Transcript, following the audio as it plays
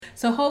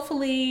So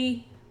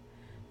hopefully,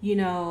 you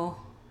know,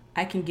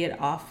 I can get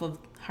off of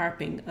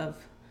harping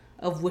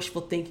of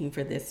wishful thinking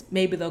for this.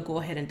 Maybe they'll go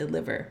ahead and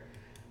deliver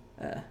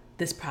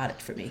this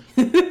product for me.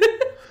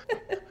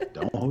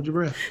 Don't hold your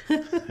breath.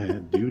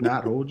 Do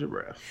not hold your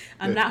breath.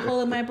 I'm not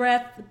holding my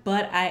breath,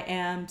 but I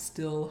am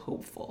still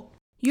hopeful.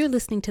 You're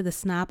listening to the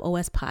Snob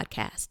OS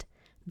podcast,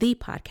 the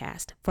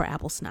podcast for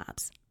Apple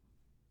snobs.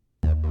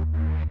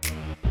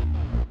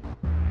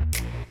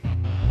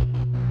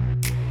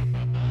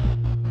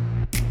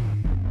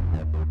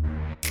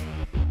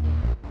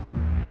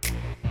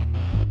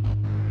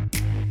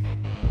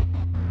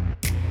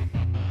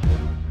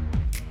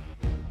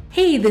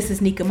 Hey, this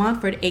is Nika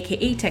Montford,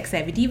 aka Tech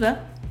Savvy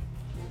Diva.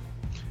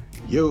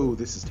 Yo,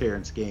 this is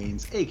Terrence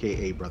Gaines,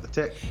 aka Brother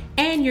Tech.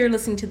 And you're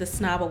listening to the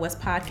Snob OS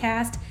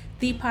podcast,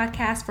 the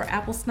podcast for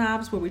Apple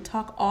snobs where we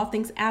talk all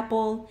things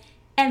Apple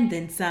and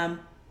then some.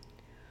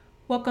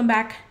 Welcome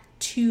back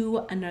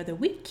to another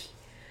week.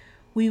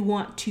 We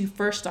want to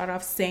first start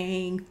off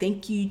saying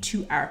thank you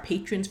to our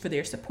patrons for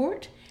their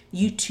support.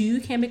 You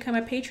too can become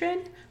a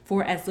patron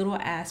for as little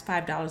as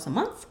 $5 a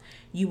month.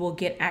 You will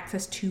get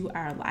access to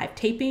our live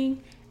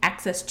taping,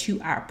 access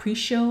to our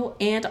pre-show,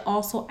 and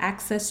also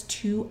access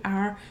to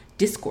our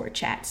Discord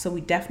chat. So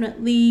we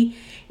definitely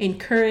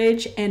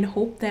encourage and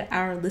hope that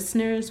our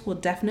listeners will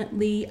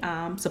definitely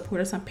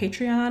support us on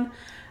Patreon,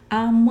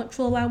 which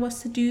will allow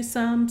us to do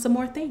some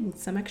more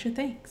things, some extra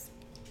things.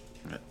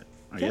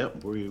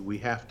 Yep, we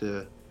have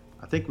to.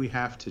 I think we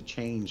have to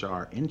change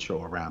our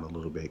intro around a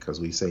little bit because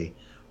we say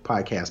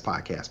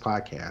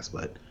podcast,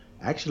 but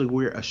actually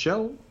we're a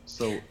show.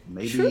 So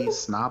maybe True.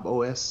 Snob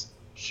OS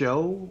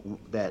show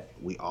that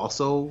we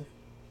also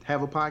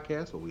have a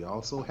podcast, but we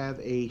also have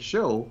a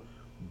show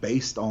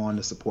based on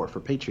the support for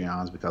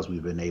Patreons because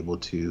we've been able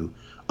to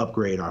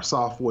upgrade our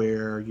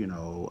software,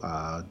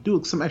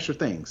 do some extra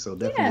things. So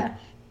definitely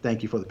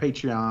thank you for the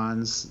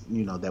Patreons,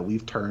 that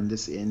we've turned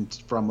this in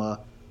from a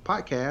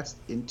podcast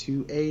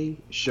into a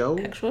show.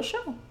 Actual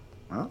show.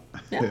 Huh?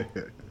 Yeah.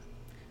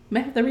 May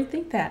have to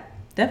rethink that.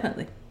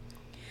 Definitely.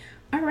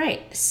 All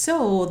right.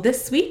 So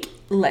this week,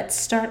 let's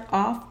start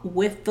off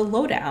with the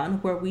lowdown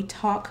where we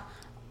talk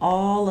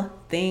all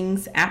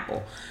things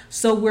Apple.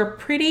 So we're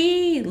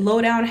pretty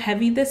lowdown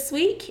heavy this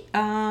week.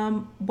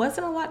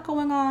 Wasn't a lot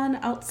going on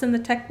out in the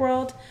tech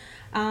world.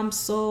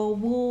 So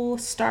we'll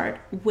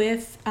start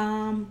with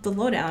the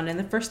lowdown. And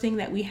the first thing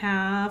that we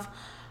have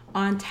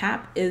on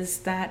tap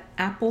is that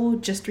Apple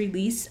just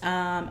released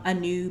a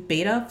new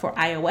beta for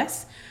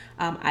iOS,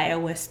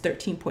 iOS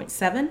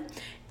 13.7.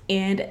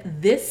 And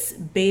this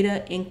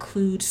beta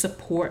includes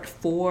support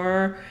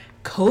for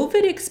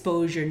COVID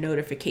exposure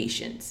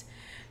notifications.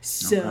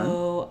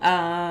 So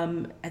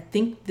I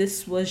think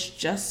this was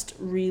just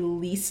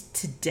released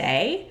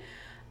today.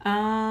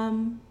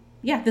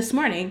 This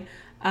morning,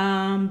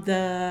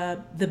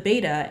 the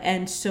beta.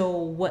 And so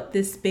what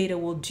this beta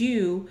will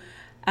do,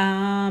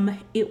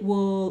 it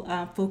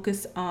will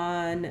focus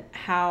on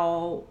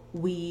how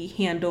we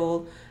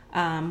handle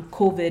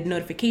COVID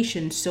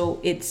notifications. So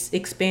it's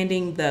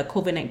expanding the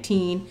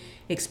COVID-19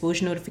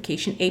 exposure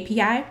notification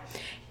API.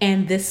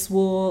 And this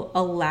will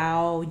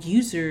allow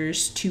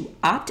users to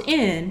opt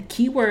in,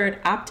 keyword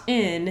opt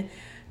in,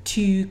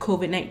 to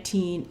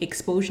COVID-19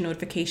 exposure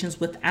notifications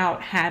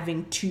without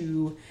having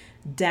to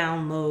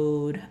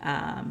download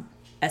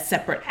a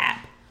separate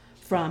app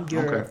from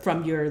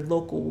your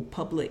local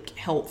public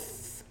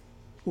health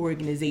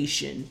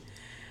organization.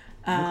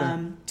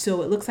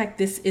 So it looks like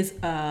this is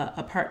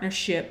a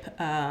partnership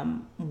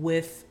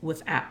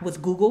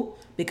with Google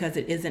because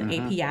it is an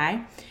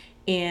API,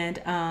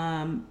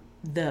 and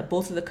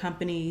both of the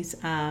companies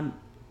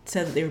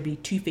said that there would be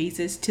two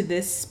phases to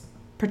this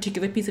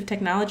particular piece of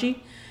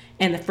technology.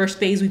 And the first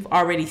phase we've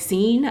already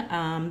seen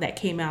that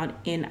came out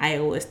in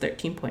iOS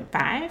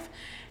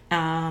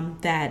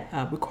 13.5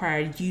 that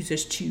required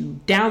users to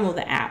download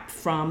the app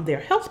from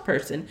their health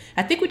person.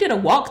 I think we did a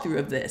walkthrough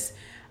of this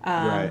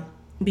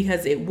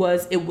because it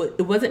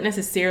wasn't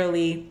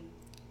necessarily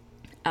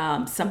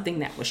something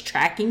that was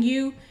tracking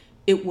you.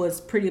 It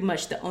was pretty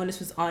much the onus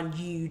was on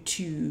you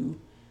to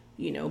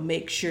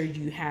make sure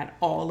you had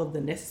all of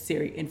the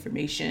necessary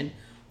information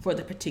for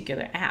the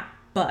particular app.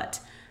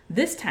 But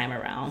this time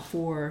around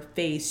for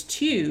phase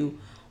 2,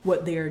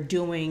 what they're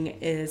doing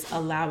is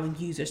allowing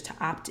users to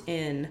opt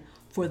in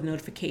for the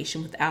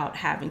notification without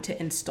having to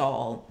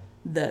install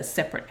the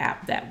separate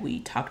app that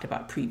we talked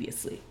about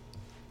previously.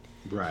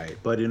 Right.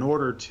 But in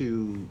order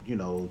to,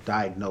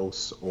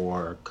 diagnose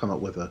or come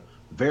up with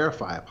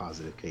verify a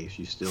positive case,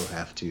 you still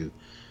have to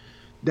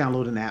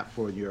download an app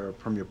from your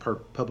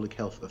public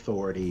health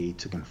authority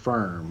to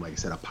confirm, like I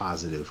said, a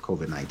positive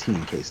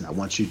COVID-19 case. Now,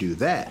 once you do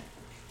that,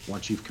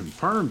 once you've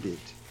confirmed it,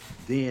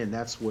 then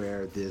that's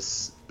where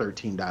this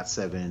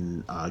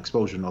 13.7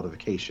 exposure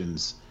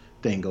notifications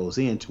thing goes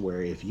into,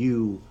 where if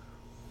you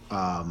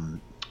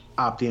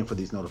opt in for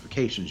these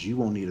notifications, you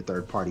won't need a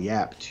third-party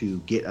app to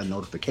get a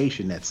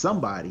notification that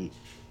somebody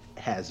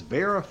has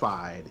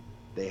verified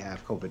they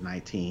have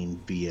COVID-19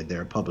 via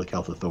their public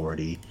health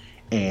authority,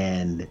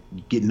 and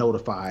get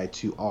notified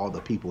to all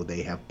the people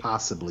they have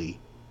possibly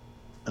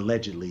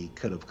allegedly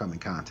could have come in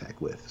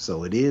contact with.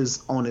 So it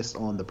is onus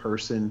on the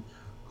person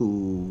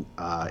who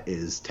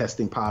is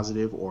testing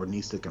positive or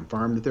needs to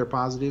confirm that they're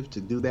positive to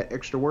do that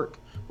extra work.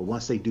 But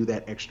once they do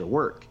that extra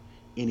work,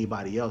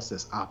 anybody else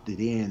that's opted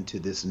in to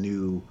this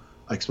new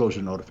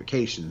exposure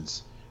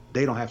notifications,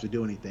 they don't have to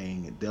do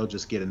anything. They'll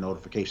just get a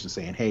notification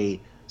saying,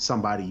 hey,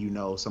 somebody you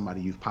know,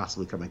 somebody you've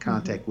possibly come in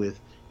contact with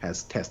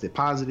has tested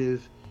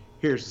positive.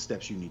 Here's the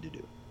steps you need to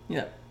do.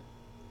 Yep.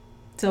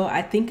 So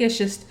I think it's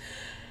just,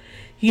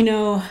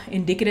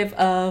 indicative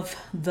of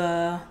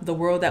the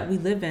world that we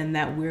live in,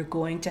 that we're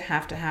going to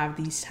have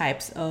these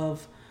types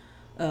of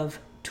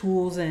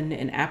tools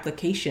and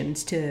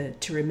applications to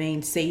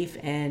remain safe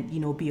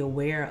and be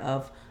aware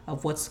of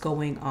what's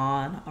going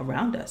on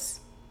around us.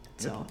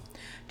 So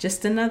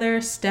just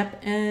another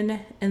step in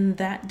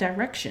that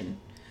direction.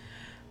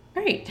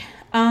 Right.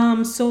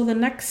 So the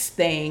next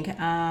thing,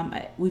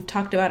 we've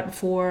talked about it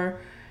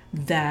before,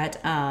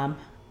 that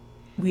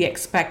we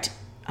expect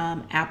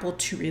Apple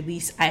to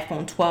release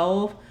iPhone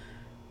 12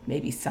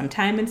 maybe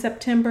sometime in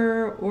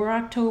September or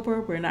October.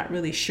 We're not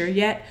really sure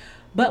yet.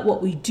 But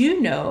what we do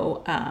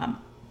know,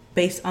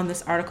 based on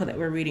this article that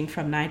we're reading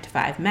from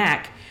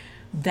 9to5Mac,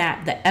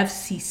 that the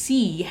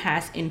FCC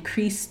has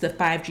increased the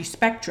 5G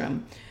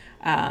spectrum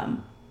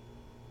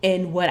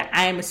in what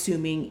I'm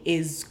assuming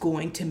is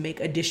going to make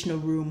additional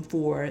room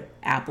for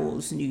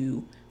Apple's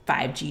new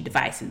 5G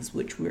devices,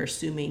 which we're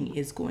assuming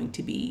is going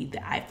to be the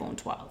iPhone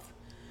 12.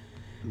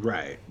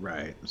 Right.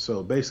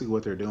 So basically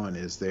what they're doing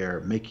is they're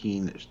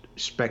making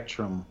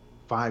spectrum,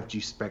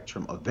 5G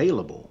spectrum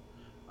available.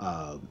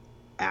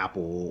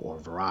 Apple or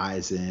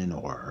Verizon,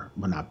 or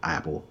well, not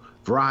Apple,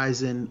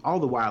 Verizon,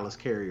 all the wireless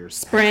carriers.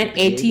 Sprint,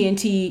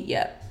 AT&T,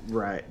 yep.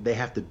 Right. They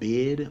have to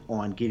bid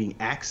on getting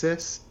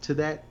access to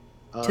that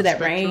that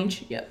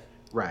range. Yep.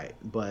 Right.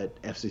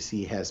 But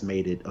FCC has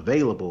made it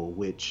available,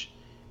 which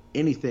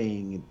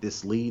anything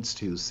this leads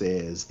to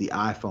says the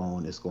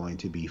iPhone is going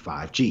to be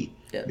 5G.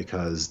 Yep.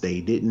 Because they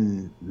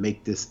didn't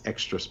make this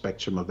extra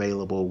spectrum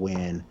available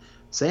when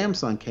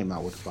Samsung came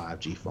out with a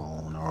 5G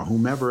phone, or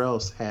whomever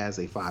else has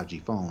a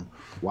 5G phone.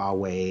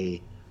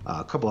 Huawei,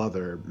 a couple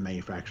other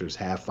manufacturers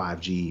have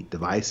 5G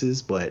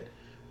devices, but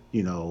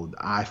the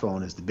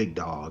iPhone is the big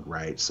dog,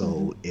 right?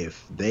 So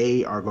if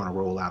they are going to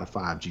roll out a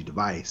 5G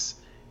device,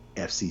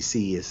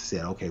 FCC has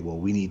said, okay, well,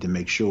 we need to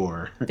make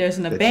sure there's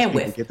enough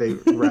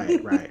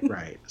bandwidth.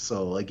 Right.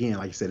 So again,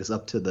 like you said, it's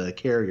up to the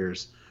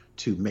carriers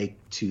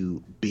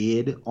to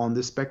bid on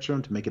this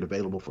spectrum to make it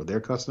available for their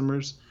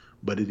customers,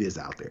 but it is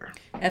out there.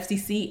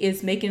 FCC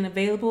is making it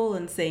available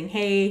and saying,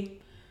 hey,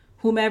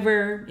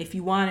 whomever, if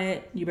you want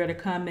it, you better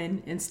come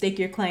in and stake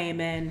your claim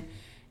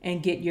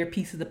and get your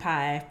piece of the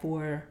pie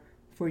for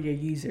your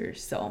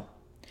users.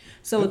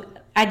 So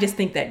I just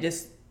think that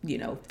just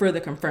further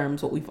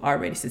confirms what we've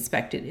already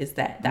suspected, is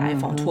that the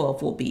iPhone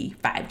 12 will be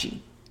 5G.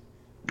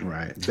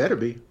 Right. Better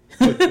be.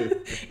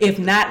 If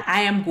not,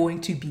 I am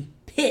going to be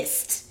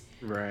pissed.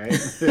 Right.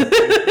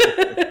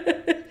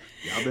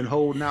 Y'all been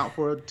holding out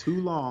for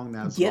too long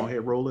now, so go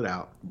ahead, roll it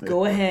out.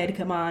 Go ahead.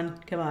 Come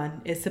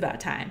on. It's about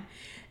time.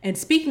 And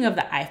speaking of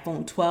the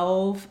iPhone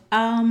 12,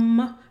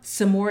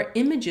 some more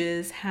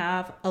images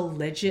have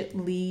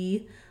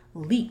allegedly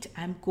leaked.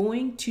 I'm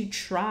going to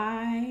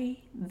try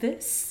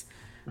this.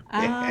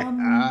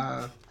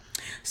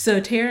 So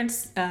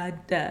Terrence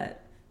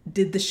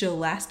did the show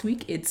last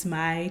week. It's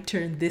my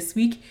turn this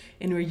week,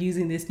 and we're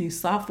using this new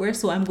software.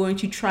 So I'm going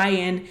to try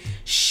and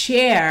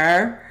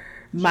share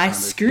my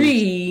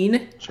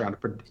screen. Trying to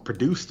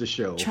produce the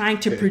show. Trying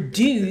to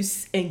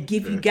produce and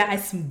give you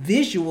guys some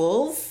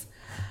visuals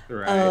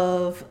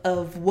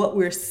of what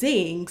we're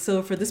seeing.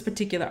 So for this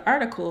particular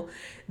article,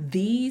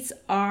 these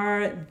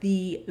are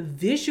the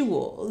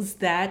visuals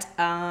that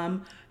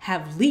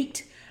have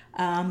leaked,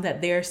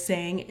 that they're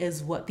saying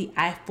is what the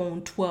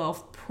iPhone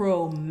 12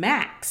 Pro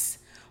Max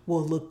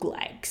will look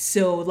like.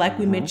 So like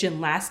we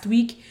mentioned last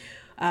week,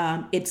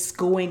 it's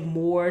going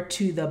more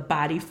to the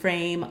body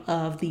frame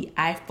of the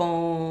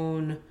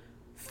iPhone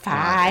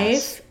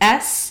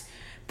 5S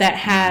that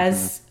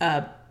has,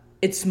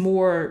 it's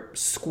more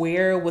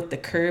square with the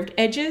curved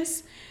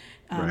edges.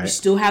 You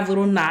still have a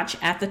little notch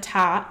at the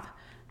top.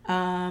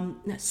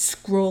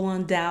 Scroll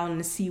on down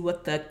and see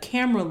what the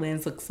camera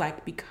lens looks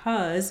like,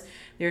 because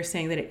they're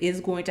saying that it is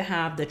going to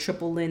have the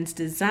triple lens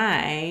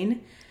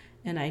design.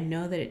 And I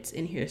know that it's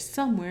in here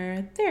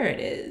somewhere. There it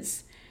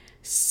is.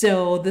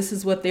 So this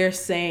is what they're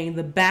saying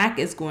the back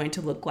is going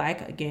to look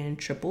like. Again,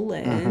 triple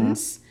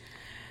lens.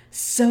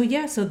 So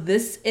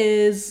this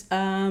is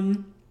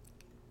some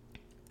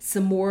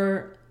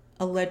more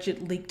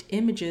alleged leaked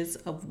images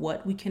of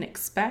what we can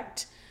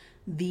expect.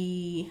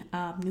 The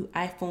new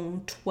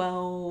iPhone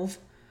 12,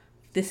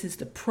 this is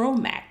the Pro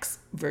Max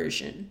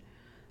version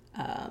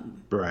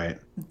that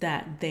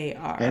they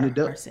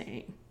are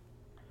saying.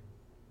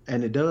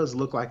 And it does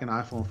look like an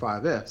iPhone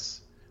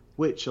 5S,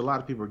 which a lot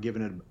of people are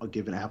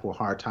giving Apple a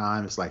hard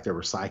time. It's like they're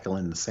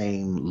recycling the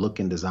same look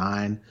and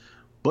design.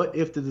 But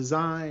if the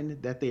design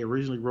that they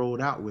originally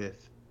rolled out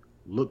with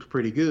looked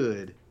pretty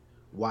good,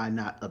 why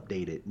not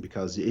update it?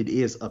 Because it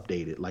is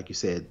updated, like you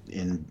said.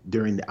 In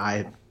during the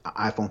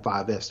iPhone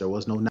 5s, there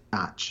was no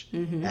notch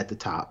Mm-hmm. at the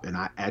top, and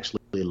I actually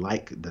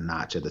like the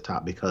notch at the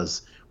top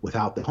because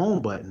without the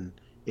home button,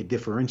 it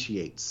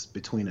differentiates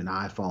between an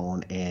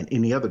iPhone and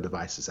any other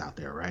devices out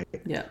there, right?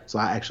 Yeah. So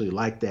I actually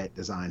like that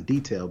design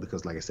detail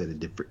because, like I said,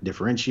 it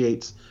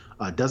differentiates.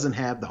 Doesn't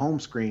have the home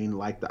screen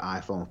like the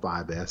iPhone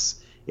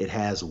 5s. It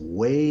has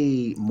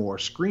way more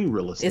screen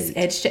real It's estate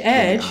edge to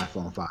than the edge.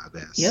 iPhone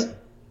 5s,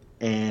 Yep.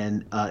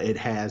 and it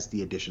has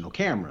the additional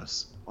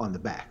cameras on the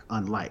back,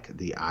 unlike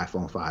the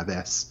iPhone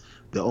 5s.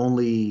 The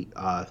only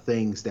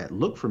things that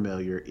look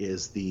familiar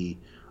is the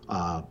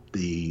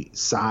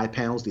side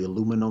panels, the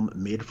aluminum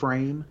mid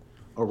frame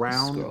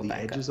around Scroll the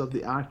back edges up. of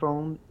the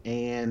iPhone,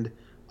 and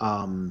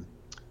um,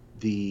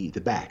 the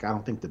back. I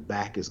don't think the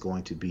back is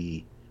going to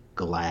be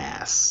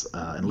glass,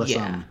 unless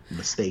Yeah. I'm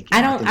mistaken.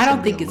 I think I it's going don't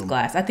to be think it's aluminum.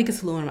 glass. I think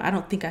it's aluminum. I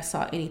don't think I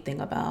saw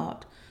anything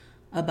about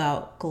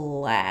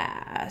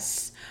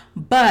glass.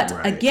 But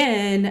Right.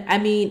 again, I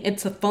mean,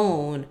 it's a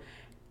phone.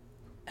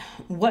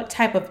 What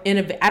type of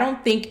innovate? I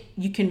don't think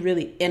you can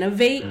really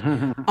innovate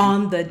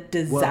on the well,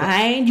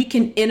 design. You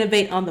can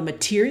innovate on the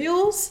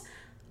materials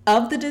of the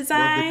well, the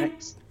design.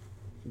 next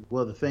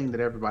Well, the thing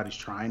that everybody's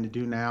trying to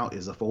do now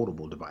is a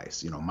foldable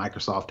device.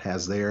 Microsoft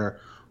has their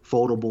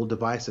foldable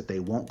device that they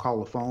won't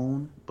call a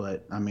phone,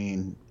 but I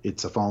mean,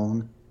 it's a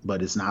phone,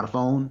 but it's not a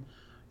phone.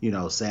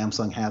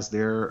 Samsung has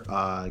their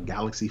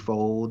Galaxy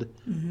Fold.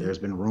 There's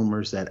been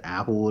rumors that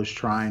Apple is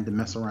trying to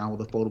mess around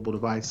with a foldable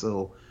device.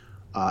 So,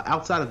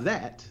 outside of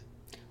that,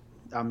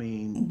 I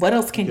mean, What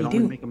else you can can you only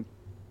do? make them.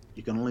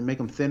 You can only make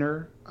them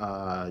thinner.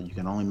 You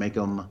can only make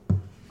them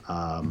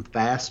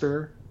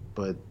faster.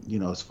 But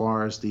as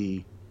far as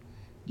you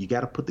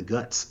got to put the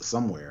guts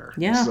somewhere.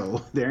 Yeah.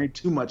 So there ain't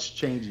too much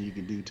changing you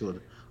can do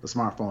to a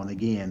smartphone.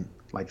 Again,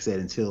 like I said,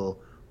 until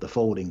the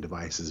folding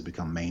devices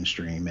become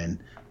mainstream, and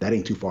that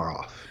ain't too far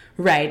off.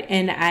 Right.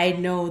 And I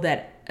know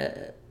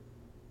that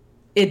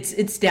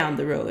it's down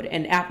the road,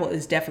 and Apple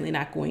is definitely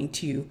not going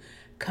to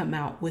come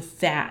out with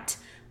that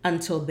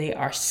until they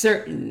are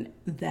certain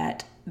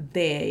that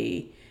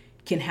they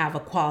can have a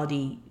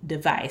quality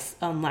device,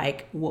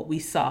 unlike what we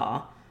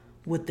saw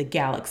with the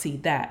Galaxy,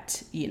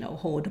 that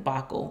whole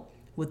debacle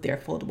with their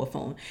foldable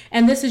phone.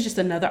 And this is just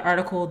another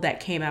article that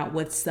came out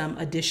with some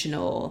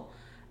additional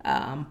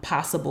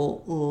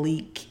possible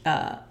leak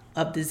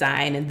of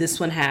design, and this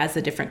one has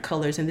the different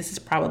colors, and this is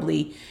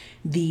probably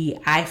the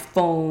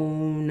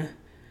iPhone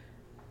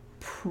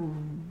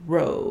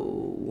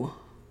Pro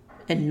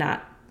and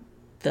not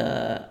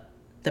the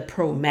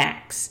Pro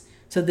Max.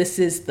 So this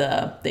is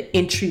the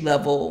entry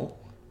level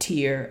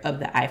tier of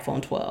the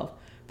iPhone 12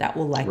 that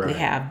will likely Right.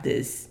 have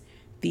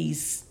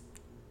these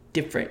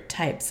different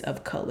types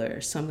of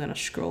colors. So I'm gonna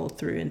scroll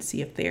through and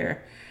see if there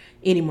are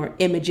any more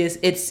images.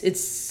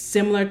 It's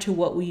similar to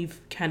what we've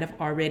kind of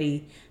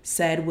already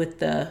said with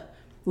the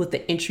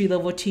entry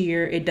level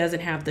tier. It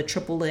doesn't have the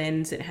triple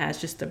lens. It has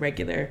just the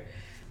regular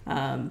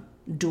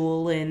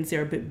dual lens.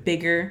 They're a bit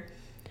bigger,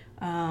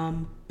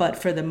 but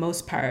for the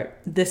most part,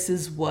 this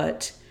is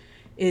what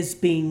is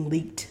being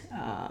leaked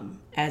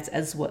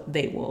as what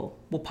they will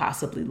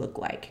possibly look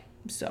like.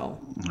 All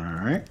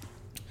right.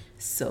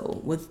 So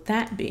with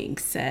that being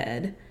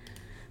said,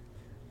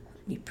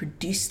 let me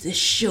produce this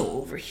show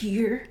over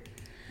here.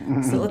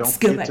 So let's don't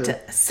go forget back to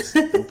to us.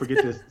 don't forget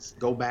to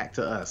go back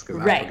to us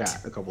because I Right.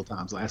 forgot a couple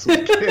times last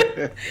week.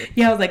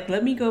 Yeah, I was like,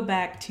 let me go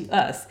back to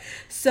us.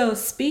 So,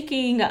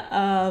 speaking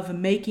of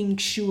making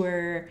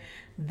sure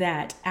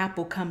that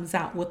Apple comes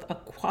out with a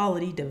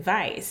quality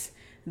device,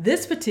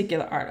 this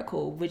particular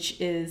article,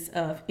 which is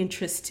of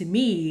interest to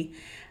me,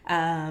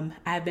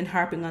 I've been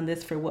harping on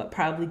this for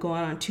probably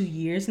going on 2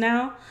 years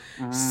now.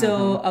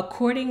 So, Hmm.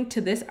 according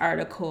to this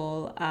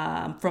article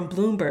from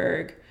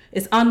Bloomberg,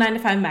 it's on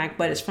 9to5 Mac,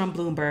 but it's from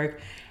Bloomberg.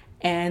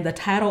 And the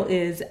title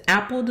is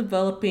Apple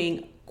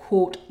Developing,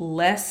 quote,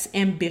 less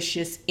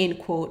ambitious, end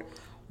quote,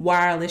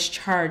 wireless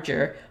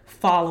charger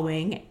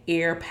following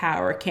air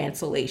power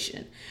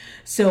cancellation.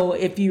 So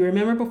if you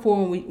remember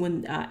before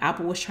when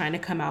Apple was trying to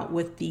come out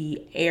with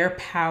the air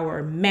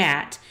power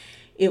mat,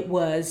 it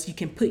was you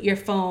can put your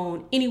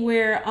phone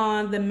anywhere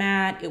on the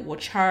mat, it will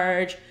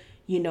charge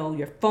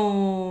your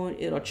phone,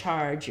 it'll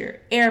charge your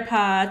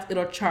AirPods,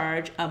 it'll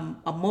charge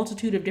a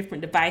multitude of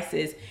different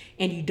devices,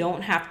 and you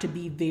don't have to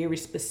be very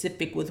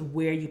specific with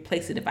where you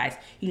place the device.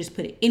 You just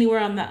put it anywhere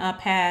on the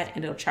pad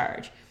and it'll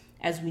charge.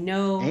 As we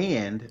know,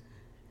 and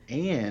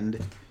and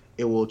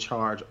it will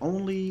charge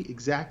only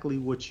exactly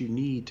what you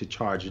need to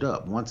charge it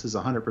up. Once it's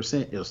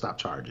 100%, it'll stop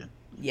charging.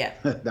 yeah,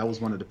 That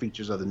was one of the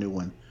features of the new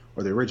one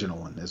or the original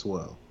one as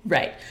well.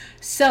 right.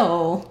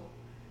 So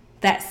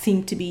that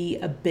seemed to be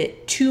a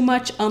bit too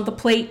much on the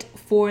plate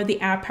for the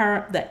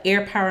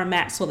air power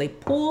mat. So they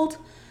pulled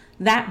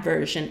that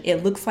version.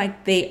 It looks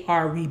like they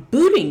are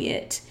rebooting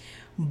it,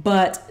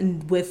 but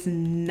with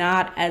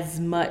not as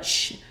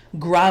much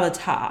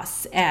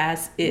gravitas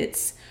as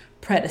its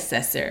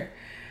predecessor.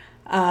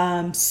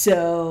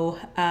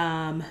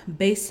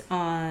 Based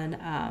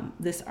on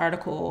this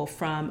article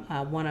from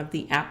one of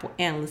the Apple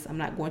analysts, I'm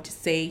not going to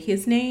say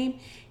his name.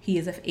 He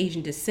is of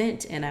Asian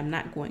descent, and I'm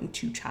not going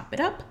to chop it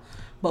up.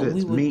 But It's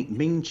we will.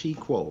 Ming Chi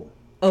Kuo.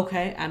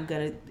 Okay, I'm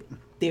gonna.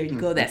 There you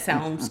go. That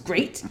sounds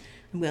great.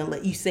 I'm gonna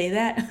let you say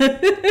that.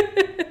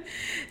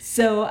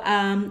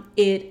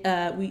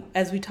 We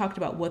as we talked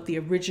about what the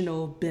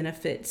original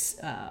benefits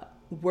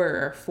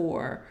were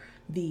for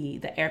the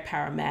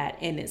AirPower Mat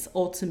and its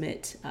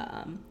ultimate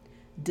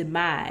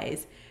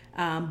demise.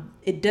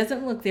 It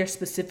doesn't look they're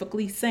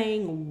specifically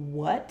saying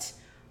what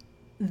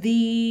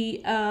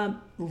the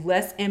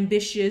less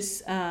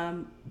ambitious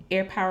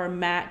AirPower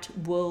Mat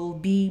will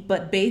be,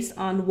 but based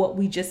on what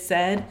we just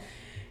said,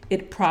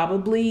 it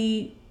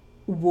probably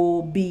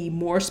will be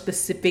more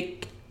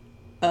specific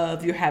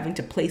of you're having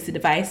to place the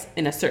device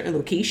in a certain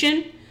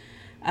location.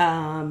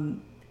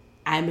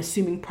 I'm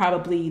assuming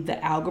probably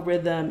the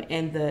algorithm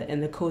and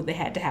the code they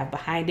had to have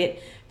behind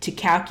it to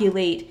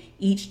calculate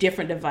each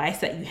different device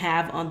that you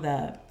have on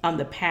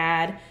the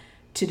pad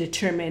to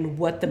determine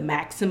what the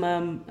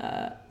maximum,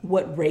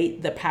 what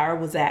rate the power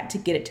was at to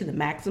get it to the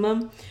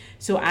maximum.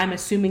 So I'm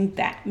assuming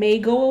that may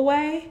go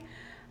away.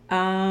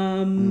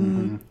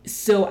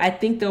 So I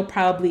think it'll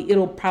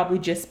probably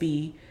just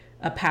be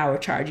a power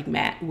charging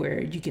mat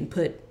where you can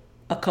put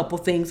a couple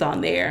things on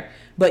there,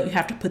 but you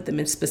have to put them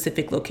in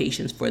specific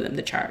locations for them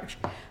to charge.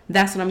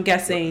 That's what I'm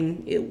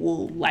guessing it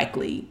will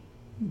likely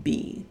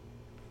be.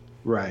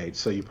 Right.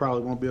 So you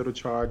probably won't be able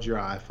to charge your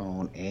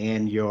iPhone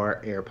and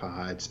your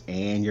AirPods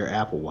and your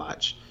Apple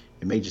Watch.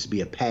 It may just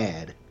be a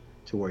pad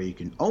to where you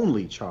can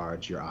only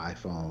charge your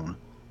iPhone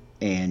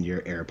and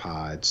your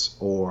AirPods,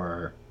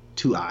 or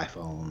 2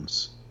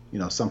 iPhones,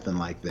 something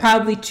like that.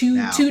 Probably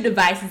two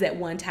devices at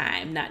one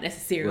time, not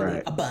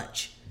necessarily a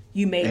bunch.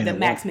 The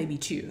max may be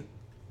 2.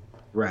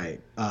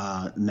 Right.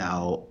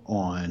 Now,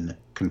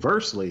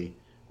 conversely,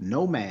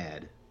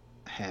 Nomad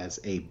has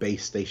a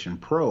Base Station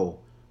Pro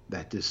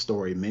that this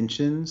story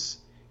mentions,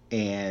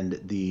 and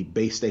the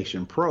Base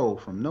Station Pro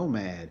from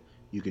Nomad,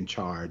 you can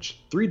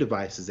charge 3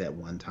 devices at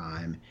one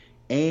time,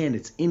 and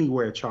it's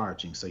anywhere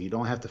charging, so you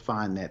don't have to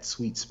find that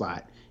sweet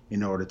spot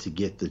in order to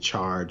get the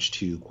charge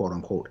to quote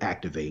unquote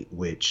activate,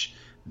 which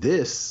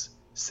this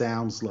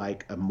sounds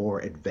like a more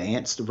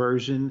advanced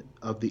version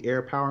of the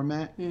AirPower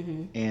Mat.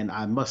 And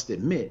I must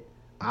admit,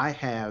 I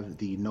have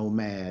the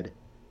Nomad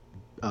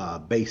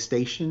Base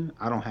Station.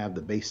 I don't have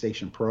the Base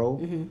Station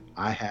Pro.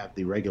 I have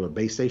the regular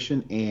Base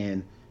Station,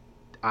 and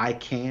I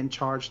can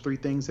charge 3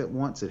 things at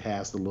once. It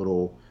has the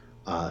little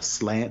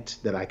slant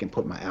that I can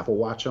put my Apple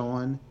Watch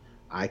on.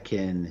 I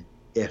can,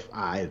 if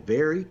I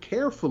very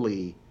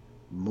carefully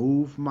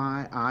move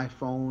my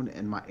iPhone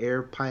and my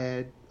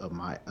AirPods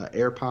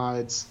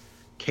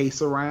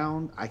case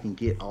around, I can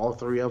get all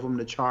 3 of them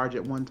to charge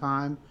at one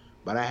time,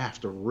 but I have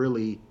to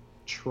really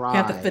try. You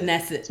have to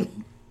finesse it.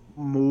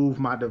 Move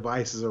my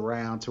devices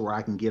around to where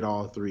I can get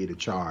all 3 to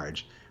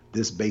charge.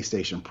 This Base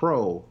Station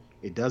Pro,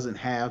 it doesn't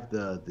have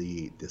the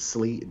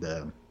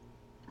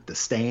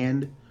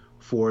stand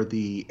for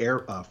the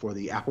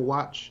Apple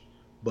Watch,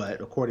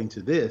 but according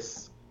to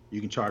this, you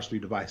can charge 3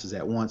 devices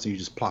at once, and you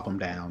just plop them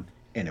down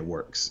and it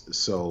works.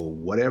 So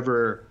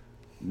whatever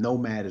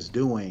Nomad is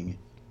doing,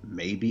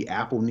 maybe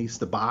Apple needs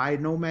to buy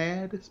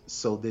Nomad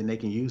so then they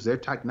can use their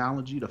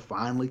technology to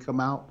finally come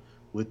out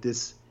with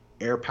this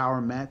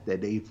AirPower Mat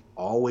that they've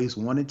always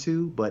wanted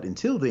to. But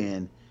until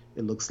then,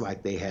 it looks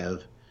like they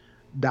have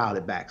dialed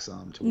it back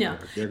some to where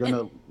they're going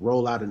to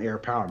roll out an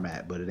AirPower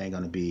Mat, but it ain't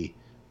going to be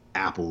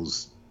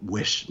Apple's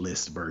wish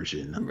list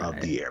version of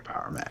the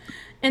AirPower Mat.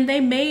 And they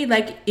may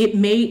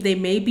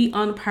be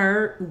on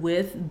par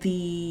with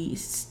the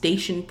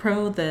Station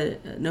Pro, the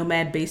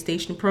Nomad Base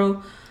Station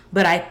Pro,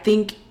 but I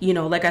think,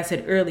 like I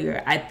said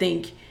earlier, I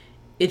think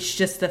it's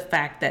just the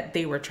fact that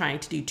they were trying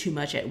to do too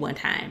much at one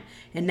time,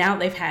 and now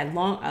they've had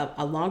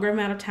a longer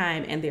amount of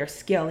time, and they're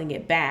scaling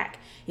it back.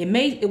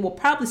 It will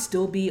probably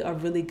still be a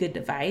really good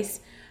device,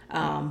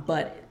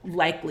 but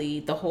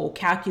likely the whole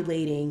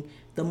calculating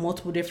the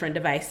multiple different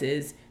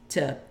devices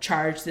to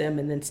charge them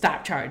and then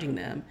stop charging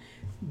them,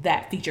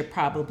 that feature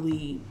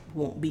probably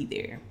won't be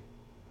there.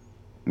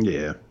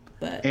 Yeah.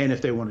 And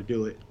if they want to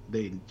do it,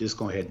 they just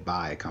go ahead and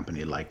buy a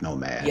company like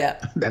Nomad.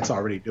 Yep. That's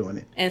already doing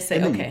it. And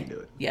say, okay. You can do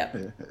it.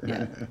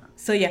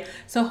 Yep.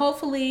 So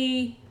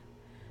hopefully,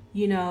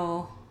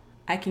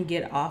 I can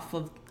get off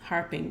of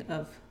harping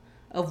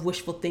of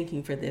wishful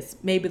thinking for this.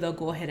 Maybe they'll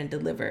go ahead and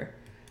deliver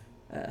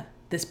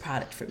this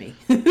product for me.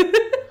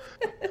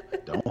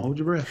 Don't hold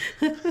your breath.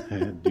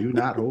 Do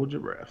not hold your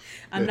breath.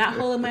 I'm not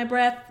holding my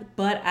breath,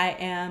 but I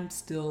am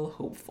still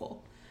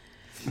hopeful.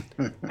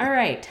 All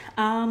right.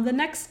 The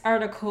next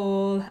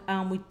article,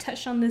 we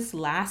touched on this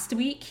last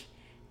week,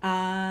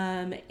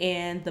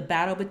 and the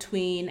battle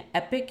between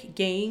Epic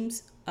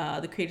Games,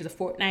 the creators of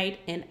Fortnite,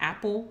 and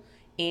Apple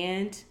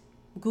and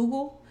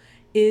Google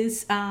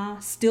is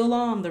still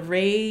on.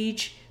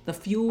 The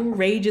fuel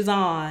rage is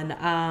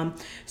on.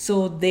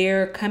 So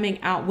they're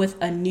coming out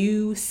with a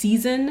new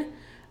season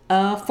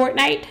of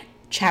Fortnite,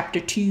 Chapter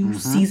 2,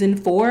 Season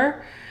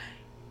 4.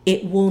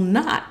 it will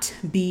not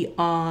be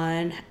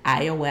on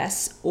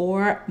iOS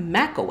or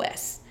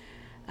macOS.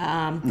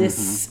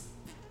 This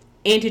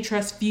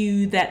antitrust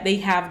feud that they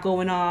have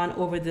going on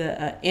over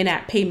the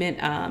in-app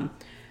payment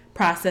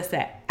process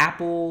that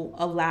Apple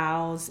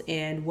allows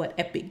and what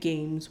Epic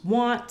Games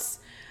wants.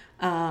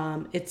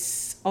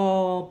 It's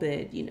all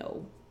been,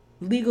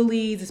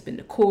 legalese. It's been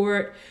to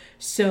court.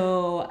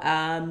 So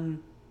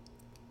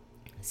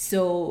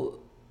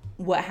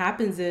what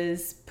happens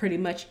is pretty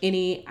much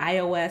any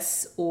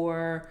iOS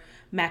or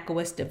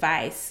macOS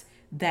device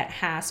that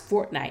has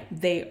Fortnite,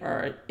 they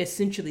are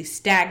essentially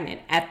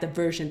stagnant at the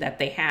version that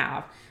they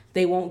have.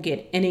 They won't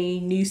get any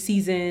new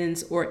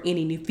seasons or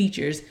any new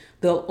features.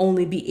 They'll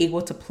only be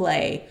able to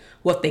play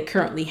what they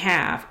currently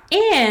have.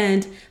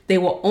 And they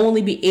will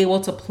only be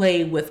able to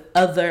play with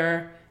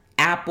other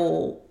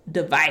Apple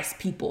device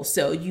people.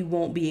 So you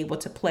won't be able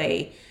to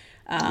play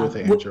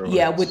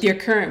with your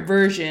current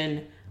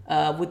version,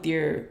 with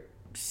your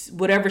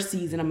whatever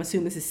season. I'm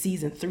assuming this is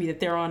season 3 that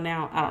they're on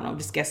now. I don't know. I'm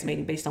just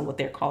guesstimating based on what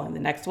they're calling the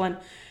next one.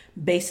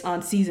 Based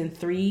on season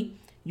 3,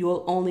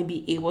 you'll only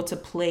be able to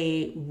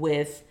play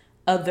with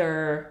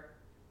other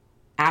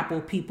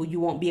Apple people. You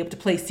won't be able to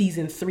play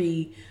season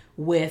 3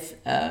 with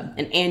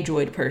an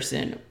Android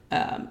person.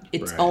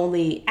 It's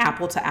only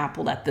Apple to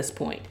Apple at this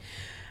point.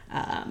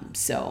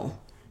 So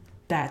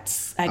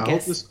that's, I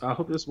guess. I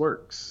hope this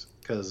works,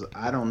 because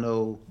I don't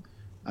know.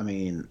 I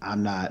mean,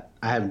 I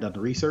haven't done the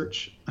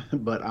research,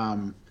 but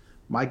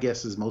my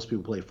guess is most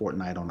people play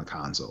Fortnite on a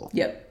console.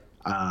 Yep.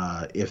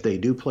 If they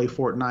do play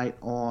Fortnite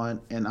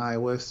on an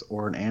iOS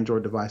or an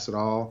Android device at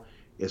all,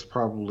 it's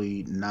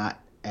probably not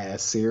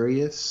as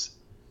serious.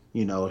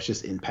 It's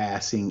just in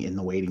passing in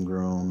the waiting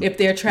room. If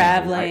they're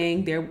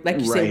traveling, they're, like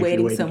you said,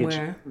 waiting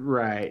somewhere.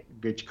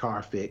 Get your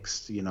car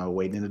fixed,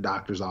 waiting in the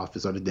doctor's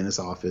office or the dentist's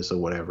office or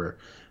whatever.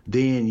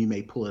 Then you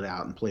may pull it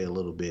out and play a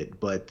little bit.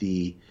 But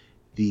the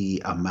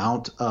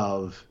amount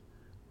of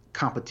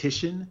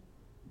competition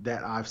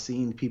that I've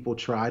seen people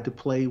try to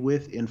play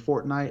with in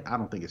Fortnite, I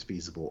don't think it's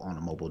feasible on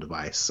a mobile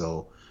device.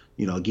 So,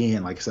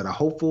 again, like I said, I'm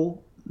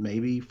hopeful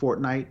maybe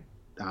Fortnite.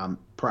 I'm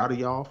proud of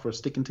y'all for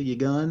sticking to your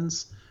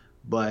guns,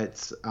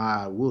 but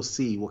we'll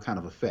see what kind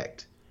of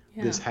effect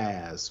this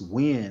has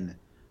when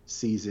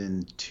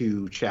season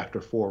 2, chapter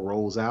 4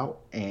 rolls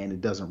out, and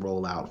it doesn't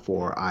roll out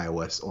for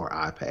iOS or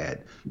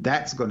iPad.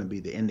 That's going to be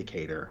the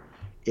indicator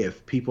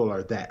if people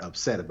are that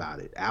upset about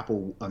it.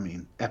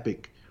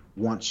 Epic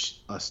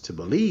wants us to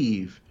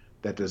believe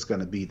that there's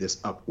going to be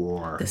this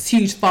uproar, this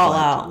huge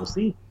fallout. We'll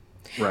see.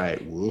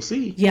 Right, we'll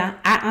see. Yeah,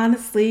 I don't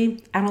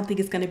think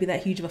it's going to be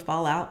that huge of a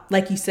fallout.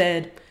 Like you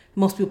said,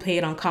 most people play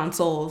it on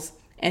consoles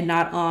and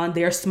not on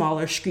their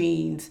smaller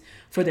screens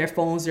for their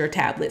phones or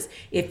tablets.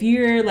 If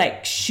you're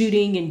like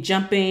shooting and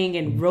jumping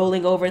and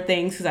rolling over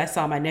things, because I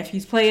saw my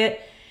nephews play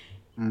it,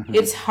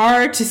 it's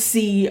hard to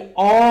see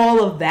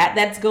all of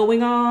that's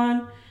going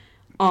on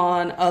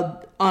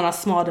a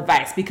small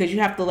device, because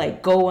you have to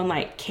like go in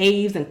like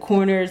caves and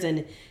corners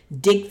and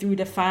dig through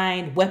to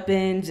find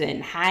weapons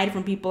and hide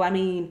from people. I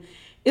mean,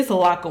 it's a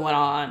lot going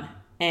on,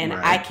 and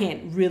I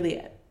can't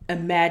really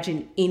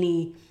imagine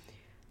any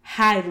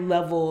high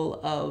level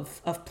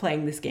of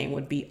playing this game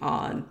would be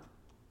on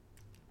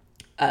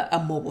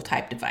a mobile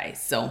type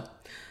device. So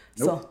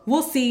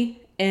we'll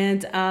see.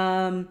 And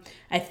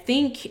I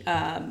think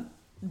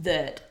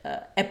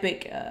that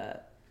Epic,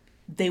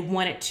 they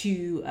wanted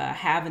to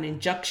have an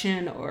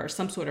injunction or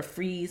some sort of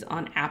freeze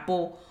on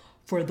Apple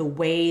for the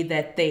way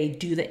that they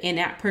do the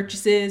in-app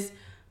purchases,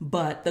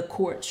 but the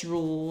courts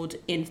ruled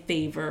in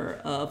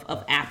favor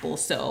of Apple.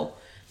 So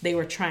they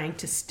were trying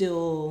to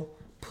still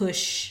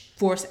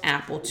force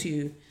Apple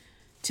to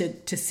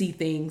see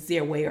things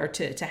their way, or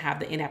to have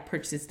the in-app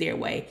purchases their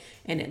way.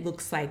 And it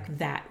looks like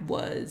that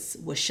was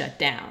shut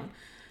down.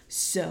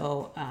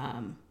 So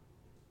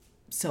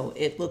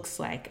it looks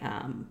like,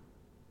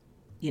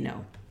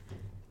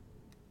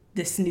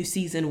 this new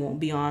season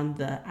won't be on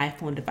the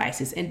iPhone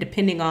devices. And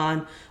depending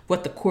on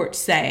what the courts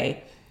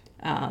say,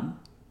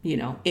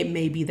 it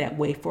may be that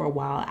way for a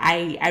while.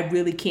 I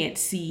really can't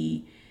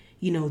see,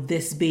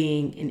 this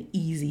being an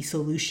easy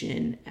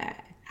solution.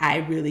 I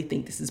really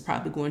think this is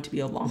probably going to be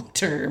a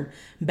long-term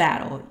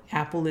battle.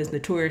 Apple is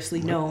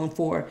notoriously known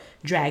for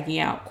dragging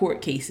out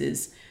court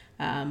cases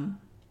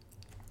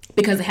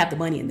because they have the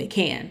money and they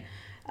can.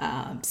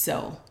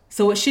 So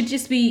it should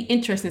just be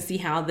interesting to see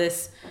how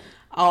this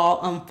all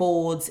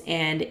unfolds,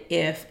 and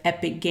if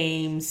Epic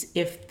Games,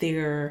 if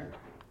their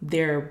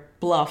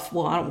bluff,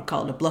 well, I don't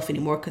call it a bluff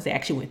anymore because they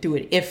actually went through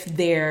it, if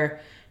their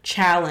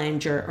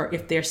challenge or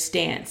if their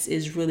stance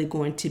is really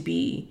going to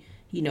be,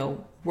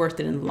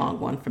 worth it in the long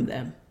run from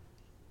them.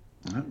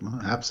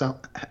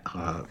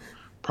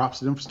 Props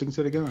to them for sticking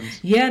to the guns.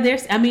 Yeah,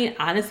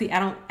 honestly,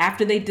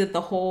 after they did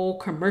the whole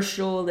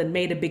commercial and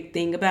made a big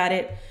thing about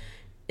it,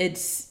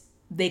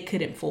 they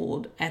couldn't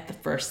fold at the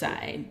first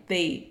sign.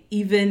 They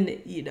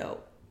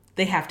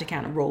have to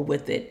kind of roll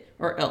with it,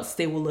 or else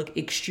they will look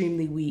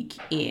extremely weak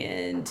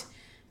and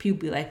people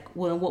be like,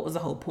 well, what was the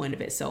whole point of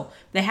it? So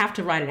they have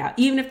to write it out.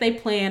 Even if they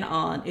plan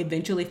on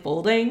eventually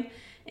folding,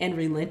 and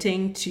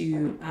relenting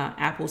to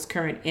Apple's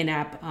current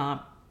in-app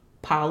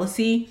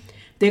policy,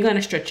 they're going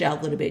to stretch out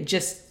a little bit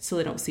just so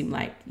they don't seem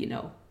like,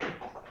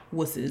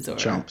 wusses or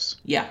chumps.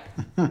 Yeah,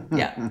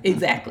 yeah,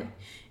 exactly.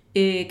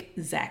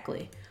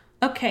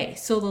 Okay,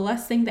 so the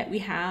last thing that we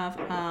have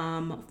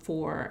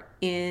for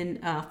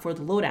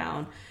the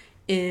lowdown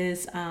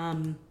is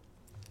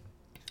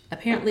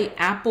apparently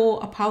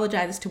Apple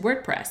apologizes to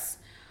WordPress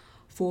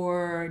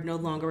for no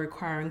longer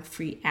requiring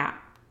free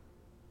app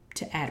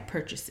to add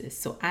purchases.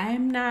 So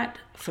I'm not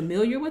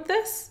familiar with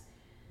this.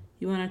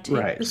 You want to take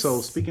Right. this?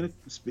 So speaking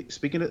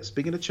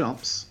of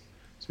chumps,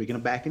 speaking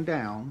of backing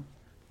down,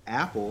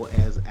 Apple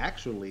has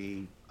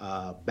actually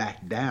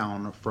backed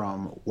down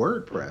from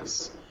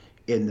WordPress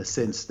in the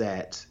sense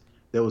that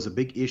there was a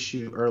big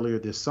issue earlier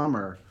this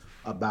summer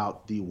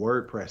about the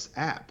WordPress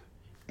app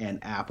and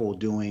Apple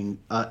doing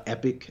a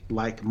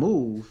Epic-like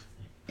move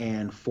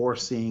and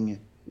forcing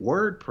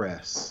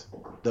WordPress,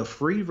 the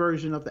free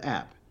version of the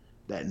app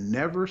that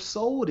never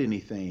sold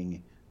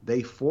anything,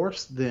 they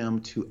forced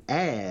them to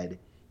add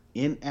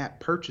in-app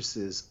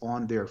purchases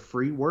on their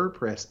free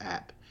WordPress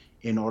app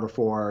in order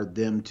for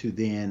them to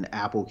then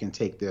Apple can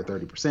take their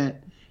 30%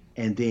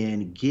 and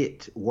then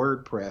get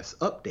WordPress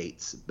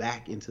updates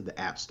back into the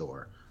App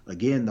Store.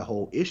 Again, the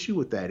whole issue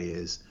with that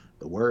is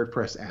the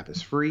WordPress app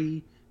is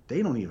free.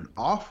 They don't even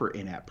offer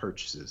in-app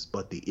purchases.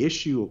 But the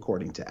issue,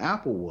 according to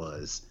Apple,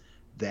 was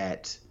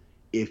that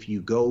if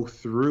you go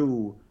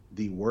through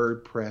the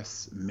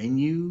WordPress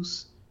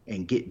menus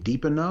and get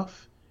deep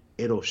enough,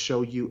 it'll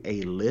show you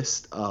a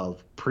list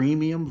of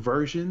premium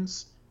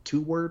versions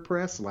to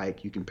WordPress.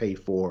 Like you can pay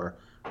for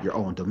your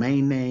own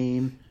domain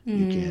name.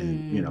 You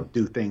can,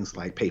 do things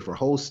like pay for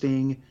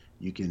hosting.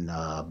 You can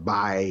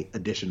buy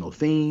additional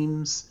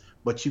themes,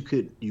 but you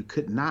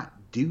could not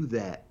do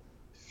that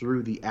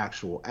through the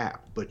actual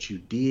app. But you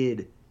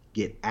did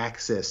get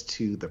access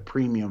to the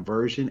premium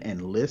version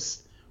and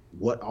list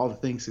what all the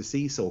things to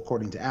see. So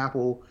according to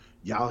Apple,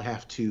 y'all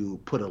have to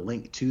put a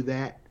link to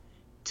that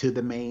to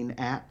the main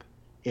app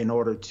in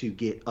order to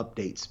get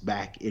updates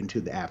back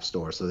into the App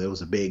Store. So there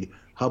was a big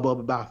hubbub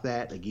about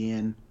that.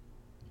 Again,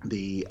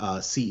 the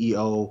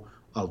CEO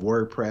of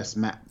WordPress,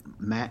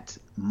 Matt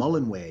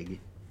Mullenweg,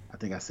 I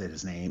think I said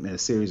his name, in a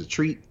series of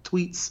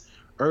tweets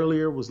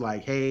earlier was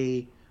like,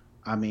 hey,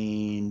 I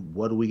mean,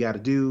 what do we got to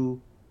do?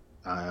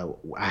 I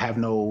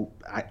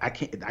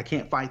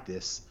can't fight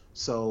this.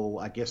 So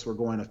I guess we're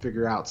going to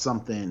figure out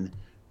something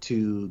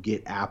to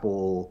get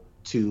Apple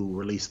to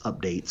release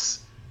updates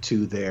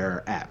to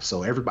their app.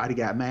 So everybody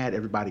got mad,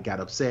 everybody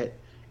got upset,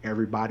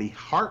 everybody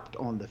harped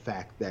on the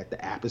fact that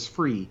the app is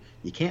free.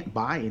 You can't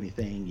buy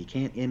anything, you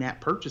can't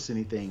in-app purchase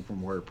anything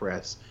from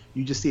WordPress.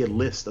 You just see a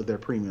list of their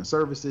premium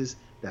services.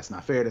 That's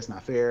not fair, that's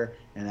not fair.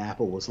 And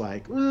Apple was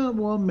like,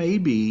 well,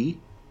 maybe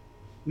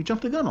we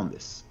jumped the gun on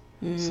this.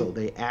 So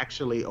they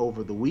actually,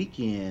 over the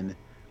weekend,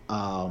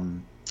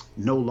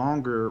 no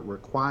longer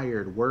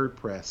required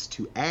WordPress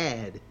to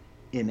add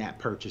in-app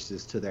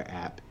purchases to their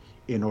app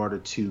in order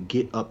to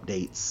get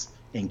updates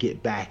and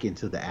get back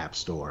into the App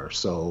Store.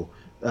 So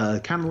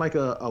kind of like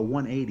a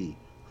 180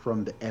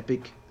 from the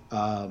Epic.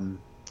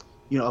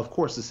 Of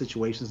course, the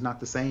situation is not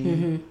the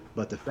same,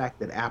 but the fact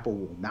that Apple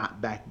will not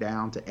back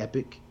down to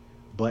Epic,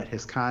 but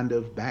has kind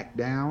of backed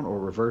down or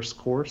reversed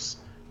course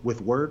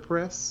with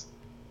WordPress,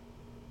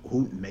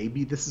 who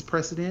maybe this is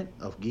precedent.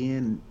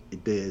 Again,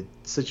 the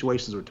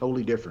situations were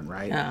totally different,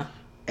 right? Yeah.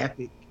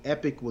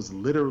 Epic was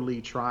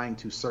literally trying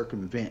to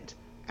circumvent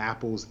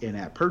Apple's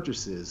in-app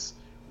purchases,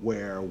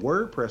 where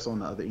WordPress on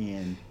the other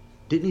end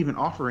didn't even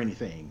offer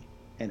anything,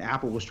 and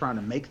Apple was trying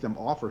to make them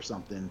offer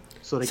something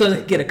so they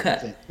could get a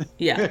cut.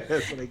 Yeah.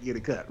 So they get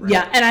a cut, right?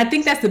 Yeah, and I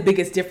think that's the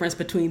biggest difference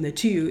between the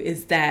two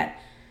is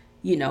that,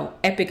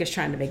 Epic is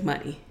trying to make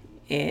money,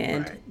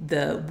 and Right.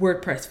 the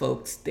WordPress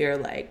folks, they're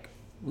like,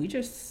 we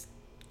just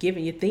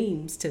giving you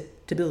themes to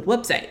build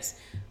websites.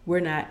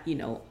 We're not,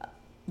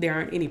 there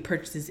aren't any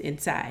purchases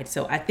inside.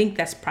 So I think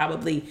that's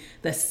probably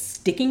the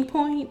sticking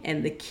point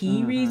and the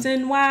key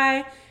reason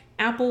why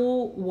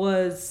Apple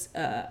was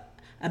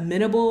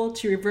amenable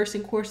to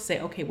reversing course, to say,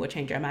 okay, we'll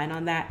change our mind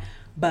on that.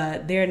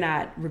 But they're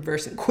not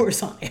reversing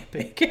course on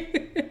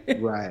Epic.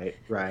 Right.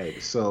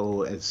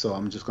 So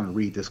I'm just going to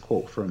read this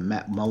quote from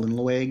Matt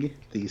Mullenweg,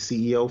 the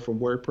CEO from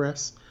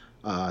WordPress.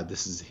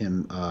 This is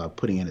him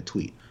putting in a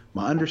tweet.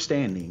 My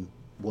understanding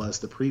was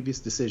the previous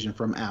decision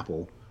from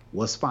Apple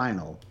was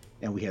final,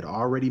 and we had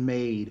already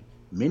made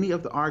many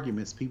of the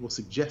arguments people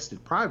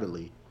suggested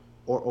privately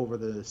or over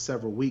the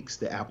several weeks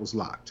that Apple's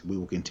locked. We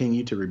will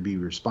continue to be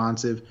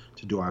responsive,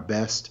 to do our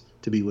best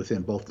to be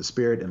within both the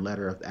spirit and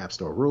letter of the App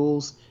Store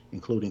rules,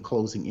 including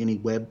closing any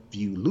web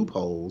view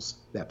loopholes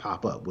that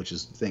pop up, which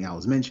is the thing I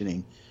was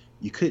mentioning.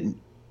 You couldn't,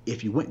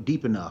 if you went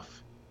deep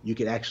enough, you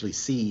could actually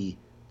see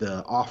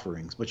the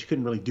offerings, but you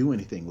couldn't really do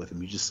anything with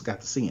them. You just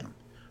got to see them.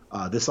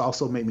 This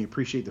also made me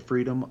appreciate the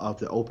freedom of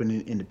the open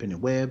and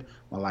independent web.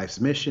 My life's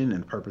mission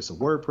and purpose of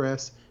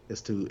WordPress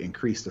is to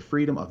increase the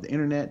freedom of the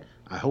internet.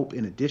 I hope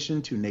in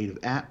addition to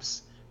native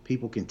apps,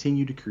 people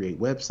continue to create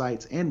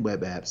websites and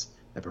web apps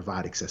that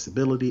provide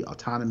accessibility,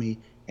 autonomy,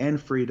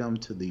 and freedom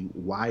to the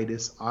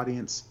widest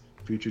audience.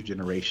 Future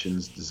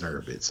generations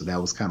deserve it. So that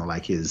was kind of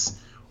like his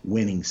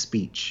winning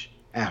speech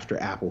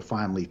after Apple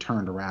finally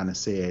turned around and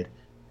said,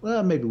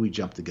 well, maybe we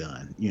jumped the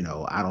gun.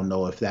 I don't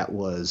know if that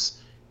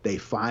was they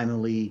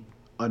finally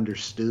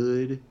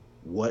understood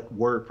what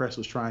WordPress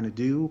was trying to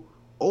do,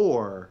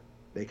 or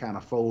they kind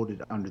of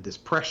folded under this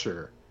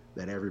pressure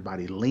that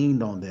everybody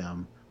leaned on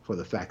them for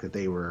the fact that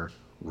they were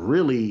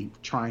really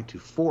trying to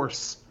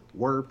force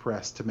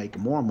WordPress to make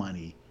more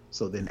money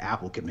so then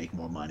Apple could make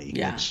more money,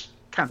 which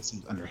kind of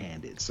seems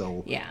underhanded.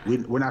 So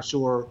we're not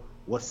sure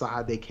what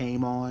side they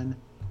came on,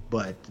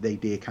 but they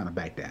did kind of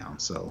back down.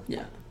 So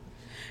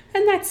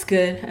and that's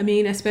good. I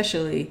mean,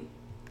 especially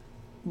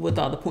with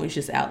all the points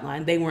just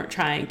outlined, they weren't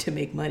trying to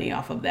make money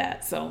off of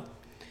that. So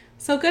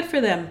good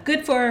for them.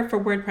 Good for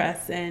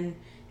WordPress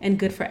and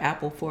good for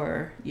Apple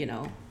for,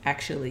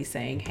 actually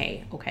saying,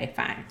 hey, okay,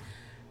 fine.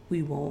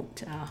 We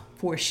won't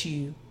force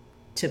you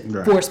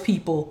to force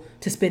people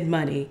to spend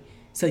money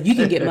so you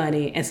can get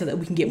money and so that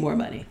we can get more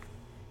money.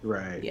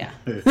 Right. Yeah.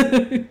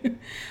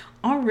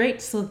 All right.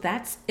 So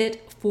that's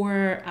it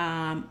for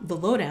the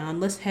lowdown.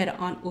 Let's head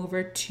on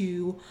over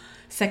to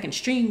Second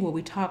String, where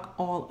we talk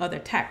all other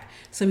tech.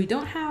 So we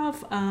don't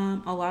have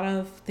a lot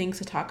of things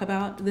to talk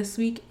about this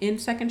week in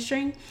Second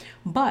String,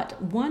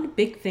 but one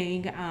big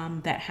thing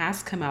that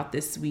has come out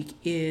this week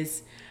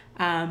is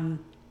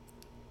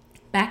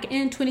back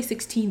in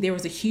 2016, there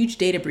was a huge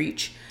data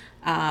breach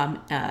from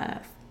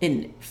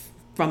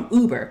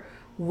Uber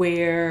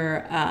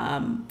where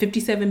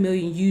 57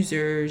 million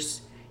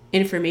users'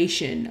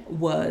 information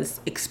was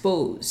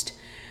exposed.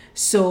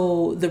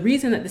 So the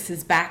reason that this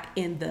is back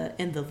in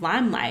the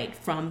limelight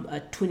from a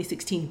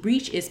 2016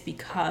 breach is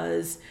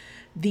because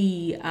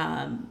the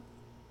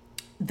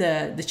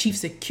chief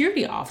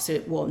security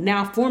officer, well,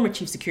 now former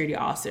chief security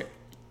officer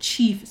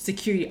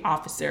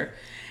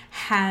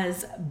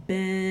has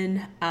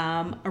been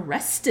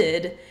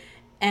arrested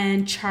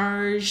and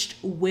charged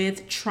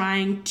with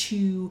trying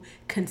to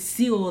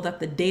conceal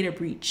that the data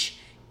breach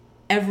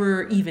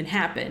ever even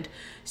happened.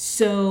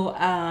 So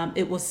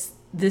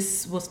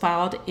this was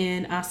filed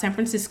in San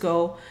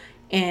Francisco,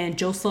 and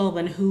Joe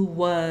Sullivan, who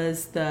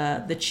was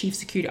the chief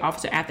security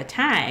officer at the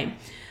time,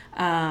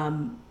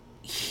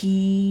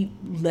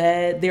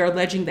 they're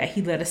alleging that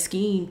he led a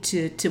scheme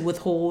to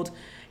withhold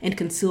and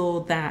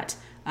conceal that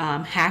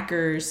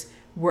hackers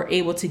were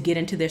able to get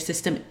into their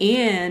system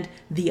and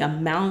the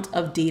amount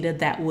of data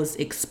that was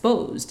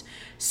exposed.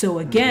 So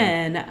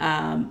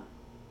again,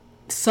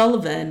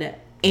 Sullivan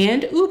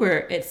and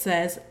Uber, it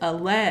says,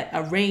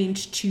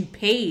 arranged to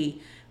pay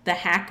the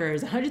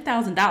hackers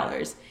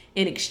 $100,000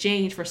 in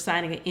exchange for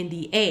signing an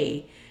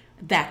NDA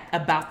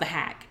about the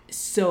hack,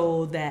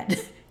 so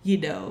that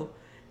no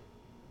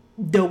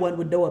one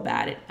would know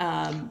about it.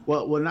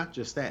 Well, not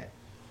just that.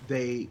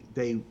 They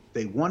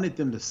wanted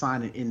them to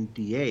sign an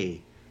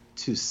NDA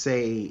to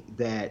say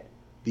that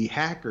the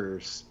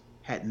hackers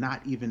had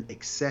not even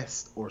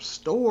accessed or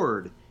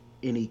stored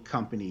any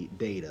company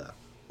data.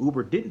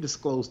 Uber didn't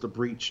disclose the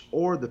breach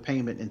or the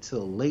payment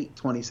until late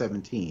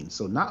 2017.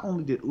 So not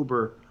only did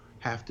Uber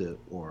have to,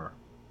 or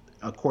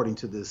according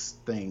to this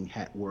thing,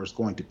 was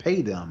going to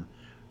pay them,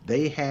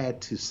 they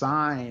had to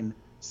sign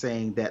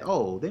saying that,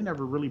 they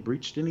never really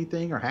breached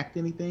anything or hacked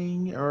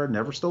anything or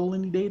never stole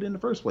any data in the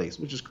first place,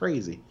 which is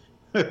crazy.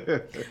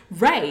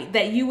 Right.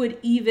 That you would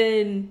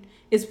even,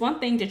 it's one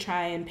thing to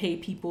try and pay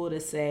people to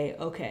say,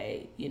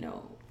 okay,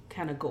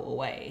 kind of go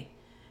away.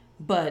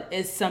 But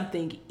it's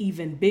something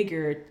even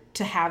bigger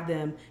to have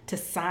them to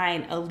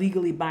sign a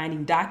legally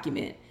binding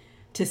document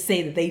to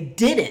say that they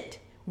didn't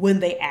when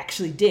they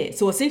actually did.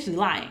 So essentially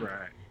lying.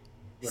 Right.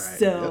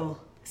 So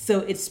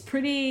it's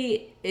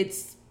pretty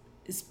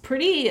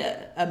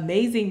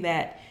amazing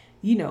that,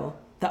 the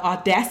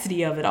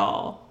audacity of it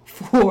all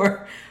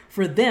for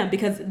them,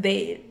 because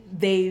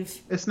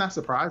they've. It's not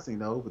surprising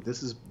though, but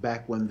this is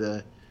back when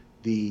the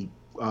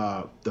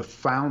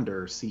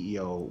founder,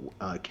 CEO,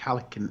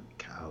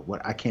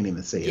 what I can't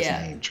even say his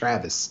name.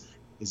 Travis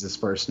is his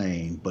first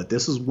name, but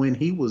this is when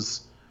he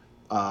was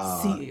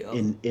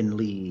CEO. in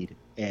lead,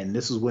 and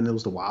this is when it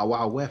was the Wild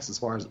Wild West as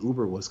far as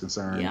Uber was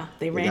concerned. Yeah,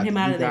 they ran him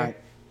out of there.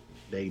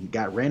 They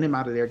ran him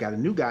out of there, got a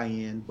new guy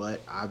in,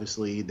 but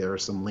obviously there are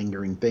some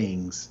lingering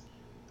things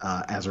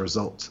as a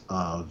result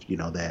of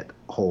that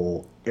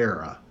whole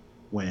era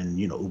when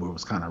Uber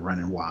was kind of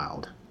running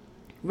wild.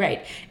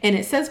 Right. And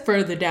it says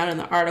further down in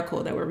the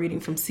article that we're reading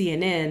from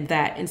CNN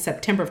that in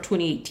September of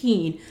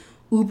 2018,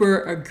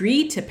 Uber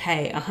agreed to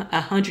pay a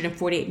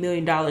 $148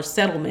 million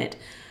settlement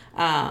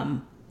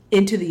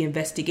into the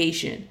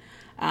investigation.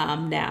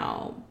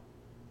 Now,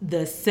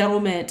 the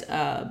settlement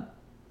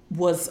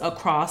was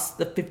across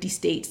the 50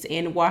 states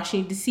and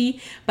Washington,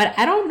 D.C., but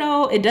I don't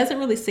know. It doesn't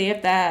really say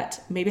if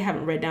that, maybe I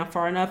haven't read down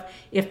far enough,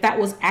 if that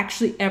was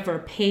actually ever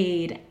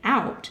paid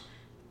out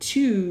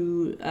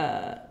to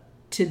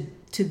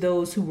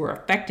those who were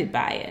affected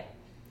by it.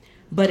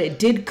 But it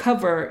did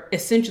cover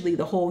essentially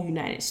the whole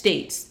United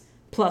States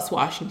plus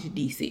Washington,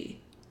 D.C.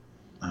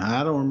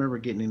 I don't remember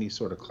getting any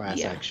sort of class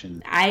Yeah,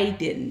 action I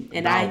didn't,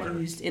 and dollar.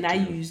 I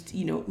used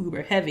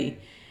Uber Heavy,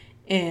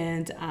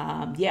 and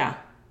yeah,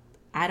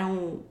 I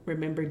don't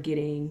remember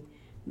getting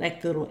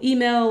like the little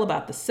email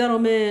about the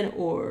settlement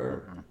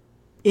or Uh-uh.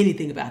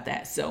 anything about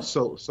that. So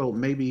So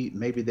maybe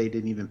they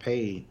didn't even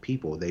pay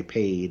people. They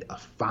paid a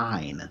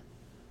fine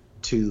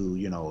to,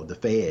 the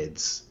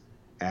feds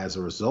as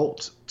a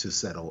result to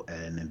settle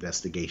an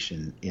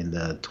investigation in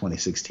the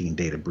 2016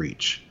 data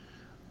breach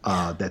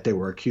that they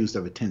were accused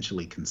of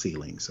intentionally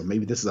concealing. So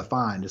maybe this is a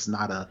fine. It's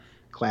not a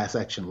class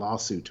action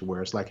lawsuit to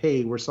where it's like,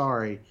 hey, we're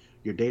sorry,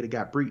 your data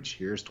got breached.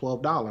 Here's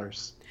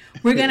 $12.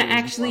 we're gonna It was more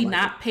actually like,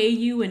 not pay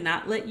you and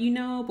not let you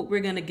know, but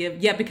we're gonna give,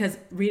 yeah, because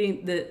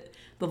reading the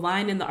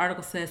line in the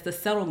article says the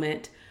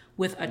settlement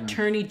with mm,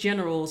 attorney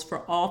generals for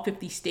all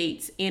 50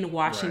 states and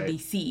Washington right.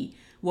 D.C.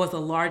 was the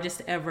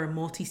largest ever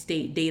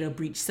multi-state data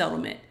breach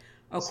settlement,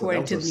 So that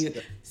according was to a the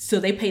new. So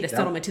they paid a that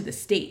settlement to the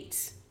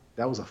states.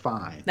 that was a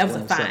fine. That It was a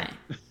wasn't a fine.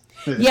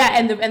 settlement. Yeah,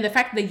 and the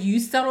fact that they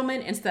use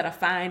settlement instead of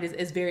fine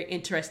is very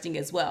interesting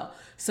as well.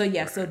 So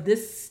yeah, so Right.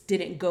 this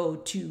didn't go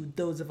to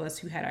those of us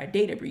who had our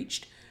data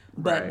breached,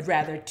 but Right.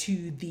 rather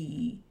to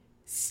the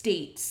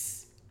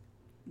states.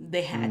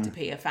 They had to Mm,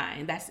 pay a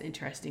fine. That's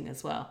interesting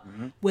as well.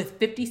 mhm. With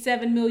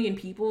 57 million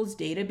people's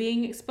data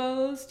being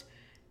exposed,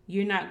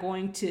 you're not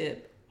going to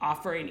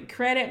offer any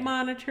credit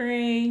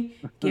monitoring,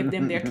 give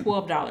them their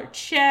 $12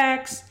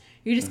 checks.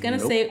 You're just going to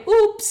Nope. say,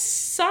 oops,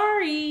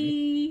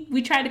 sorry.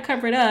 We tried to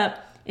cover it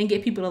up and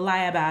get people to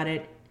lie about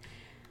it.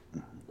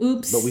 But we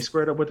Oops.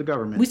 squared up with the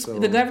government, The so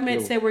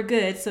government said we're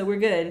good, so we're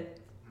good.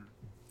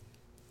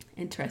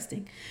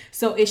 Interesting.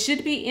 So it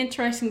should be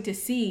interesting to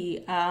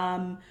see,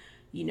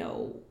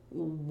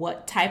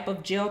 what type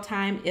of jail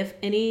time, if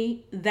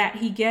any, that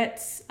he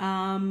gets.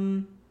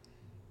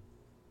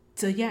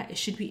 So yeah, it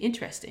should be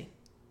interesting.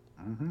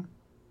 mhm.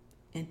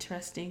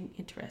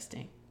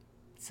 Interesting.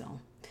 So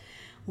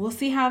we'll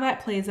see how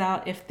that plays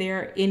out. If there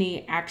are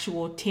any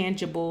actual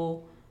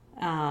tangible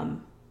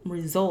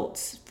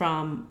results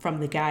from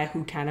the guy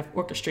who kind of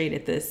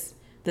orchestrated this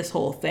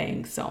whole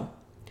thing. So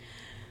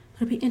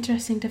it'll be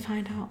interesting to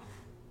find out.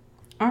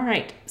 All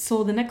right.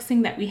 So the next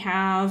thing that we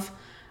have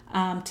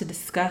to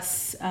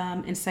discuss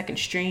in second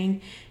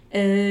string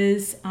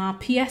is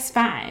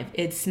PS5.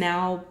 It's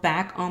now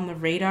back on the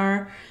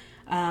radar.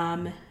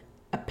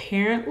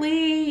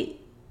 Apparently,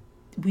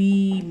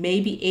 we may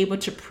be able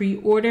to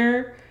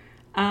pre-order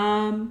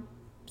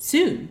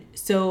soon.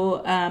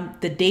 So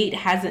the date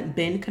hasn't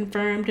been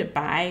confirmed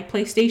by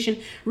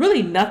PlayStation.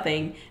 Really,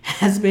 nothing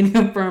has been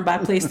confirmed by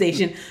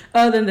PlayStation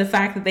other than the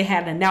fact that they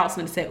had an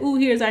announcement to say, "Ooh,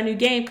 here's our new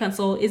game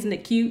console. Isn't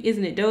it cute?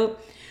 Isn't it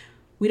dope?"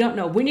 We don't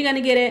know when you're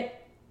gonna get it.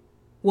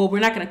 Well, we're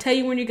not going to tell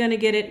you when you're going to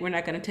get it. We're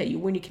not going to tell you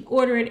when you can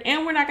order it.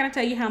 And we're not going to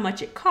tell you how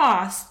much it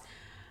costs.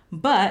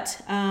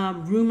 But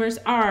rumors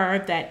are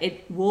that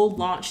it will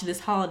launch this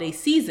holiday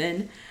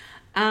season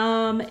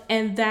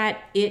and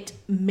that it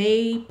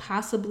may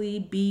possibly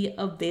be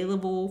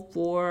available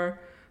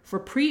for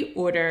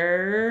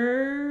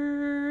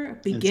pre-order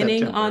In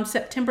beginning on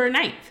September. September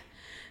 9th. Right.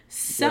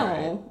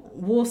 So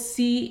we'll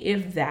see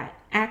if that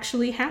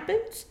actually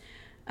happens.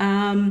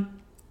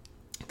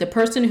 The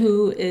person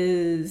who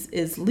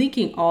is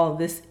leaking all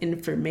this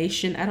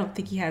information, I don't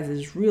think he has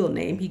his real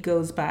name. He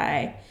goes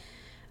by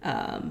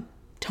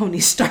Tony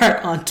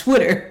Stark on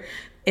Twitter,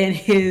 and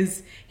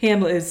his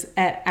handle is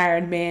at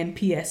Iron Man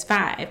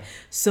PS5.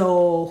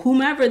 So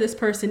whomever this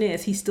person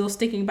is, he's still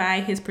sticking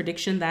by his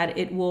prediction that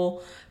it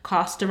will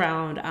cost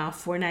around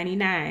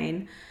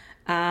 $4.99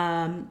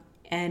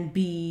 and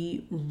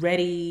be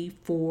ready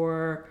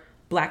for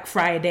Black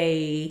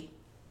Friday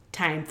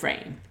time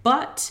frame.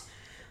 But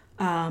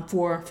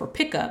for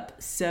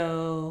pickup.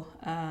 So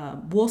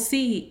we'll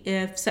see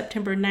if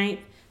September 9th,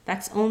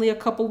 that's only a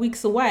couple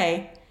weeks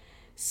away.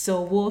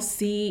 So we'll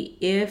see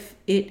if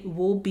it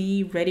will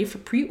be ready for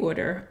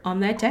pre-order on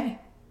that day.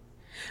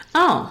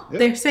 Oh, Yep.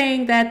 they're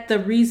saying that the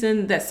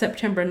reason that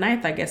September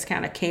 9th, I guess,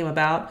 kind of came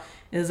about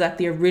is that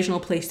the original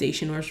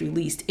PlayStation was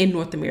released in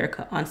North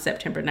America on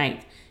September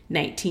 9th,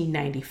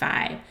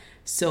 1995.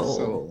 So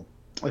So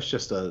it's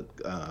just a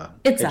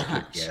it's a educated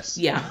hunch. guess.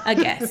 Yeah, I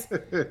guess.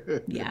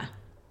 Yeah.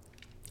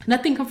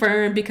 Nothing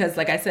confirmed because,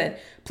 like I said,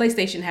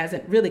 PlayStation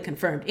hasn't really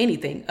confirmed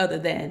anything other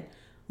than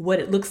what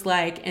it looks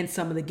like and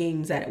some of the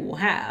games that it will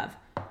have.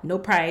 No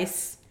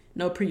price,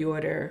 no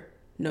pre-order,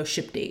 no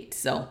ship date.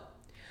 So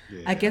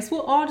I Yeah. guess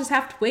we'll all just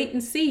have to wait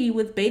and see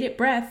with bated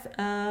breath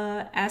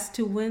as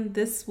to when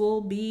this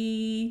will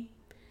be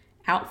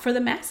out for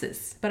the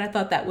masses. But I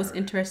thought that was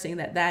interesting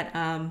that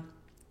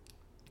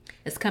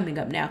is coming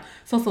up now.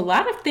 So it's a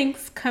lot of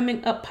things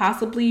coming up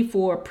possibly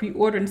for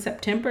pre-order in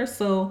September.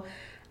 So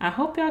I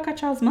hope y'all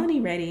got y'all's money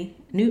ready.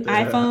 New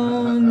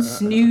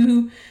iPhones,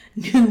 new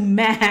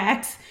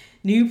Macs,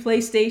 new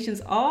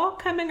PlayStations, all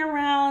coming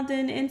around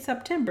in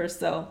September.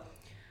 So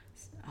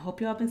I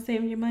hope y'all been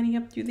saving your money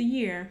up through the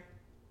year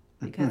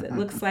because it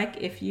looks like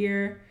if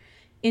you're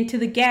into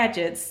the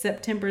gadgets,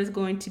 September is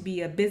going to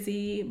be a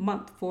busy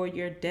month for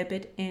your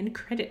debit and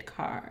credit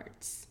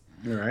cards.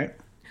 All right.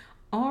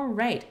 All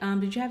right.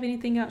 Did you have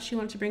anything else you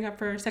wanted to bring up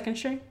for second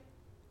string?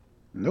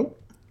 Nope.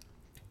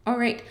 All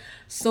right,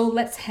 so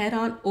let's head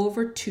on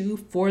over to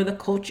For the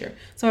Culture.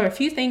 So I have a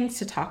few things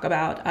to talk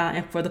about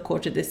and For the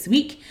Culture this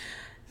week.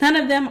 None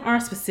of them are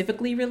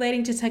specifically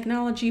relating to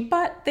technology,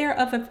 but they're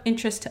of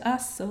interest to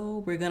us,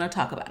 so we're going to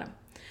talk about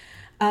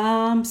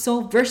them.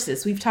 So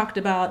versus, we've talked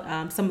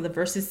about some of the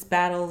versus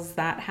battles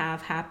that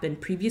have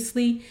happened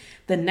previously.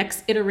 The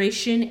next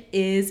iteration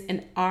is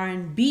an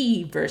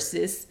R&B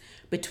versus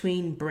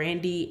between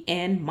Brandy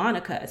and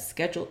Monica,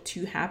 scheduled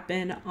to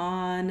happen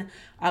on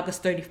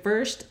August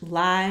 31st,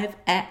 live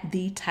at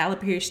the Tyler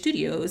Perry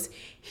Studios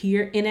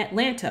here in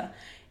Atlanta.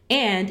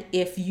 And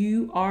if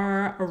you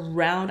are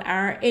around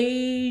our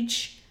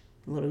age,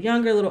 a little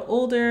younger, a little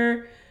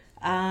older,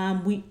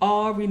 we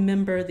all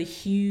remember the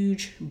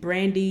huge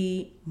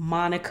Brandy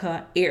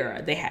Monica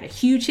era. They had a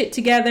huge hit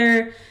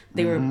together.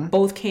 They were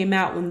both came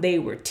out when they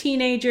were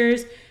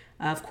teenagers.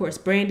 Of course,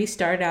 Brandy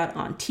started out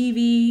on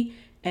TV,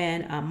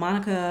 and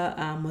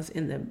Monica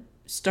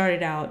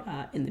started out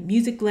in the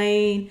music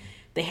lane.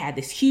 They had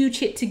this huge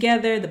hit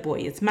together, "The Boy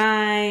Is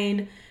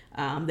Mine."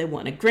 They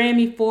won a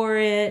Grammy for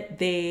it.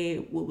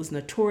 It was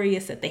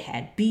notorious that they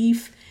had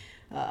beef.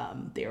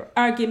 There were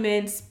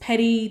arguments,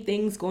 petty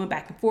things going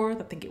back and forth.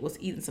 I think it was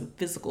even some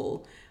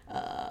physical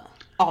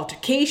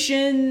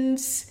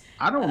altercations.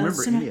 I don't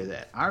remember any of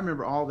that. I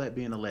remember all that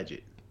being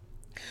alleged.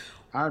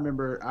 I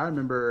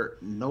remember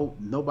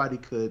nobody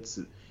could.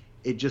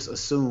 It just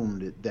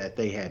assumed that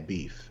they had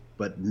beef,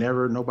 but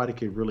nobody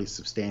could really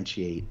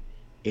substantiate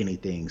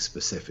anything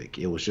specific.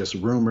 It was just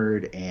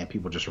rumored, and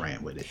people just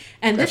ran with it.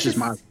 And that's just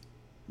my.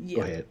 Yeah.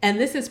 Go ahead. And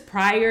this is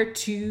prior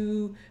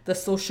to the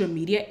social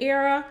media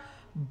era,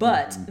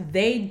 but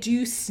they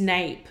do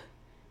snipe.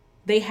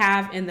 They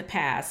have in the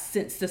past,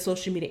 since the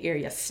social media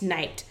era,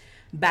 sniped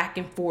back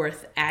and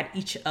forth at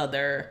each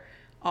other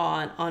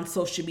on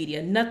social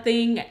media.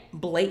 Nothing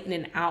blatant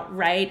and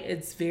outright.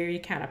 It's very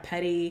kind of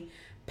petty,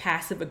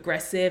 passive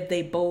aggressive.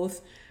 They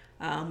both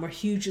were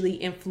hugely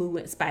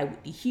influenced by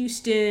Whitney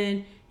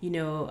Houston.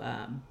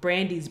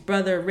 Brandy's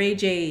brother Ray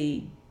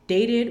J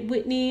dated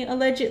Whitney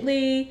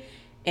allegedly,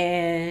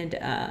 and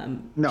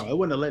no, it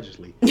wasn't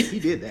allegedly. He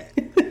did that.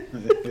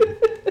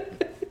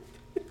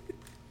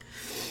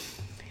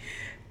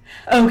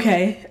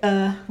 Okay,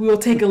 we'll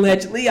take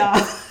allegedly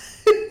off.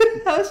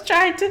 I was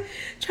trying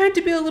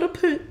to be a little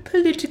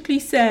politically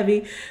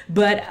savvy,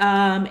 but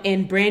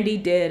and Brandy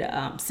did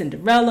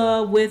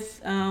Cinderella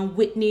with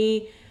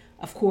Whitney.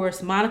 Of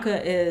course,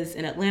 Monica is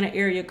an Atlanta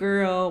area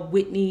girl.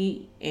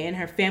 Whitney and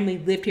her family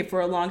lived here for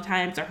a long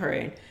time, so her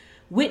and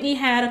Whitney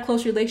had a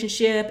close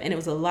relationship, and it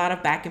was a lot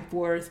of back and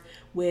forth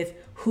with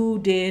who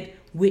did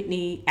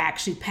Whitney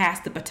actually pass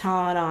the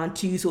baton on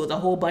to. So it was a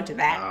whole bunch of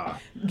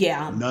that.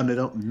 Yeah. None of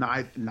them,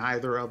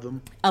 neither of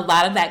them. A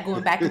lot of that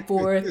going back and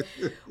forth.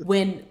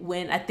 Whenever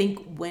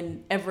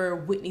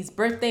Whitney's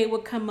birthday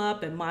would come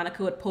up and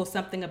Monica would post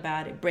something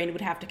about it, Brandy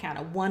would have to kind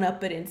of one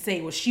up it and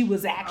say, well, she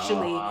was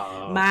actually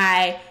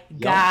my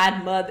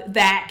godmother.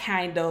 That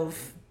kind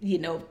of,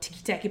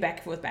 ticky-tacky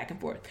back and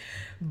forth.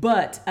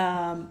 But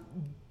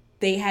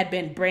Brandy had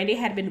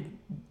been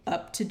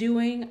up to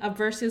doing a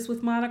versus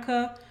with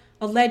Monica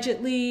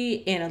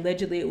allegedly, and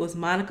allegedly it was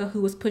Monica who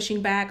was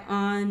pushing back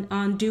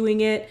on doing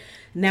it.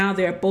 Now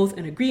they're both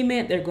in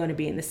agreement. They're going to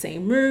be in the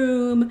same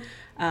room.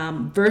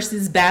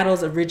 Versus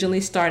battles originally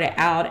started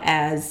out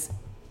as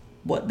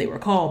what they were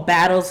called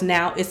battles.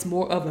 Now it's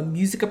more of a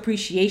music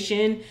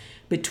appreciation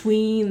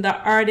between the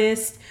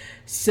artists.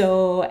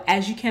 So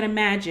as you can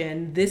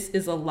imagine, this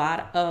is a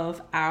lot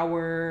of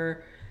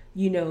our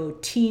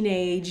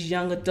teenage,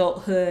 young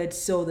adulthood.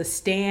 So the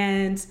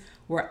stands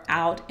were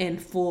out in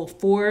full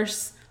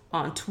force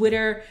on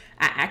Twitter.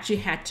 I actually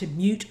had to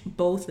mute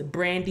both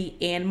Brandy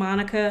and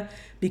Monica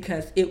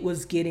because it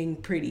was getting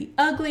pretty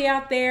ugly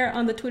out there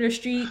on the Twitter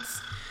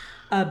streets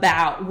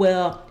about,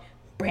 well,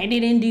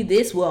 Brandy didn't do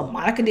this, well,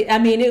 Monica did. I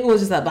mean, it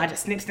was just a bunch of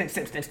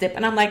snip.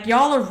 And I'm like,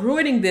 y'all are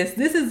ruining this.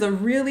 This is a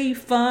really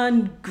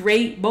fun,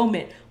 great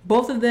moment.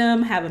 Both of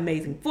them have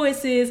amazing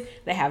voices.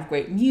 They have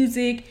great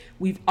music.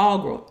 We've all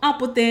grown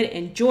up with it,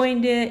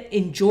 enjoyed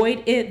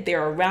it.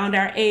 They're around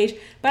our age.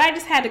 But I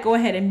just had to go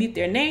ahead and mute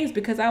their names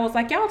because I was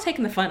like, y'all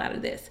taking the fun out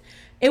of this.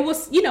 It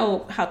was,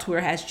 how Twitter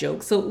has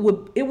jokes.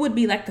 So it would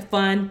be like the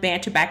fun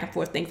banter back and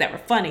forth things that were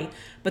funny.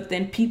 But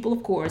then people,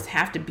 of course,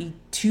 have to be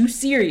too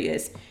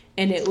serious.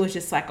 And it was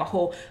just like a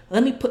whole,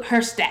 let me put her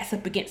stats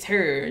up against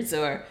hers,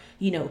 or,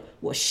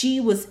 well,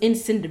 she was in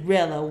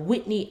Cinderella.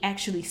 Whitney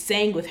actually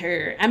sang with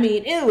her. I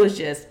mean, it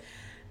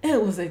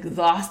was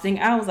exhausting.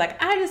 I was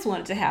like, I just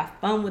wanted to have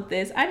fun with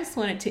this. I just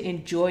wanted to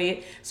enjoy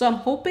it. So I'm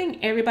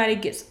hoping everybody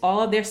gets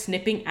all of their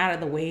snipping out of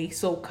the way.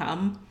 So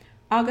come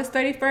August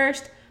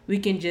 31st, we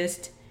can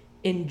just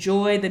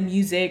enjoy the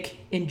music,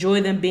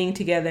 enjoy them being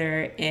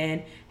together,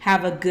 and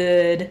have a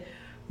good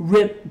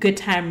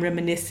time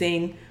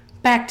reminiscing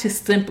back to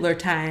simpler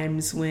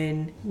times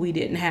when we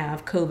didn't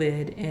have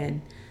COVID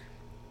and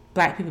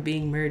Black people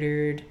being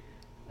murdered,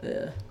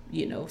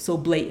 so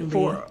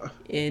blatantly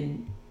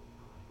and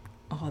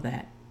all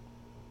that.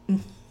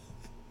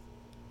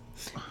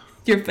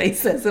 Your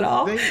face says it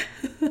all. They,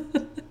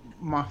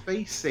 my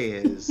face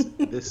says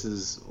this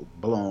is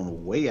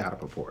blown way out of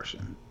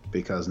proportion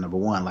because number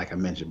one, like I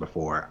mentioned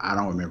before, I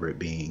don't remember it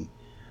being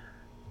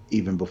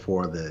even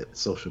before the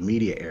social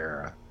media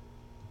era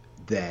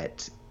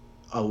that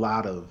a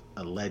lot of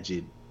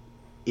alleged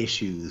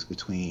issues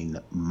between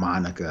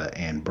Monica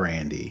and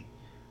Brandy,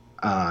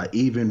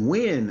 even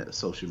when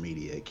social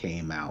media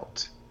came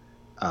out,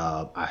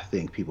 I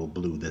think people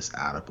blew this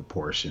out of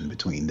proportion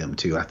between them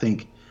two. I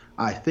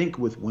think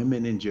with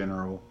women in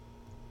general,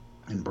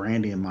 and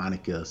Brandy and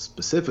Monica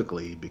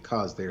specifically,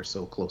 because they're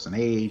so close in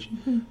age,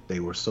 they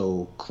were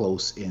so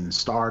close in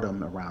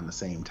stardom around the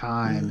same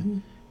time, Mm-hmm.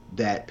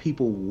 that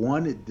people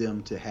wanted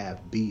them to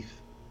have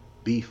beef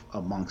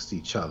amongst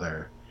each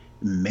other.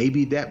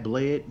 Maybe that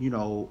bled,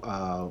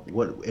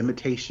 what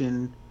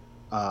imitation,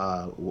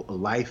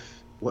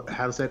 life. What?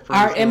 How does that phrase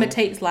Art go?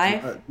 imitates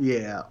life.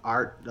 Yeah,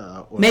 art.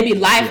 Or Maybe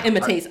life yeah, art.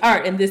 imitates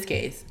art in this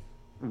case.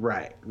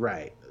 Right,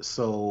 right.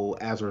 So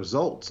as a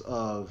result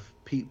of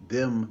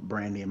them,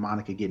 Brandy and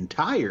Monica getting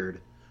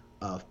tired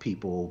of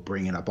people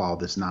bringing up all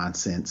this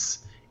nonsense,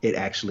 it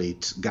actually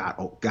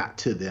got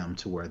to them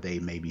to where they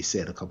maybe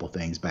said a couple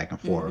things back and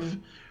forth,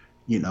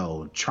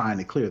 Mm-hmm. trying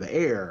to clear the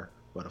air.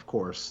 But of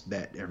course,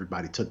 that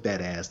everybody took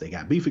that as they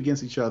got beef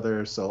against each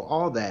other. So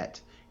all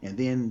that, and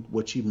then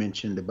what you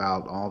mentioned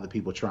about all the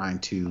people trying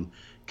to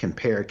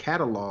compare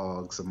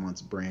catalogs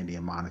amongst Brandy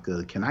and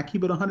Monica. Can I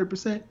keep it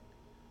 100%?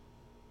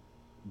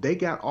 They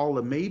got all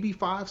of maybe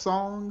 5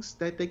 songs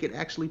that they could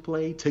actually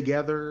play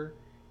together,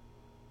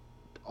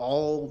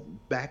 all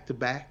back to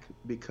back,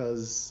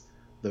 because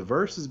the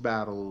versus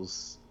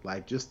battles,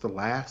 like just the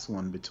last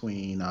one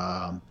between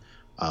uh,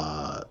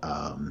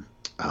 um,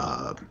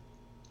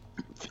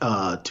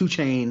 uh, 2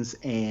 Chainz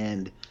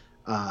and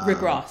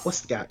Rick Ross.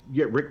 what's the guy?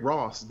 Yeah, Rick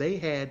Ross. They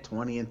had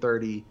 20 and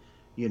 30.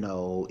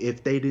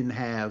 If they didn't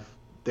have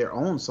their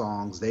own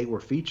songs, they were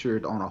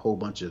featured on a whole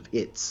bunch of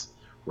hits,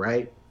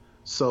 right?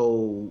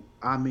 So,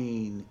 I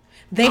mean,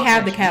 They how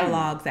have the much money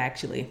catalogs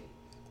actually.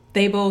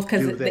 They both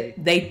because do they,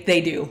 they they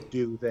they do.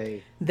 do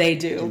they They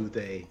do. do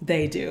they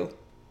They do.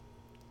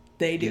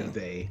 They do do.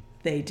 they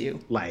They do.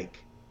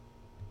 like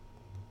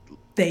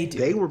They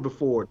they do. were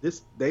before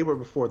this they were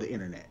before the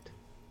internet.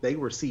 They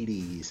were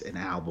CDs and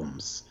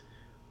albums.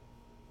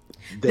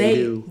 They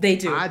do. They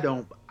do. I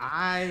don't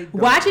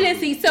Watch it and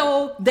believe see.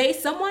 So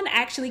someone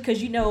actually,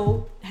 because you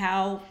know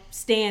how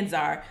stands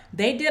are,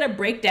 they did a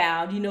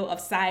breakdown, of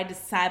side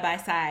by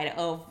side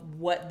of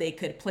what they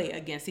could play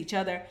against each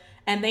other,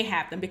 and they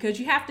have them because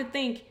you have to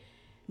think.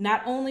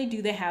 Not only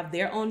do they have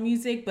their own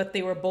music, but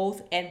they were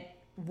both, and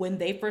when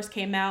they first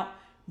came out,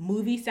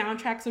 movie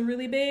soundtracks are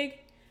really big.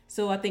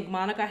 So I think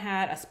Monica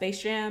had a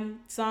Space Jam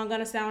song on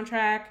a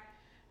soundtrack.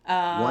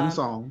 one Um,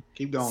 song.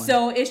 Keep going.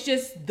 so it's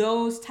just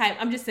those type.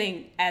 I'm just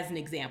saying as an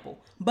example.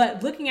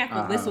 But looking at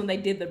the list Uh-huh. when they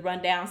did the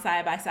rundown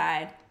side by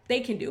side, they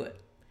can do it.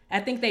 I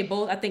think they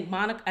both. I think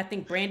Monica. I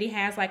think Brandy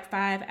has like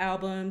 5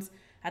 albums.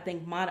 I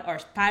think Monica or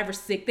 5 or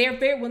 6. They're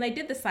very when they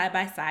did the side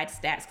by side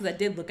stats because I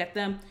did look at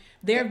them.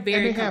 They're And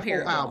very they have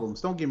full comparable.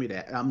 albums. Don't give me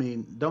that. I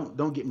mean,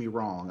 don't get me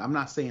wrong. I'm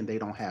not saying they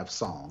don't have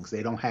songs.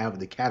 They don't have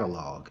the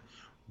catalog.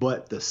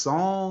 But the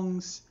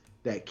songs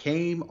that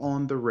came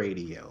on the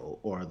radio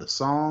or the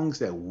songs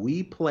that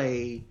we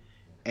play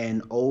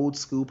in old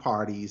school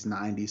parties,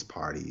 90s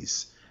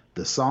parties,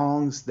 the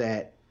songs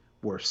that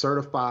were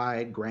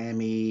certified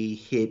Grammy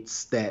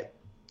hits that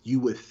you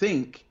would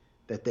think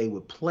that they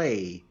would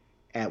play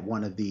at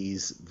one of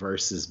these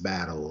versus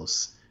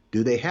battles.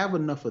 Do they have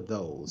enough of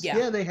those? Yeah.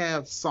 Yeah, they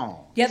have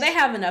Yeah, they songs.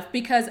 have enough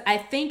because I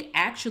think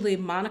actually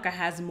Monica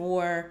has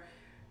more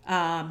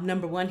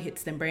number one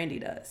hits than Brandy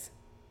does.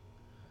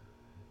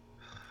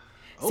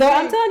 So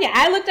I'm Okay. telling you,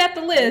 I looked at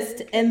the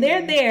list and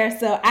they're Okay. there.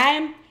 So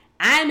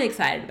I'm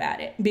excited about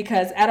it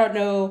because I don't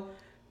know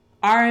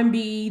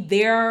R&B.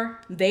 They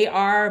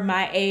are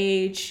my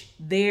age.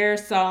 Their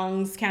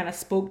songs kind of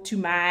spoke to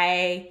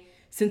my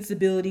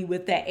sensibility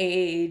with that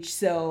age.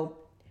 So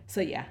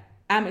yeah,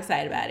 I'm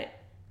excited about it.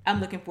 I'm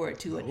looking forward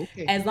to it.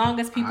 Okay. As long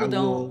as people I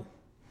don't will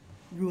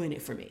ruin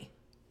it for me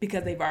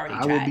because they've already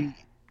I will tried. be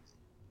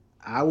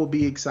I will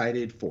be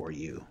excited for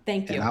you,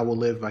 Thank and you. I will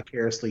live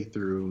vicariously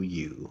through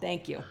you.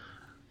 Thank you.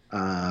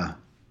 Uh,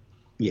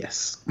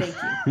 yes. Thank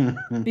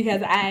you.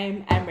 Because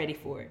I'm ready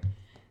for it.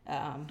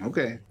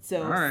 Okay. All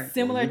So right. Well,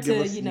 similar you give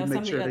to us. You some make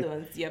of sure the to. other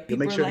ones. Yeah, You'll people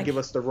make are sure to like, give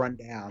us the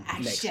rundown I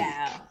next week.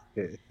 shall.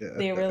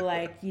 They were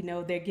like,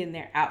 they're getting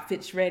their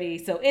outfits ready.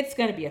 So it's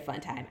gonna be a fun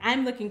time.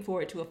 I'm looking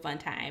forward to a fun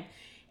time.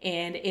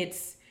 And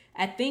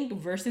I think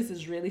Versus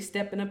is really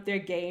stepping up their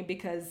game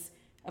because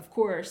of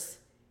course,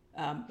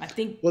 I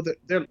think Well,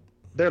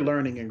 they're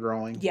learning and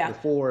growing. yeah,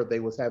 Before they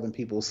was having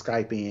people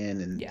Skype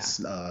in and yeah,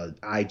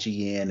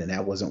 IGN, and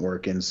that wasn't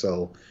working.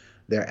 So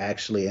they're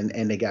actually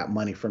and they got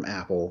money from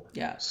Apple,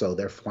 yeah, so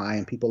they're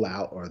flying people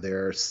out or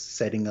they're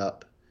setting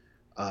up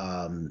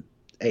um,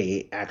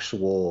 a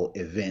actual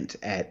event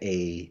at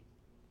a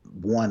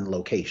one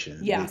location,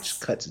 which yes.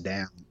 cuts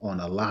down on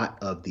a lot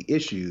of the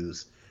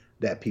issues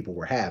that people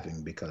were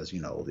having because,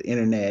 the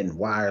internet and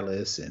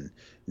wireless and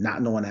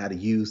not knowing how to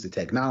use the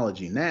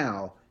technology.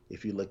 Now,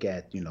 if you look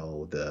at,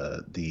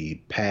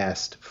 the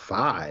past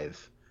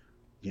five,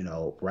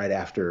 right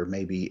after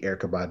maybe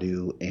Erykah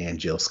Badu and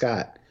Jill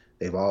Scott,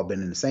 they've all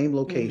been in the same Mm-hmm.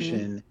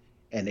 location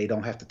and they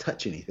don't have to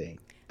touch anything.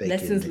 They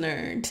Lessons can,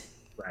 learned.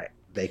 right.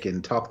 They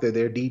can talk to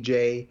their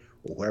DJ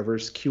or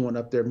whoever's queuing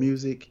up their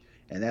music,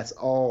 and that's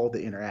all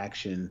the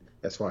interaction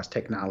as far as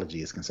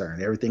technology is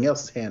concerned. Everything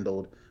else is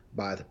handled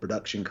by the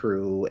production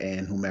crew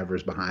and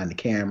whomever's behind the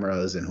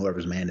cameras and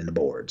whoever's manning the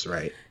boards,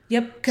 right?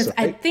 Yep, because So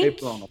they've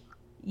grown up.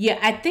 yeah,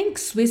 I think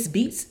Swiss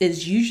Beats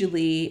is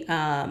usually,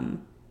 at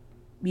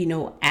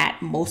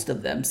most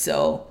of them.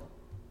 So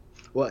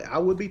Well, I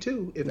would be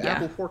too if yeah,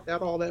 Apple forked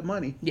out all that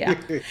money. yeah,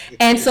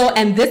 and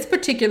this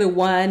particular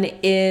one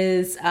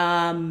is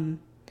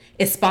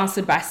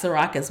sponsored by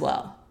Ciroc as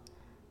well.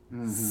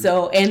 Hmm.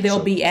 So, and they'll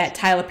So be at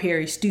Tyler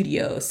Perry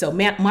Studios. So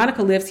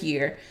Monica lives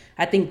here.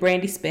 I think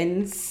Brandy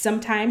spends some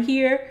time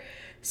here.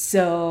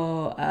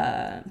 So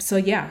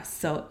yeah.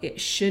 So it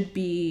should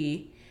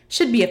be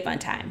a fun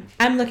time.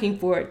 I'm looking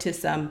forward to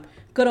some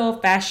good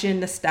old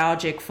fashioned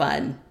nostalgic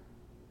fun.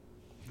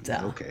 So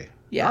okay,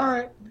 yeah, all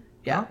right,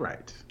 yeah. all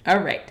right. All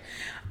right.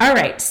 All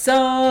right.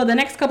 So the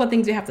next couple of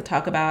things we have to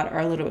talk about are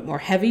a little bit more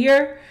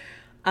heavier.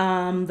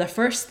 The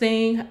first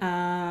thing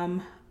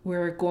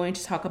we're going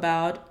to talk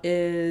about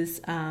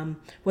is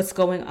what's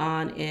going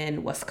on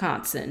in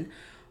Wisconsin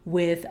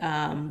with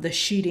the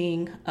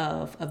shooting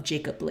of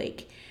Jacob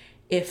Blake.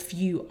 If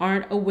you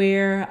aren't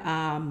aware,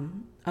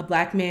 a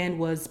black man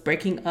was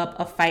breaking up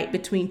a fight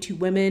between two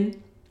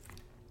women.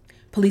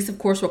 Police, of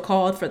course, were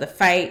called for the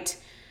fight.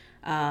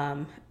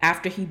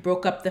 After he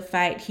broke up the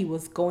fight, he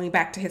was going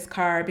back to his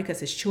car because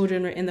his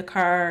children were in the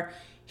car.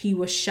 He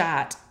was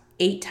shot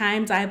 8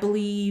 times, I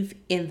believe,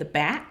 in the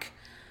back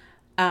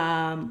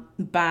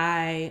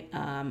by,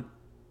 oh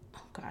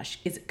gosh,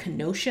 is it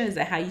Kenosha? Is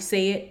that how you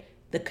say it?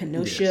 The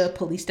Kenosha Yes.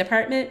 Police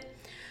Department.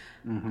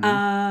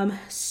 Hmm.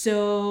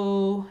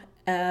 So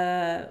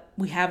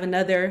we have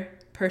another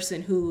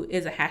person who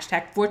is a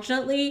hashtag.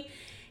 Fortunately,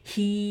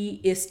 he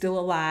is still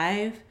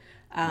alive.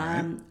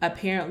 Right.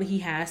 Apparently, he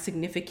has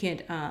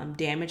significant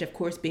damage, of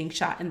course, being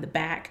shot in the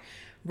back.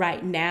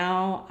 Right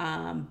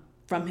now,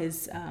 from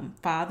his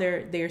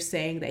father, they're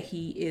saying that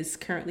he is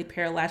currently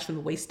paralyzed from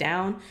the waist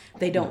down.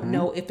 They don't Hmm.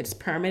 know if it's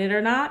permanent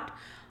or not,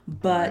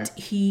 but Right.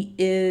 he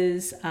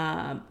is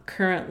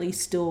currently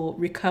still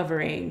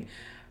recovering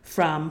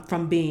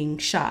from being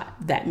shot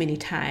that many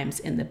times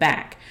in the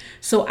back.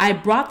 So I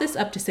brought this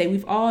up to say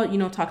we've all,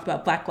 talked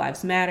about Black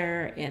Lives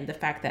Matter and the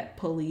fact that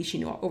police,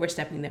 are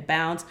overstepping their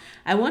bounds.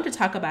 I want to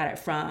talk about it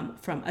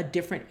from a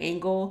different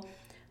angle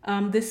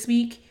this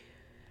week.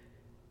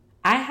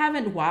 I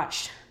haven't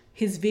watched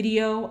his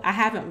video. I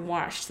haven't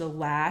watched the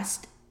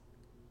last,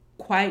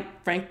 quite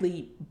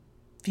frankly,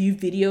 few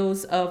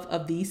videos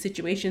of these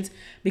situations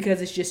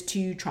because it's just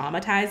too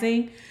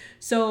traumatizing.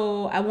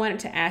 So I wanted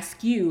to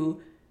ask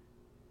you,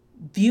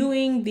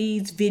 viewing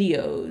these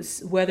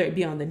videos, whether it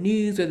be on the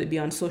news, whether it be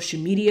on social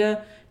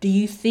media, do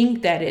you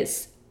think that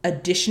it's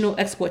additional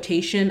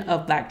exploitation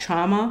of Black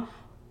trauma,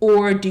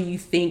 or do you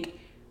think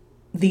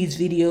these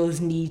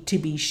videos need to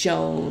be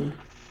shown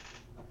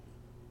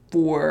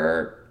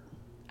for,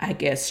 I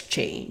guess,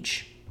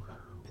 change?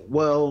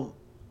 Well,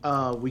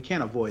 we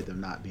can't avoid them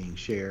not being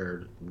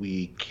shared.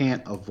 We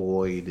can't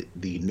avoid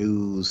the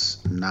news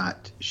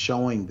not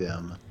showing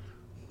them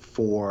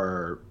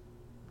for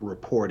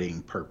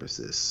reporting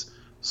purposes.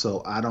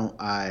 So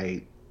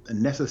a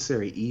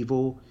necessary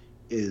evil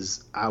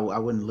is, I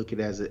wouldn't look at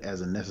it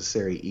as a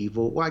necessary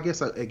evil. Well, I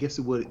guess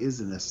it would is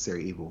a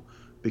necessary evil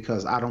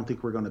because I don't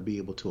think we're going to be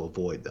able to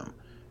avoid them.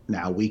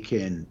 Now we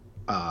can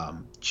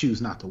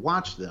choose not to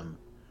watch them,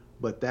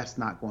 but that's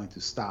not going to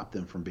stop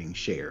them from being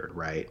shared,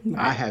 right? I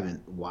Right.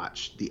 haven't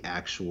watched the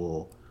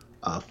actual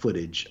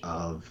footage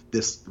of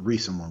this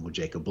recent one with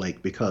Jacob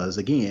Blake because,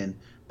 again,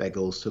 that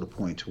goes to the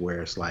point to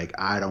where it's like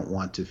I don't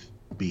want to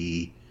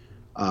be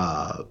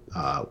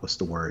what's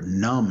the word,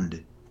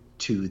 numbed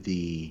to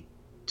the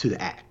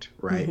act,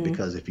 right? Mm-hmm.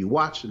 Because if you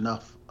watch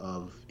enough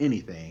of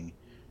anything,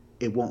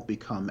 it won't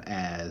become You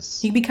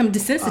as become um,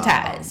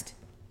 desensitized.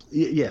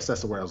 yes,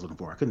 that's the word I was looking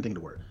for. I couldn't think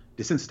of the word.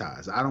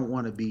 Desensitized. I don't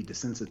want to be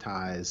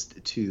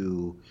desensitized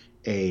to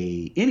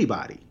a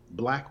anybody,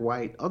 black,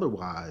 white,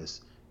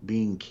 otherwise,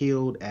 being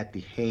killed at the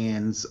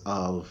hands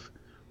of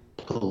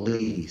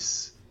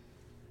police,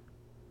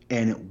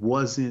 and it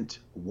wasn't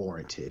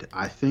warranted.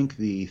 I think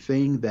the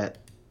thing that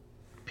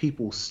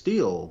people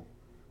still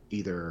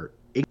either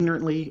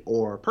ignorantly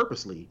or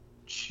purposely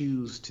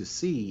choose to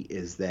see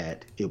is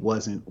that it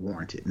wasn't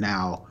warranted.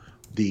 Now,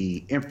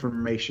 the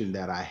information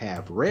that I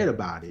have read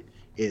about it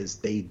is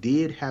they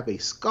did have a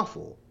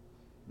scuffle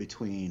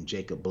between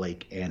Jacob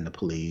Blake and the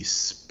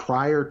police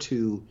prior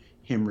to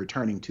him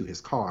returning to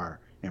his car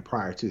and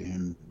prior to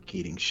him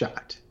getting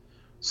shot.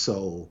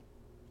 So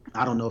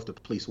I don't know if the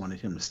police wanted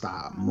him to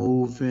stop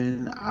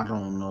moving. I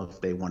don't know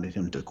if they wanted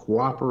him to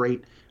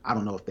cooperate. I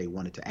don't know if they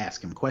wanted to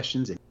ask him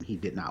questions and he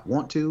did not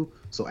want to.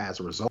 So as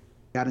a result,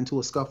 got into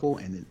a scuffle,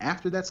 and then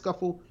after that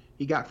scuffle,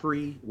 he got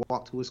free,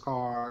 walked to his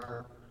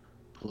car.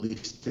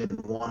 Police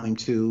didn't want him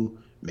to.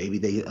 Maybe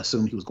they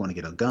assumed he was going to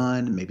get a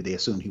gun. Maybe they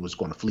assumed he was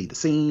going to flee the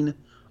scene.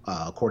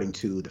 According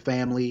to the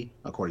family,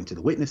 according to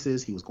the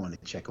witnesses, he was going to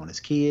check on his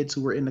kids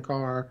who were in the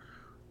car.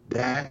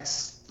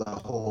 That's the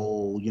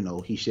whole,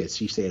 he said,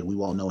 she said, we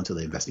won't know until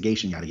the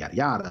investigation, yada, yada,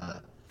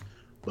 yada.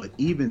 But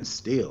even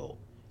still,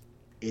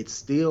 it's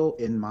still,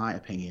 in my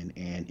opinion,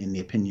 and in the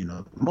opinion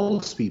of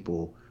most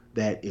people,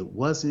 that it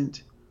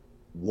wasn't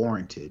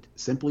warranted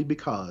simply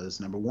because,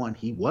 number one,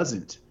 he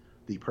wasn't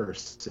the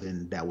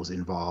person that was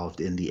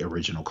involved in the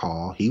original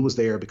call. He was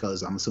there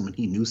because I'm assuming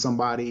he knew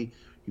somebody,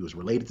 he was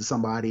related to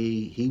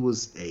somebody, he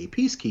was a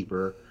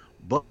peacekeeper,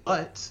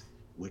 but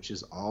which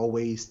is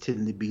always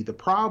tending to be the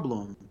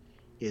problem,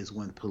 is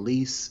when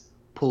police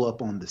pull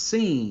up on the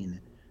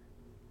scene,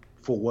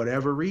 for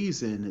whatever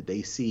reason,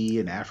 they see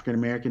an African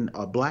American,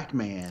 a black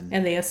man,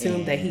 and they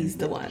assume that he's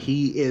the one.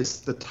 He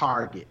is the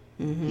target.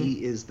 Mm-hmm.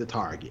 He is the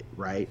target,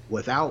 right?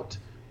 Without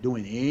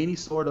doing any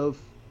sort of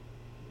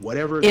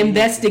whatever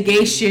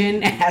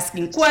investigation,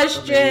 asking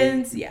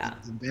questions,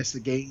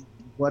 investigate,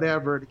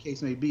 whatever the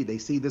case may be. They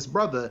see this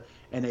brother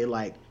and they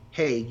like,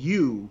 hey,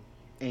 you,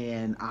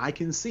 and I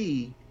can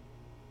see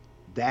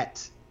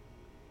that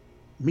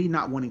me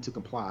not wanting to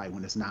comply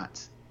when it's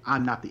not,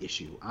 I'm not the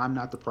issue, I'm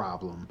not the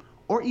problem,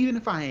 or even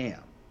if I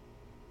am,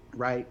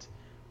 right?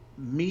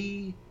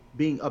 Me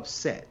being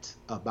upset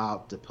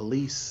about the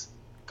police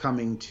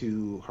coming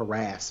to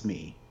harass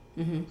me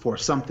for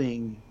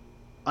something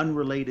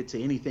unrelated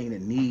to anything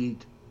that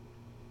need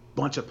a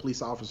bunch of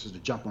police officers to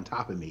jump on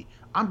top of me,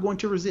 I'm going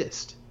to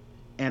resist.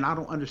 And I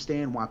don't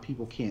understand why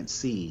people can't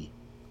see,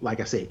 like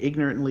I said,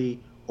 ignorantly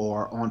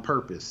or on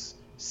purpose,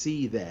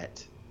 see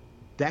that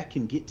that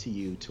can get to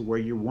you to where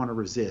you want to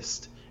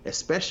resist,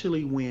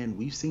 especially when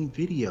we've seen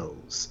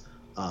videos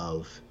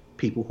of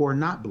people who are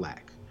not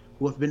black,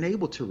 who have been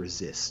able to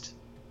resist,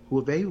 who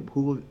have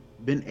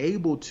been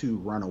able to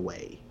run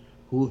away,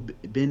 who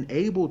have been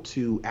able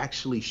to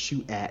actually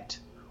shoot at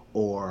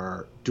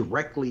or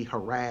directly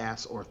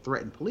harass or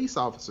threaten police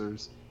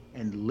officers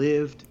and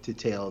lived to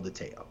tell the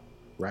tale,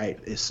 right?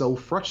 It's so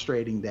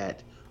frustrating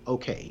that,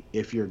 okay,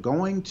 if you're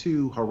going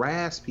to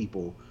harass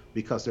people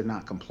because they're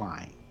not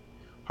complying,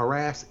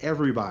 harass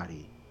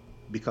everybody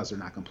because they're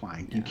not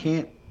complying. You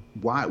can't,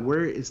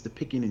 where is the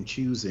picking and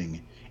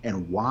choosing,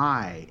 and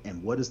why,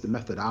 and what is the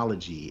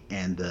methodology,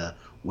 and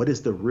what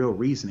is the real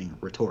reasoning,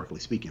 rhetorically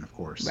speaking, of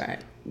course.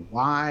 Right.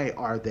 Why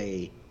are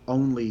they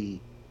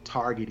only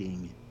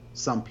targeting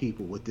some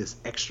people with this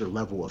extra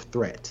level of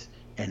threat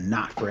and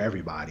not for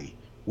everybody,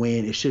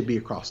 when it should be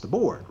across the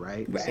board,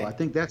 right? So I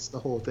think that's the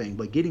whole thing.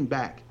 But getting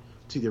back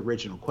to the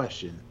original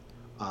question,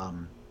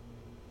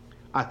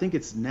 I think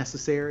it's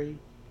necessary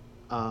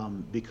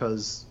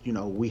because,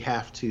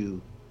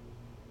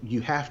 you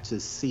have to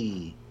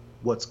see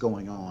what's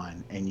going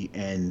on,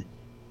 and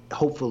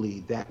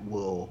hopefully that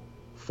will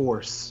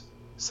force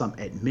some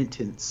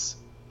admittance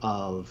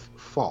of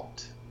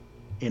fault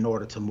in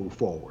order to move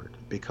forward.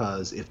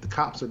 Because if the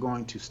cops are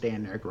going to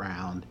stand their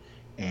ground,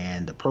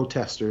 and the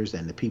protesters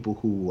and the people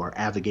who are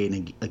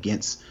advocating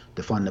against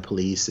defund the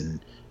police and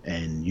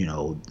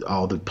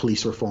all the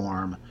police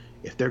reform,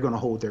 if they're going to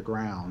hold their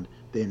ground,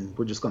 then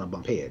we're just going to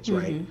bump heads,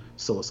 right?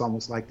 So it's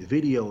almost like the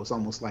video, it's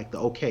almost like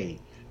okay,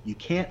 you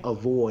can't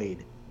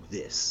avoid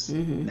this.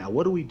 Now,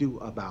 what do we do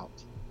about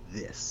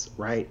this,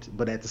 right?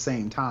 But at the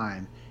same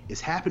time,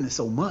 it's happening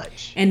so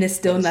much, and there's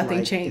still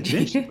nothing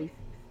changing.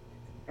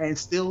 And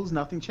still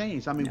nothing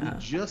changed. I mean, we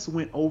just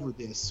went over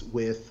this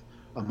with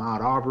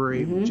Ahmaud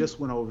Arbery. We just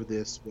went over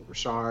this with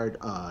Rashard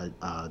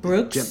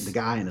Brooks, the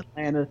guy in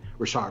Atlanta,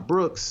 Rashard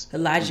Brooks,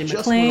 Elijah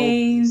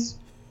McClain.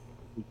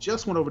 We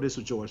just went over this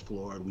with George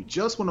Floyd. We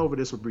just went over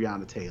this with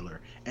Breonna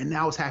Taylor, and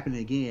now it's happening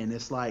again.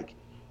 It's like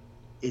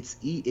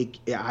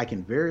I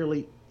can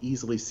very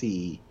easily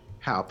see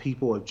how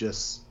people would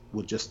just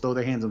throw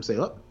their hands up and say,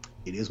 "Oh,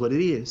 it is what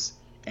it is."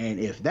 And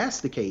if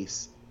that's the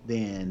case,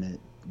 then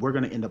we're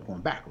going to end up going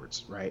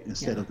backwards, right?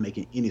 Instead of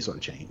making any sort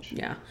of change.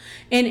 Yeah.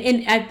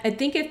 And I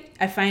think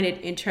I find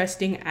it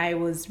interesting. I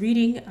was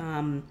reading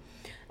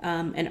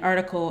an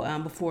article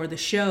before the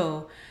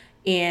show,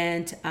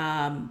 and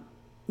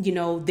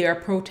there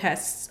are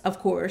protests, of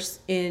course,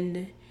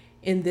 in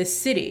this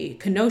city,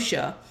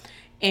 Kenosha,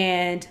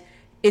 and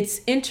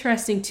it's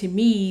interesting to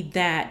me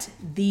that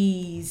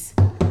these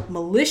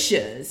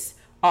militias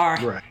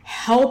are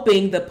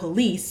helping the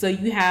police. So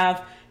you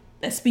have,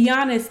 let's be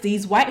honest,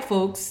 these white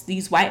folks,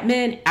 these white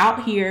men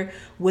out here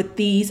with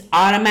these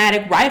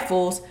automatic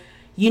rifles,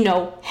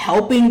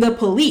 helping the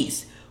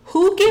police.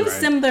 Who gives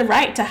them the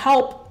right to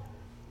help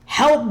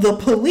the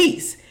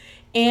police?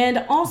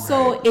 And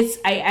also,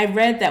 I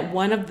read that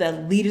one of the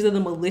leaders of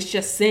the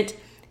militia sent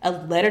a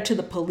letter to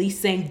the police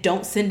saying,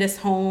 don't send us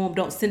home,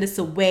 don't send us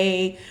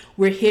away,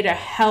 we're here to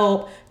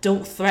help,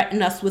 don't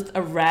threaten us with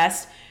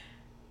arrest.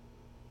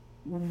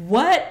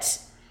 What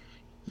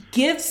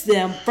gives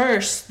them,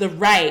 first, the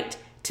right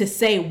to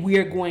say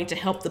we're going to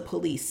help the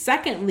police?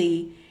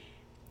 Secondly,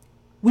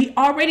 we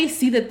already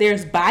see that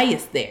there's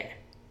bias there.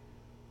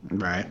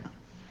 Right.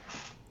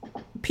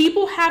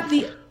 People have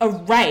a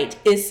right,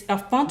 it's a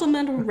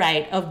fundamental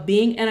right of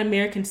being an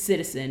American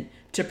citizen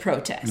to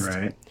protest.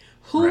 Right.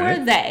 Who are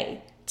Right.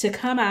 they to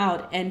come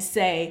out and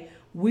say,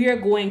 we are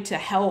going to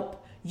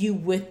help you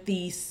with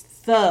these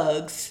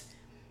thugs?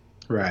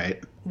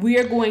 Right. We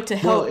are going to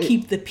Well, help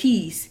keep the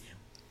peace.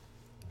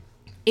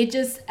 It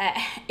just,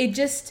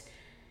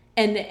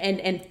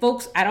 and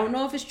folks, I don't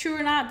know if it's true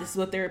or not. This is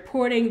what they're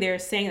reporting. They're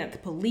saying that the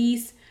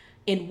police,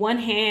 in one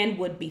hand,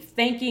 would be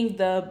thanking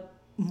the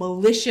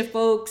militia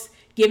folks,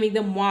 giving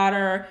them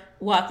water,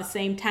 while at the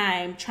same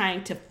time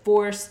trying to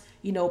force,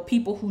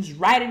 people whose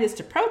right it is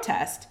to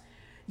protest,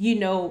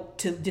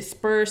 to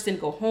disperse and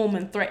go home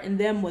and threaten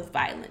them with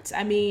violence.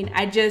 I mean,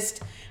 I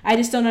just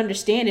don't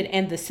understand it.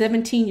 And the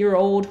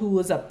 17-year-old who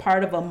was a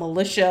part of a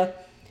militia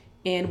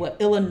in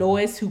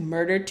Illinois who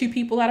murdered two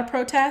people at a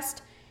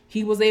protest,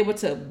 he was able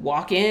to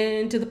walk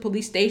into the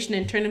police station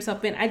and turn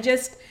himself in.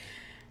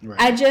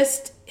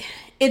 Right.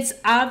 It's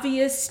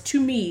obvious to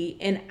me,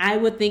 and I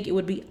would think it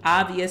would be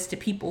obvious to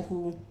people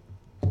who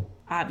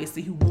are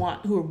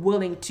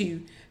willing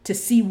to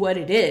see what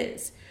it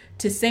is,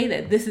 to say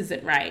that this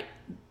isn't right.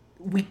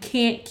 We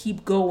can't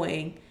keep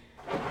going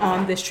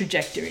on this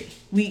trajectory.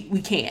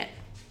 We can't.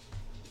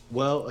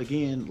 Well,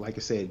 again, like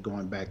I said,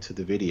 going back to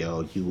the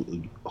video,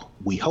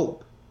 we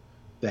hope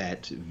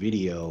that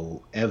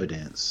video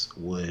evidence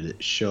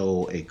would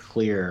show a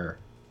clear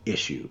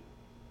issue,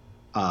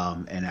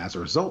 and as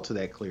a result of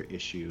that clear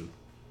issue,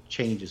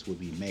 changes would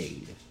be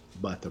made.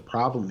 But the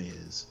problem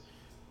is,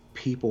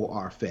 people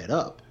are fed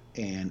up,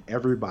 and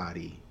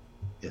everybody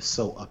is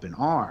so up in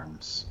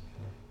arms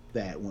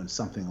that when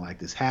something like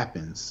this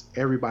happens,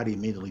 everybody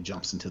immediately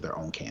jumps into their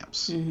own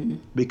camps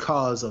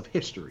because of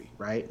history,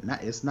 right?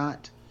 It's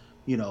not,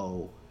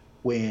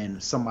 when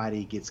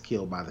somebody gets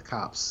killed by the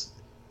cops,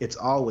 it's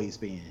always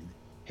been,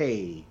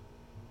 hey,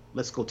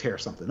 let's go tear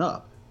something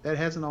up. That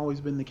hasn't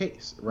always been the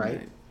case,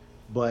 right?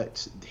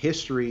 But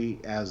history,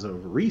 as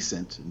of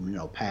recent,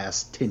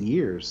 past 10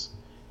 years,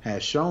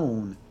 has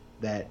shown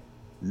that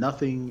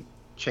nothing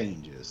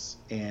changes.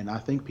 And I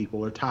think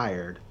people are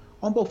tired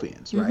on both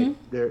ends, right?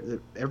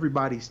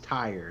 Everybody's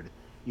tired.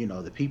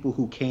 The people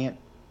who can't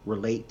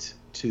relate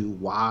to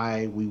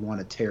why we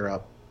want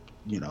to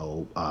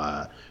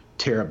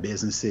tear up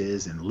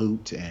businesses and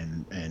loot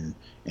and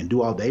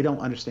do all, they don't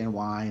understand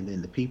why. And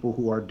then the people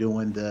who are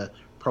doing the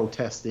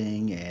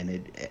protesting, and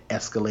it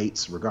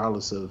escalates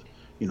regardless of,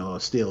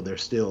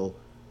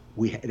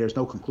 there's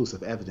no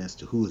conclusive evidence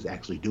to who is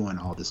actually doing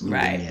all this looting,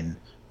 right? And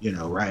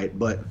right.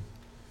 But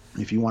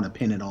if you want to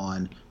pin it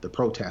on the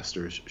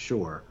protesters,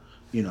 sure.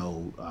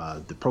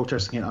 The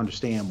protesters can't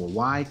understand. Well,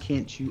 why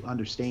can't you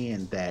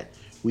understand that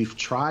we've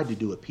tried to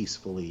do it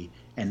peacefully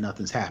and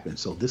nothing's happened?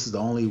 So this is the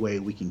only way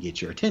we can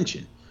get your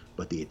attention.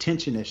 But the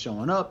attention that's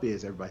showing up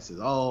is everybody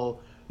says, oh,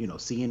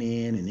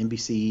 CNN and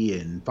NBC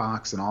and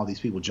Fox and all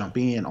these people jump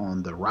in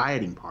on the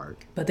rioting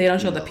part. But they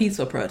don't show the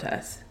peaceful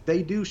protests.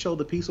 They do show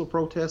the peaceful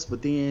protests,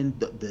 but then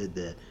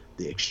the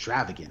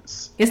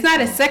extravagance. It's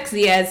not as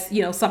sexy as,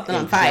 something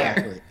on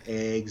fire.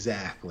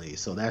 Exactly.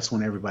 So that's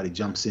when everybody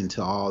jumps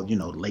into all,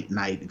 late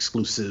night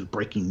exclusive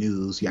breaking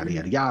news, yada,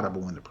 yada, yada.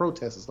 But when the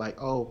protest is like,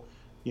 oh,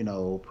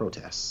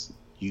 protests,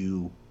 they're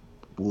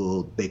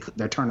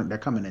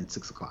coming in at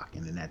 6:00,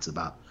 and then that's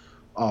about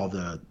all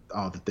the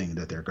thing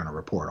that they're going to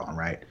report on,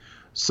 right?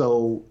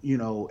 So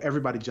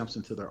everybody jumps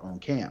into their own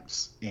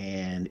camps,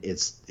 and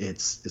it's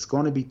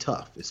going to be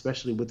tough,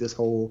 especially with this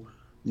whole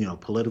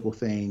political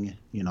thing,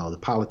 the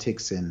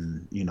politics,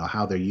 and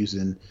how they're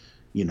using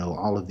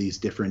all of these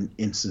different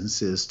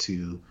instances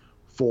to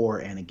for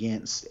and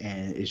against.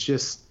 And it's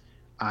just,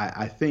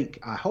 I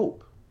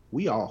hope,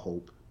 we all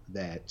hope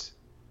that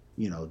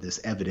this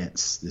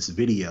evidence, this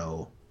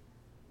video,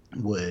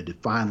 would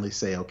finally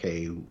say,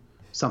 okay,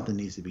 something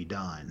needs to be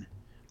done.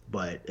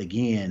 But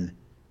again,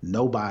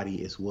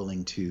 nobody is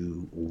willing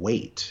to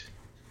wait,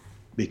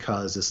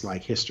 because it's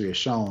like history has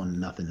shown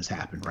nothing has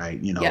happened, right?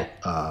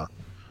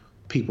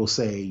 People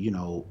say,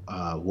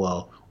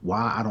 well,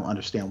 why? I don't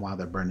understand why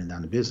they're burning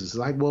down the business. It's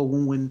like, well,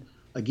 when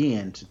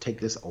again, to take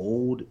this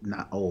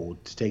to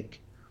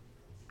take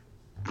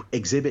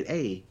Exhibit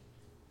A,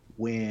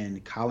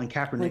 when Colin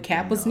Kaepernick, when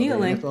Cap was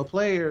kneeling, NFL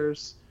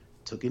players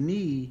took a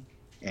knee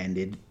and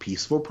did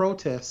peaceful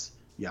protests,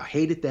 y'all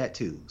hated that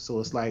too. So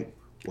it's like,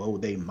 well,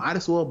 they might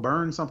as well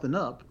burn something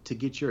up to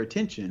get your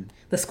attention.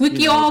 The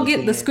squeaky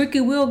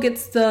wheel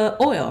gets the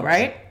oil,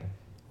 right?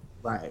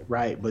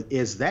 Right. But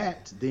is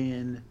that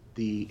then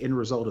the end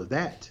result of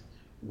that?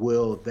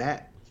 Will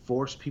that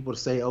force people to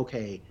say,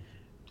 okay,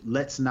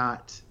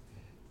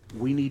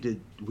 we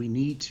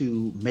need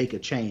to make a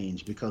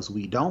change, because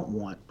we don't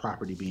want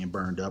property being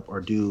burned up, or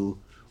do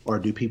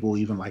people,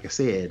 even like I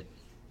said,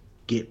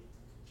 get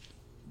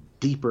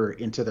deeper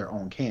into their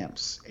own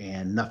camps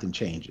and nothing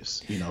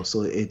changes,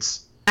 so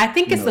I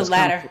think it's the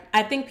latter.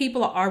 I think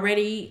people are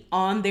already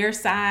on their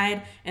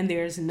side, and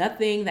there's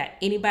nothing that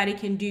anybody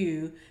can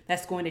do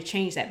that's going to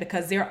change that,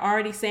 because they're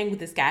already saying with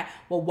this guy,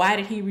 well, why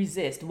did he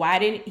resist? Why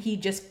didn't he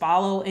just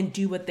follow and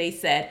do what they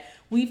said?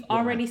 We've Right.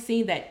 already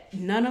seen that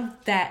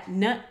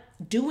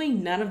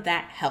doing none of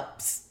that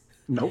helps.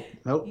 Nope.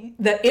 Nope.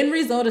 The end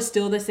result is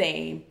still the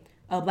same.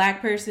 A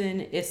black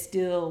person is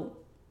still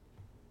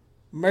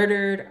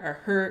murdered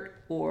or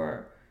hurt,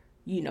 or,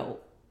 you know,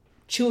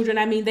 children.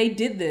 I mean, they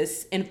did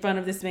this in front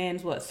of this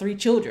man's, what, 3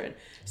 children.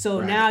 So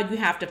Right. now you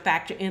have to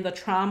factor in the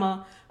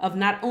trauma of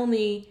not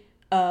only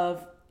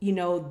of, you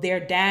know, their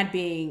dad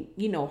being,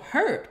 you know,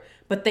 hurt,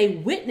 but they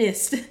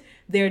witnessed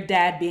their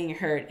dad being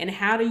hurt. And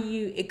how do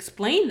you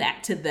explain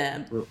that to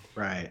them?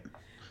 Right.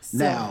 So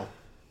Now,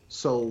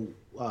 so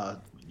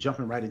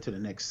jumping right into the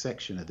next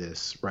section of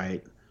this,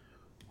 right?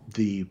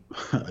 The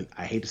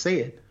I hate to say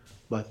it,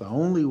 but the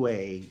only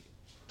way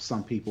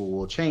some people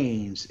will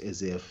change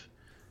is if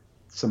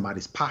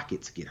somebody's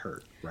pockets get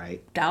hurt,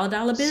 right?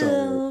 dollar So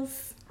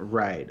bills.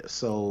 right.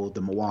 So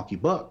the Milwaukee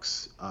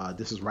Bucks,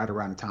 this is right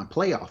around the time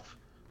playoffs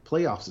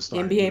are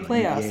starting. NBA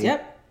playoffs. NBA,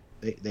 Yep.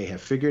 they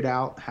have figured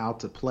out how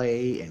to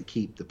play and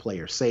keep the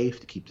players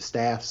safe, to keep the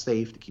staff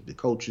safe, to keep the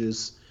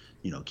coaches,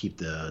 keep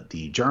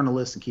the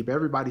journalists and keep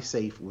everybody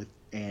safe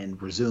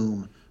and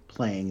resume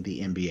playing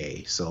the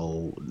NBA.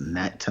 So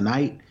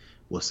tonight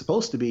was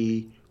supposed to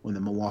be when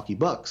the Milwaukee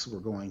Bucks were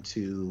going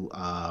to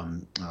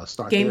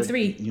start Game their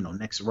three.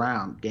 next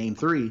round, Game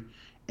 3,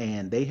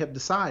 and they have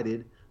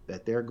decided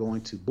that they're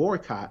going to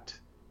boycott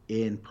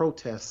in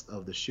protest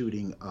of the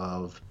shooting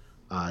of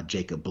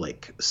Jacob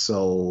Blake.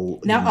 So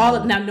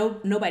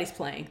Nobody's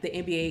playing. The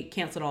NBA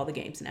canceled all the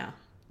games now.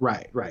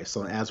 right.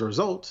 So as a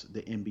result,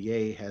 the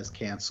NBA has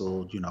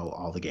canceled,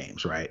 all the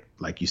games, right?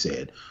 Like you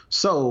said.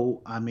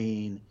 So I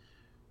mean,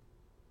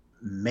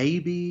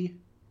 maybe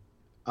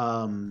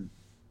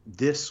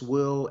this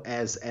will,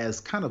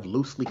 as kind of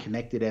loosely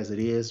connected as it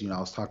is. I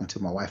was talking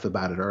to my wife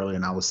about it earlier,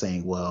 and I was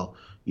saying, well,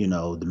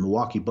 the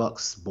Milwaukee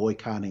Bucks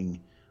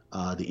boycotting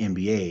the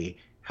NBA,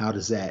 how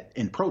does that,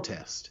 in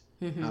protest,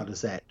 how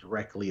does that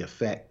directly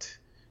affect,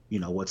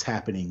 what's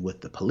happening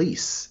with the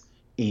police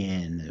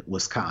in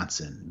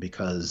Wisconsin?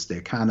 Because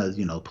they're kind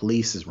of,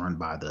 police is run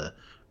by the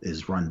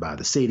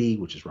city,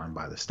 which is run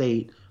by the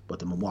state, but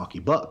the Milwaukee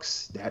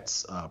Bucks,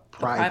 that's a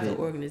private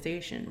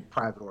organization.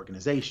 How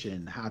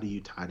do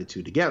you tie the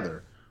two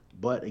together?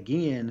 But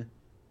again,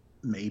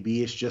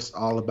 maybe it's just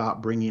all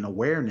about bringing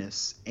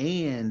awareness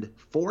and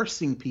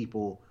forcing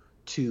people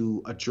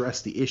to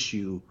address the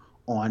issue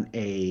on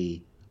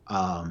a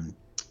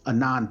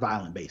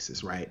non-violent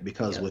basis, right?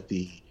 Because with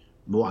the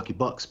Milwaukee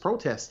Bucks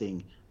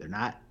protesting, they're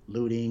not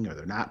looting, or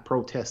they're not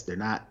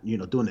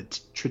doing a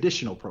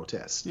traditional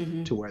protest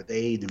to where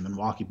the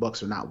Milwaukee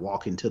Bucks are not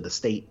walking to the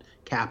state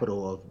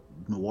capital of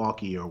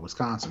Milwaukee or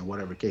Wisconsin or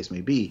whatever the case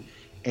may be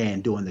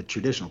and doing the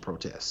traditional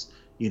protests.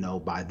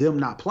 By them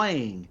not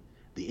playing,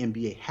 the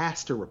NBA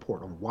has to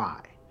report on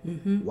why.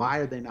 Why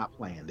are they not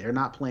playing? They're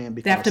not playing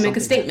because they have to make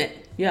a statement.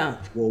 Yeah.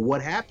 Well,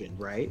 what happened,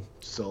 right?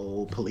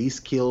 So police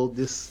killed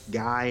this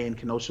guy in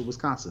Kenosha,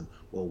 Wisconsin.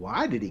 Well,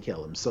 why did he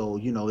kill him? So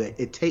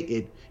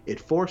it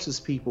forces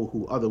people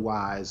who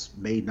otherwise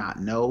may not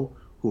know,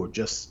 who are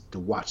just to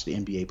watch the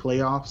NBA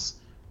playoffs,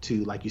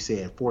 to, like you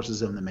said,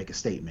 forces them to make a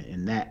statement,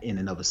 and that in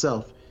and of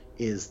itself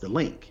is the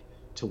link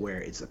to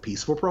where it's a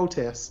peaceful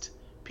protest.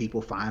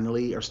 People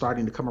finally are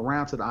starting to come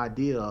around to the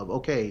idea of,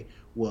 okay,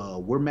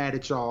 well, we're mad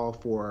at y'all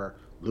for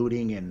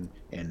looting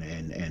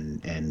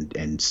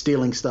and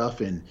stealing stuff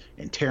and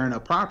tearing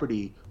up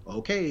property.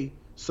 Okay,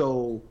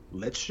 so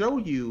let's show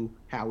you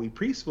how we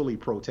peacefully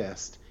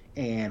protest,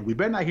 and we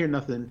better not hear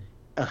nothing.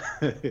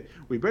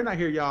 We better not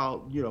hear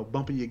y'all,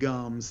 bumping your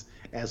gums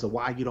as to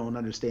why you don't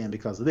understand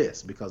because of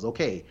this. Because,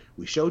 okay,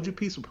 we showed you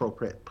peaceful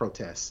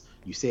protests.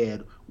 You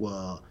said,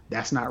 well,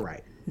 that's not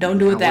right. Don't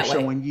do it that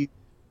way.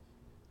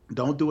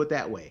 Don't do it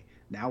that way.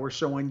 Now we're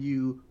showing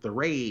you the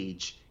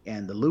rage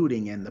and the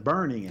looting and the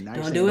burning, and now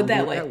don't do it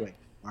that way.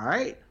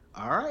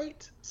 All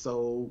right.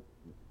 So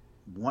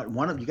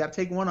one of you got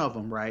to take one of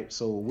them, right?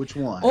 So which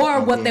one?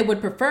 Or what they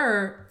would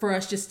prefer for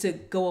us just to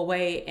go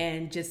away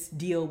and just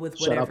deal with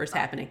whatever's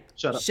happening.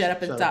 Shut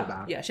up and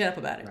stop. Yeah, shut up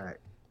about it. Right.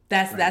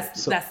 That's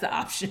the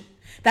option.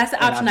 That's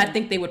the option I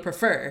think they would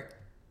prefer.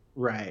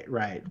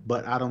 Right.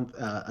 But I don't.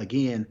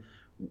 Again.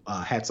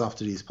 Hats off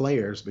to these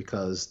players,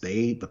 because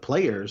the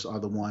players are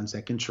the ones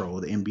that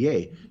control the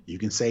NBA. You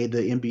can say the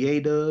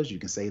NBA does, you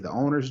can say the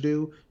owners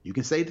do, you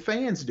can say the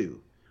fans do,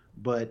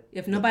 but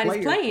if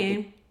nobody's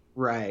playing,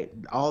 right,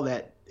 all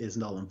that is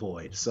null and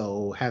void.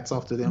 So hats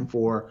off to them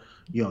for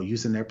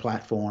using their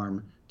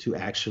platform to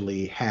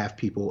actually have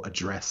people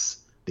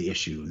address the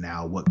issue.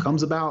 Now, what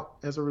comes about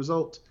as a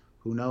result,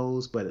 who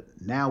knows? But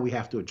now we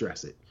have to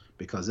address it,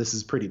 because this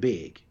is pretty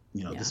big.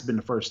 This has been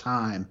the first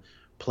time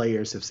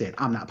players have said,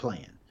 I'm not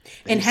playing.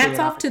 And hats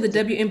off to the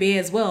WNBA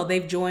as well.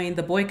 They've joined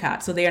the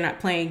boycott, so they are not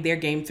playing their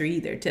Game 3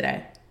 either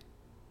today.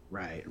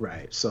 Right.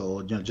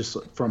 So, just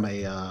from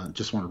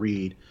just want to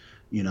read,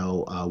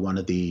 one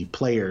of the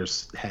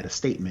players had a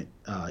statement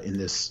in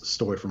this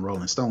story from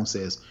Rolling Stone.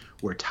 Says,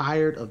 we're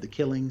tired of the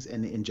killings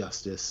and the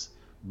injustice,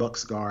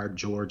 Bucks guard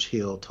George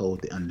Hill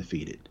told the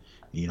Undefeated.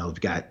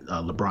 We've got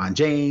LeBron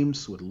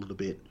James with a little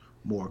bit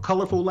more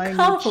colorful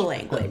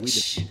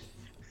language.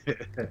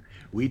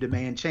 We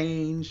demand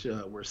change.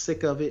 We're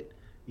sick of it.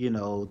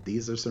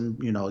 These are some,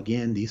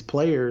 again, these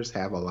players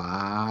have a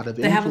lot of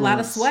They have a lot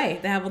of influence. sway.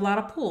 They have a lot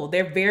of pull.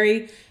 They're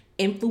very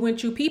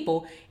influential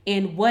people.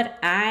 And what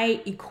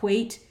I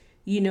equate,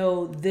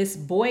 this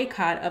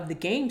boycott of the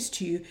games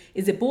to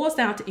is it boils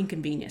down to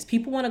inconvenience.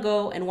 People want to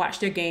go and watch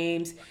their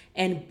games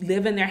and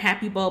live in their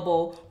happy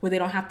bubble where they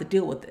don't have to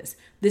deal with this.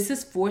 This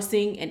is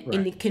forcing an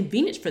Right.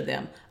 inconvenience for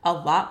them. A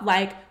lot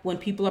like when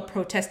people are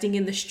protesting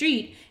in the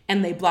street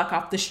and they block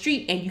off the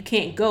street and you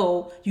can't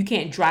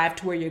drive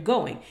to where you're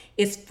going.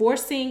 It's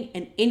forcing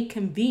an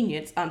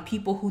inconvenience on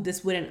people who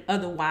this wouldn't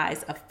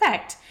otherwise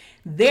affect.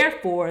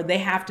 Therefore, they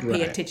have to pay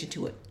Right. attention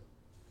to it.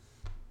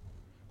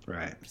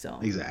 Right. So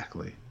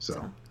Exactly. So,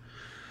 like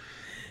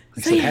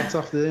I so said, yeah, hats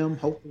off to them.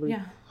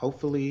 yeah,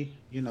 Hopefully,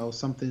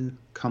 something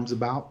comes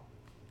about.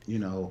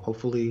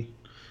 Hopefully,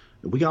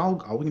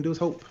 all we can do is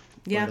hope.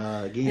 yeah. But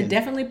And again,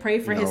 definitely pray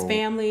you for his know,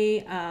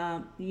 family,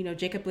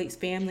 Jacob Blake's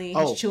family, his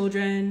oh,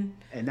 children.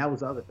 and that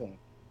was the other thing.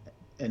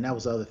 And that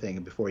was the other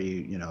thing. Before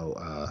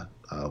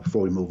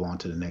before we move on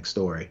to the next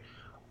story,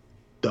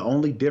 the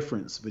only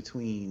difference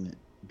between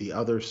the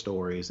other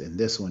stories and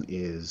this one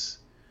is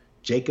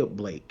Jacob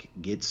Blake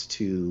gets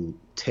to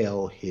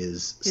tell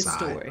his His side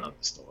story. of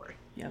the story.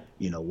 Yep.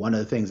 One of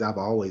the things I've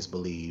always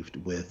believed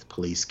with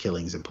police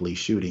killings and police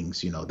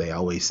shootings, they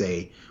always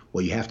say,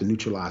 well, you have to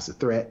neutralize the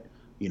threat.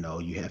 You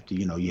have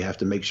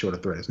to make sure the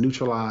threat is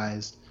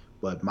neutralized.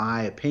 But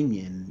my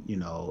opinion,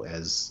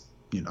 as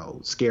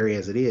scary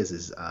as it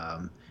is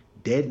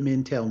dead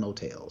men tell no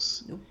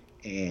tales. Nope.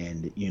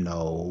 And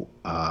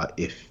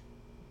if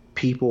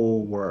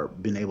people were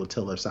been able to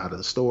tell their side of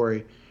the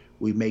story,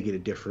 we may get a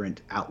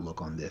different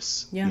outlook on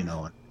this. Yeah.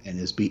 And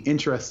it's be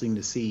interesting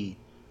to see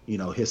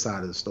his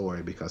side of the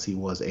story, because he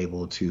was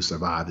able to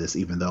survive this,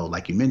 even though,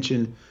 like you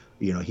mentioned,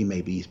 he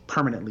may be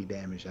permanently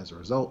damaged as a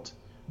result.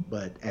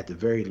 But at the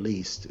very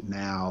least,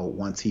 now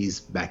once he's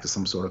back to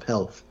some sort of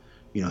health,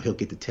 he'll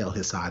get to tell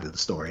his side of the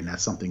story, and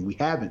that's something we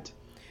haven't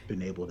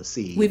been able to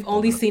see. We've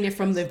only seen it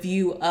from the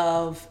view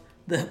of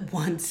the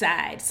one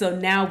side. So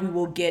now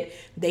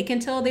they can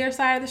tell their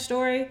side of the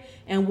story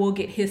and we'll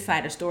get his side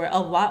of the story. A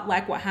lot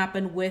like what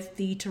happened with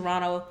the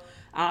Toronto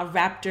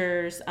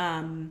Raptors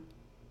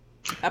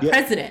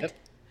president.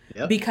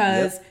 Yep.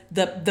 Because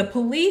the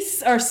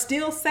police are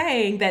still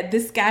saying that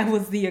this guy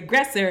was the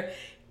aggressor,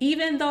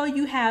 even though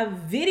you have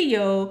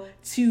video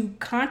to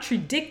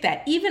contradict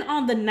that. Even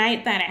on the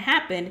night that it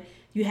happened,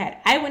 you had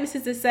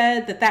eyewitnesses that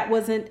said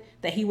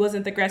that he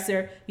wasn't the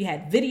aggressor. You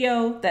had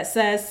video that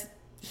says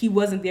he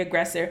wasn't the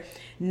aggressor.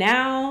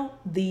 Now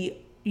the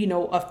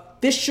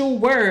official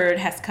word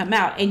has come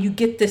out, and you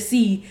get to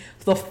see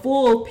the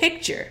full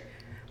picture.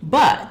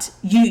 But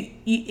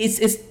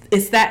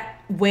it's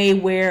that way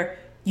where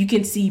you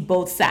can see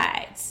both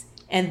sides,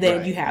 and then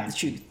Right. you have And the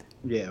truth.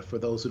 yeah, for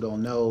those who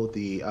don't know,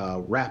 the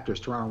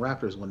Toronto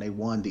Raptors, when they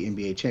won the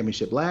NBA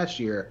championship last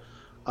year,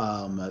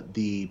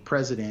 the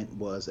president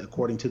was,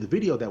 according to the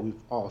video that we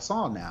all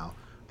saw now,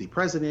 the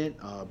president,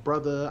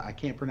 brother, I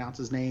can't pronounce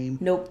his name.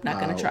 Nope, not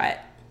gonna try it.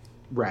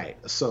 Right.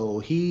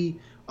 So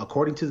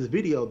according to the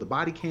video, the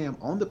body cam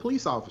on the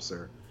police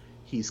officer,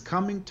 he's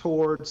coming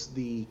towards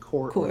the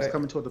court. He's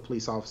coming toward the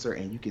police officer,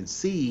 and you can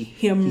see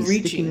Him he's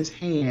reaching. sticking his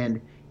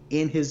hand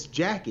in his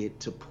jacket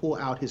to pull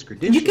out his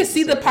credentials. You can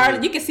see to say,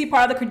 "Hey." you can see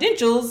part of the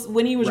credentials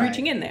when he was Right.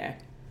 reaching in there.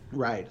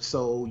 Right.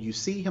 So you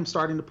see him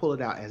starting to pull it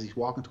out as he's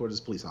walking towards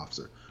this police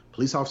officer.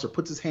 Police officer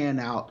puts his hand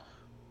out,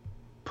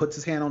 puts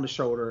his hand on the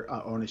shoulder,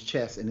 on his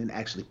chest, and then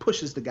actually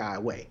pushes the guy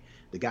away.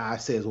 The guy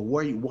says, well,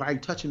 why are you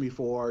touching me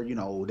for?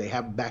 They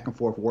have back and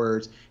forth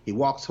words. He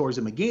walks towards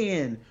him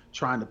again,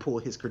 trying to pull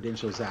his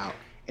credentials out.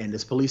 And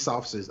this police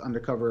officer is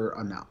undercover,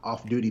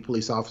 off-duty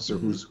police officer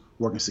who's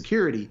working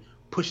security,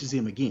 pushes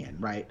him again,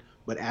 right?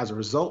 But as a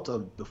result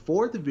of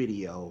before the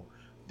video,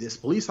 this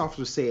police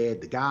officer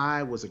said the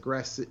guy was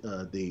aggressive,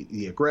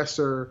 the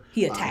aggressor.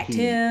 He attacked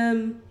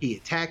him. He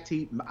attacked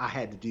him. I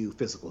had to do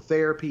physical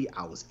therapy.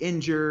 I was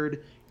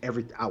injured. I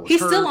was He's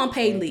hurt. still on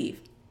paid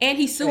leave, and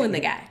he's suing the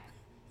guy.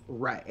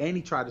 Right, and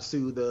he tried to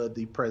sue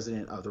the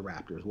president of the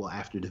Raptors. Well,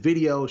 after the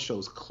video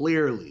shows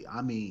clearly,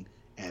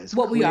 as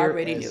What we clear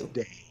already as knew.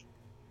 day,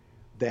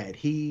 that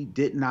he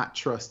did not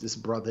trust this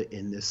brother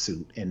in this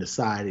suit and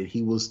decided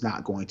he was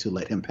not going to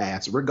let him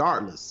pass,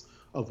 regardless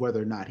of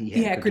whether or not he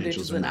had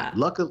credentials or not.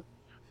 Luckily,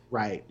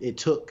 right, it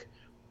took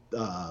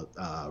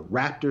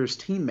Raptors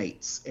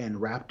teammates and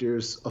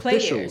Raptors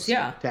officials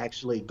to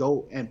actually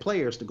go, and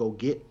players to go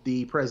get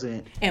the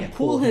president and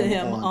pull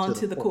him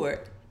onto the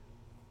court.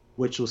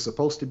 Which was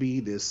supposed to be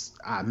this,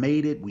 I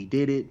made it, we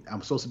did it,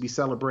 I'm supposed to be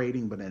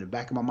celebrating, but in the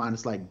back of my mind,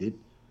 it's like, did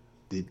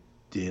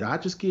I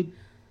just get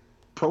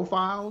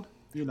profiled?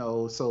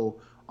 So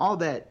all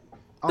that.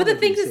 But the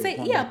thing to say,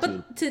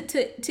 but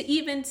to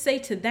even say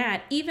to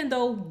that, even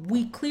though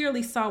we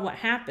clearly saw what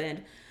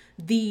happened,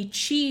 the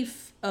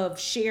chief of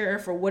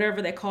sheriff or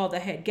whatever they call the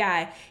head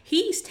guy,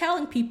 he's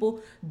telling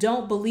people,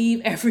 don't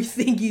believe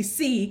everything you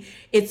see.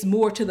 It's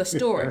more to the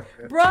story.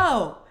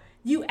 Bro,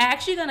 you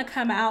actually gonna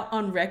come out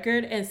on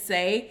record and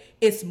say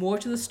it's more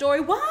to the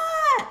story?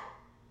 What?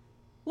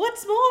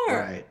 What's more?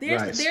 Right,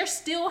 They're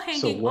still so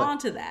hanging what on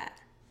to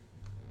that.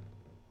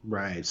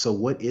 right, so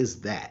what is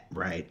that,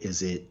 right?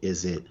 Is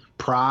it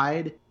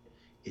pride?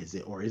 Is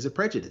it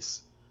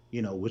prejudice?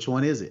 You know, which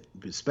one is it?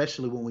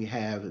 Especially when we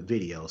have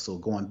video. So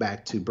going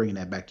back to bringing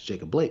that back to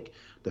Jacob Blake,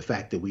 the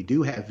fact that we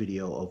do have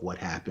video of what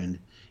happened,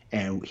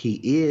 and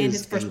he In his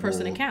is first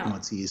person able, account.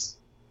 once he's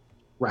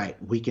right,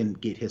 we can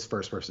get his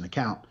first person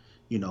account.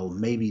 You know,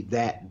 maybe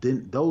that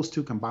then those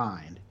two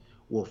combined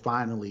we'll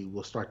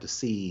start to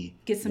see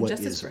Get some what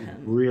justice is for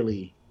him.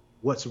 really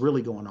what's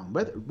really going on.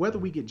 Whether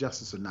we get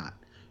justice or not,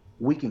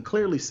 we can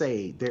clearly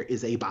say there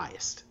is a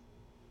bias.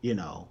 You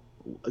know,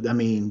 I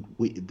mean,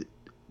 we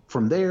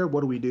from there, what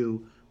do we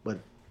do?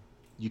 But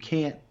you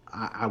can't.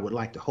 I would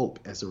like to hope,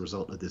 as a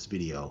result of this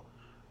video,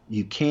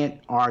 you can't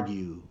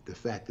argue the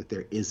fact that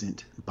there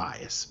isn't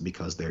bias,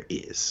 because there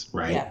is,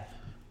 right? Yeah.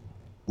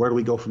 Where do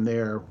we go from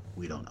there?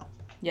 We don't know.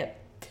 Yep.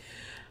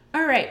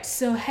 All right,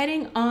 so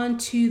heading on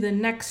to the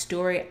next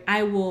story,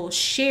 I will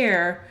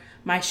share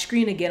my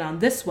screen again on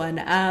this one.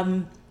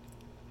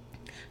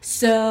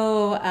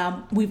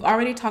 We've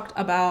already talked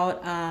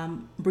about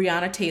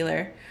Breonna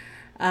Taylor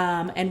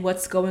and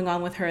what's going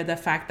on with her, the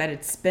fact that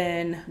it's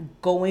been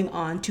going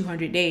on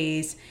 200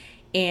 days,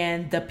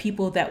 and the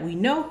people that we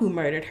know who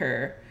murdered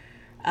her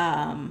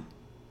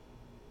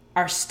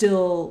are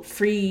still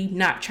free,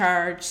 not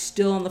charged,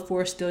 still on the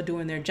force, still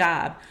doing their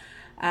job.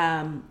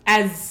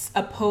 As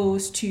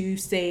opposed to,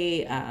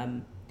 say,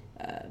 an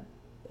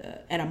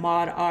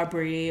Ahmaud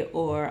Arbery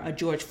or a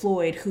George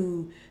Floyd,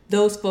 who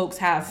those folks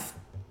have,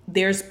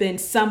 there's been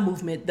some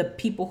movement. The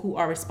people who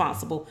are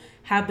responsible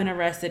have been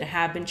arrested,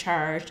 have been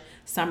charged.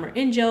 Some are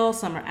in jail,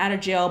 some are out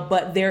of jail,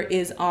 but there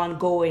is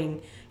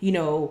ongoing,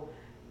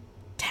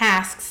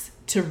 tasks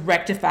to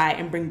rectify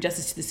and bring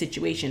justice to the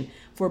situation.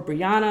 For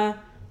Breonna,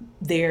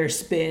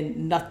 there's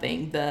been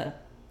nothing. The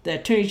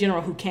attorney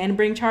general who can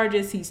bring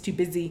charges, he's too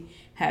busy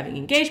having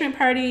engagement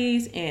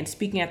parties and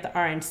speaking at the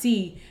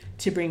RNC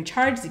to bring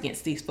charges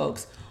against these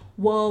folks.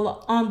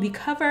 Well, on the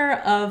cover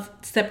of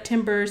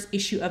September's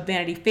issue of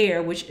Vanity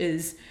Fair, which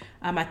is,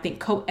 I think,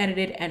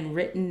 co-edited and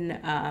written,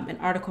 an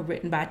article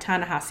written by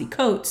Ta-Nehisi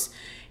Coates,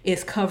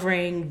 is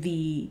covering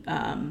the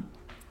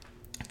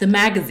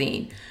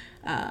magazine.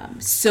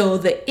 So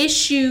the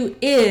issue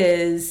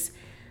is,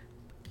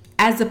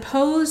 as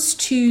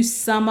opposed to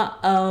some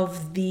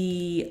of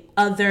the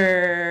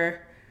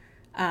other,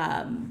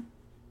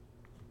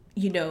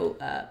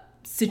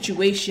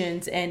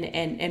 situations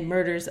and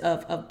murders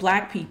of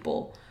Black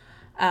people,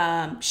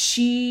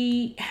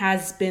 she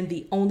has been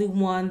the only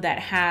one that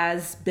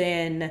has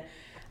been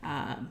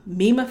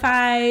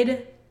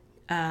memeified.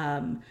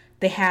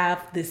 They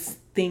have this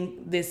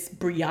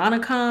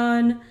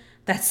BreonnaCon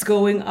that's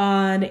going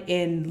on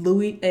in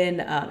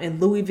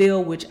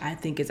Louisville, which I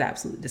think is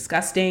absolutely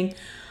disgusting.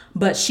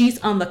 But she's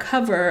on the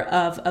cover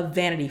of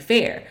Vanity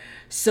Fair.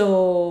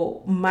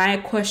 So my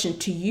question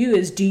to you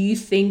is, do you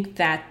think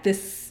that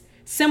this,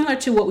 similar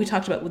to what we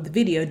talked about with the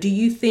video, do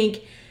you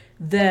think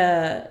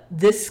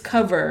this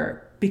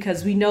cover,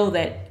 because we know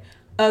that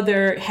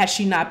had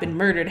she not been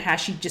murdered, had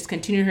she just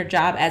continued her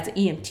job as an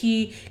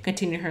EMT,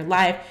 continued her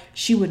life,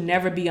 she would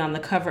never be on the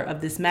cover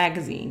of this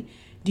magazine.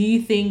 Do you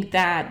think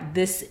that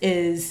this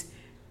is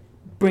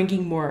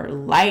bringing more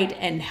light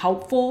and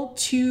helpful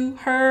to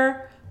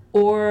her?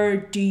 Or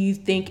do you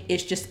think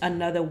it's just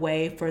another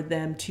way for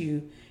them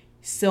to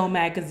sell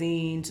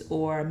magazines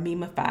or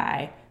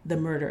memeify the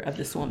murder of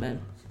this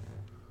woman?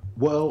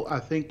 Well, I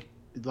think,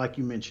 like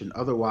you mentioned,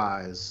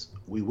 otherwise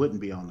we wouldn't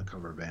be on the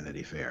cover of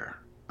Vanity Fair.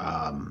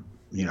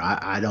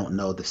 I don't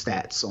know the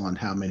stats on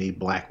how many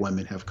Black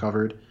women have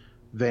covered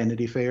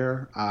Vanity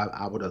Fair.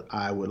 I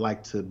would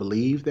like to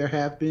believe there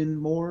have been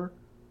more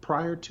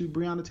prior to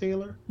Breonna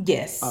Taylor.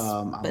 Yes,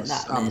 but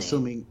not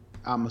many.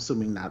 I'm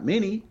assuming not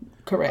many.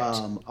 Correct.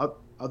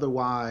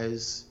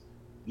 Otherwise,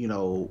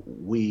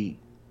 we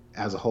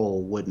as a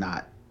whole would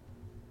not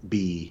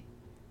be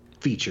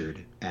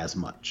featured as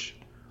much.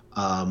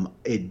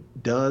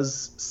 It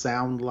does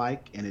sound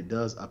like, and it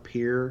does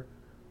appear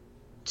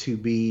to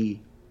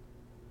be,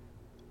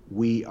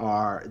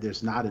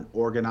 there's not an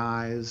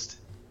organized,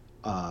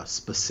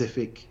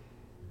 specific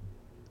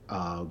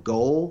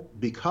goal,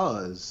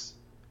 because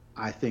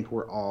I think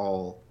we're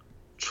all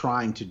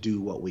trying to do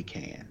what we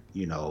can.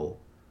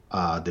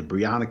 The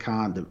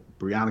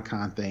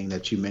BreonnaCon thing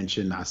that you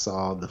mentioned, I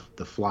saw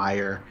the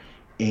flyer,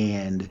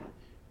 and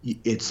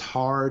it's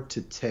hard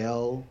to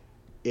tell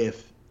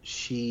if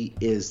she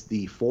is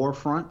the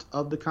forefront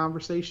of the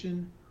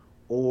conversation,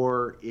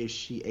 or is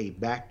she a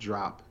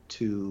backdrop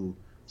to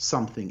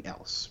something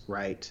else,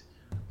 right?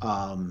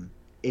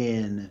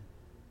 In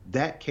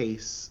that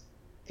case,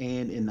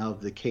 and in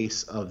the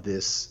case of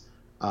this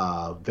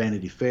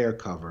Vanity Fair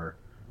cover,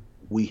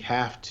 we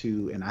have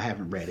to, and I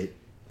haven't read it,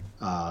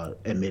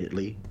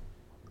 admittedly,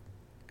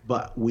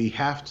 but we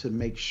have to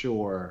make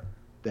sure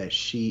that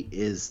she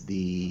is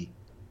the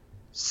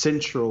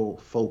central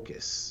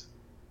focus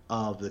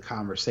of the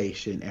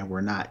conversation, and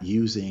we're not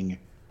using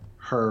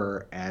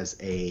her as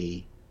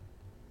a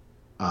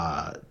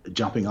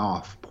jumping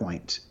off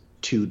point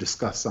to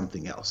discuss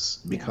something else.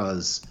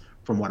 Because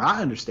from what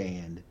I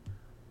understand,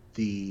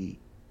 the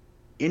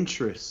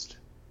interest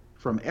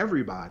from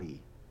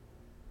everybody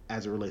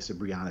as it relates to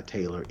Breonna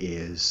Taylor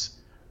is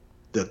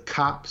the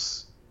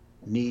cops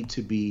need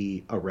to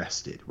be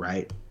arrested,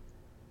 right?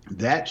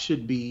 That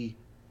should be,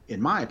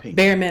 in my opinion,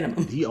 bare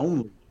minimum.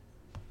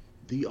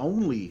 The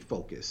only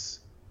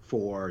focus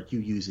for you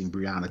using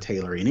Breonna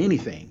Taylor in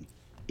anything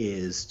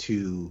is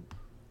to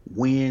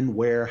when,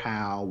 where,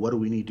 how, what do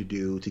we need to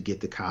do to get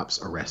the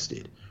cops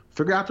arrested?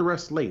 Figure out the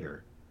rest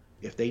later.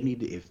 If they need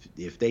to,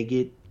 if they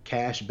get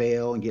cash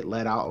bail and get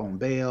let out on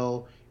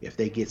bail, if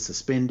they get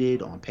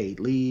suspended on paid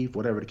leave,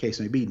 whatever the case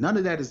may be, none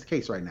of that is the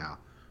case right now.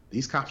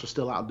 These cops are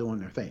still out doing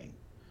their thing.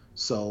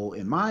 So,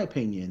 in my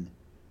opinion,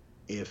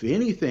 if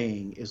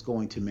anything is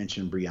going to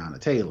mention Breonna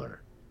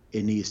Taylor,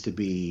 it needs to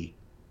be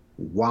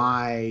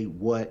why,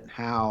 what,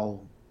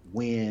 how,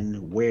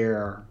 when,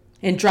 where.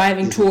 And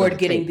driving toward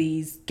getting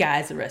these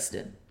guys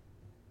arrested.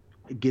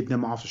 Getting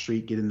them off the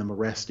street, getting them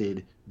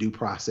arrested, due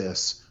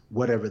process,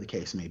 whatever the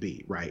case may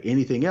be, right?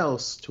 Anything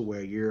else to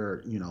where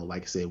you're,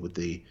 like I said, with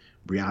the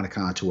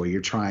BreonnaCon, to where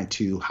you're trying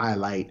to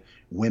highlight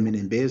women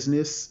in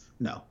business,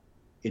 no.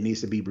 It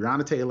needs to be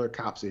Breonna Taylor,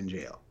 cops in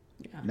jail.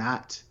 Yeah.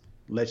 Not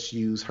let's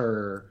use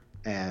her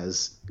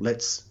as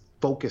let's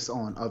focus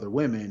on other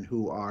women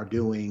who are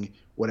doing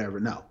whatever.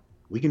 No,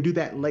 we can do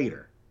that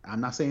later. I'm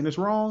not saying it's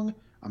wrong.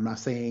 I'm not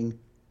saying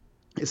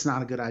it's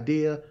not a good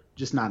idea,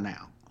 just not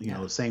now.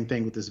 Same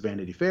thing with this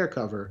Vanity Fair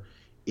cover.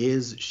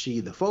 Is she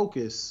the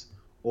focus,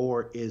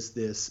 or is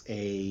this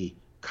a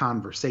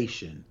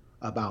conversation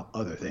about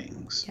other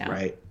things,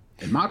 right?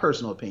 In my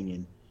personal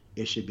opinion,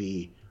 it should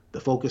be the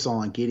focus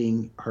on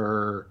getting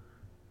her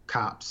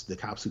the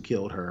cops who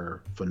killed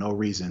her for no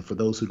reason. For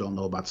those who don't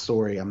know about the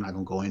story, I'm not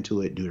going to go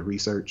into it, do the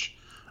research.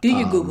 Do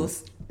your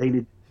Googles.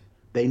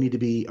 They need to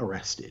be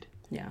arrested.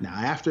 Yeah. Now,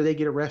 after they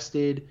get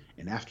arrested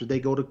and after they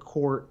go to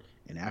court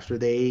and after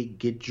they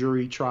get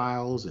jury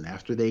trials and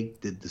after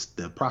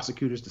the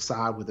prosecutors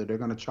decide whether they're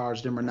going to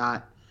charge them or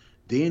not,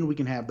 then we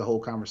can have the whole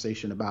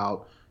conversation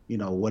about,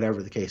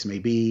 whatever the case may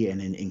be,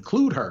 and then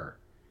include her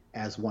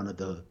as one of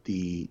the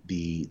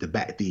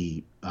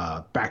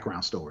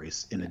background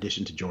stories, in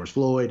addition to George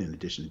Floyd, in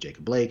addition to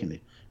Jacob Blake, in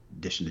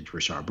addition to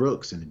Rayshard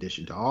Brooks, in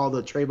addition to all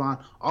the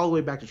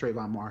way back to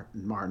Trayvon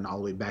Martin, all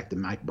the way back to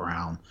Mike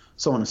Brown,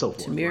 so on and so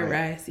forth. Tamir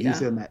Rice,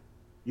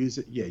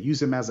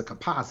 use him as a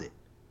composite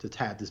to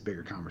have this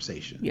bigger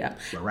conversation. Yeah.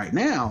 But right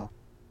now,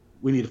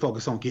 we need to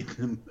focus on getting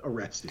them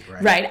arrested,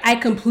 right? Right. I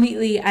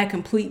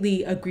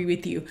completely agree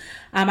with you.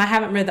 I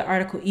haven't read the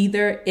article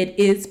either. It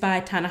is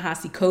by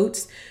Ta-Nehisi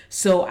Coates.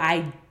 So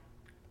I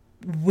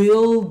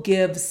will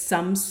give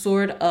some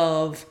sort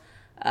of,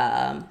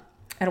 I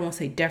don't want to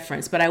say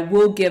deference, but I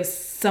will give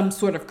some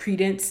sort of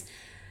credence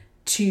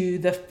to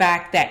the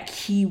fact that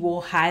he will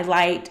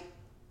highlight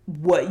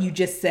what you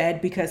just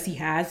said, because he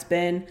has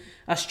been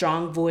a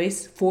strong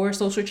voice for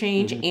social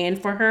change and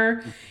for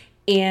her.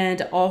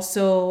 And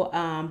also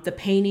the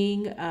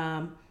painting,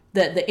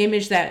 the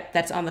image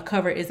that's on the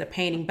cover is a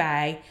painting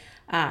by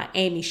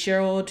Amy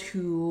Sherald,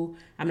 who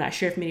I'm not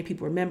sure if many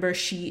people remember.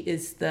 She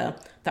is the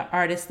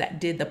artist that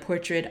did the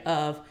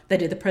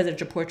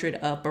presidential portrait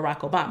of Barack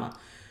Obama.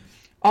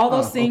 All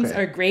those things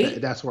are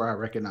great. That's where I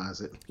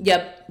recognize it.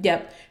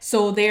 Yep.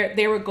 So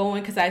they were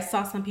going, because I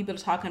saw some people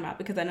talking about,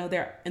 because I know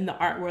they're in the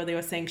art world, they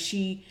were saying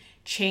she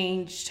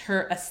changed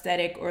her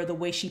aesthetic or the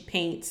way she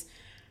paints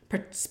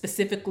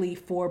specifically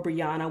for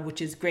Breonna,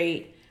 which is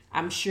great.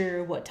 I'm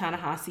sure what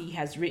Ta-Nehisi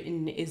has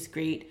written is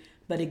great.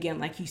 But again,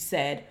 like you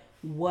said,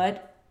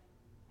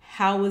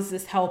 how is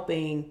this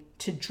helping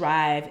to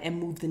drive and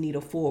move the needle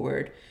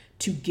forward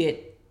to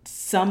get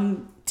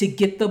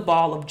the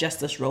ball of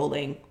justice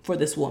rolling for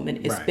this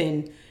woman? It's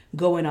been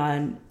going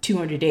on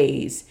 200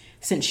 days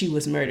since she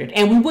was murdered.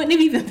 And we wouldn't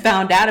have even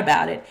found out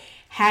about it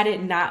had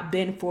it not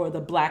been for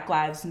the Black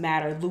Lives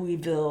Matter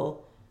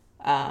Louisville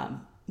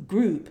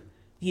group,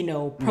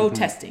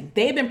 protesting.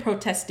 They've been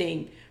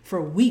protesting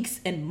for weeks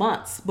and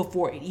months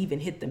before it even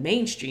hit the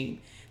mainstream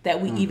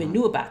that we even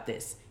knew about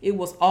this. It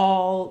was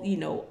all,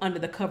 under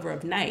the cover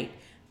of night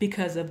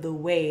because of the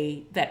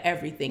way that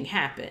everything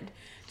happened.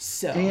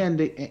 So and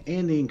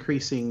the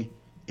increasing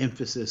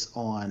emphasis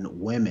on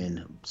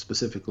women,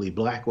 specifically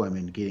Black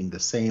women, getting the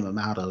same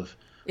amount of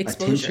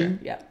exposure,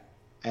 attention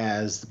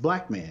as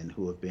Black men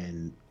who have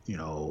been,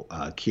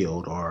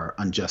 killed or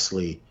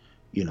unjustly,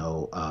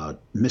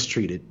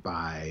 mistreated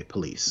by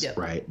police,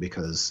 right?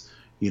 Because,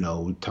 do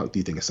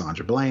you think of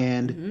Sandra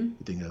Bland, you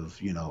think of,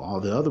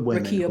 all the other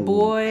women. Rekia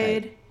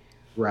Boyd.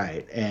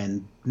 Right.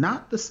 And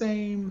not the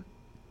same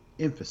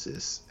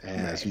emphasis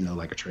as,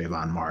 like a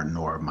Trayvon Martin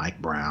or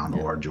Mike Brown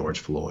or George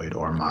Floyd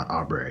or Ahmaud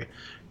Arbery.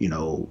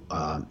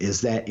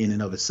 Is that in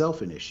and of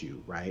itself an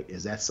issue, right?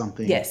 Is that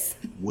something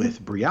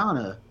with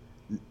Breonna?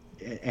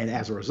 And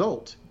as a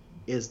result,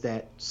 is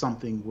that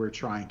something we're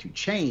trying to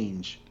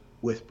change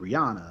with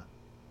Breonna?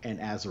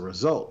 And as a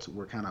result,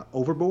 we're kind of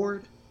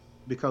overboard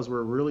because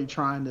we're really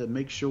trying to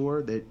make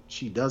sure that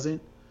she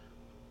doesn't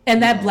And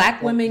you that know,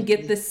 black women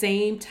get the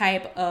same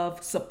type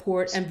of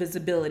support and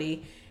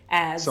visibility so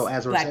as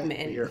as a black result,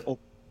 men.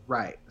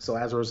 right. So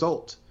as a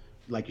result,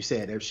 like you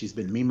said, if she's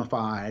been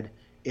memeified,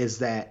 is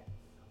that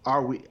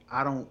are we?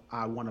 I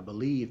want to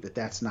believe that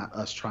that's not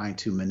us trying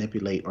to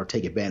manipulate or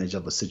take advantage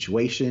of a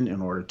situation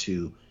in order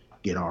to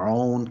get our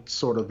own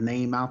sort of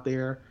name out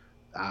there.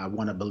 I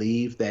want to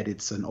believe that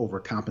it's an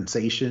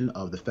overcompensation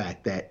of the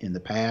fact that in the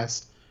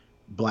past,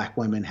 black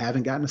women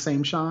haven't gotten the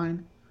same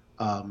shine.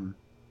 Um,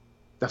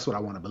 that's what I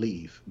want to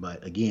believe.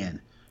 But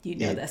again, You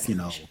know it that's you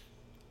not know true.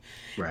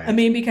 I right.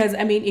 mean, because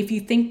if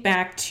you think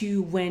back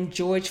to when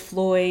George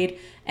Floyd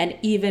and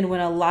even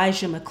when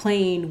Elijah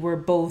McClain were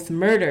both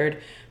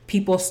murdered,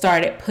 people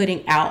started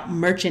putting out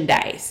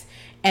merchandise,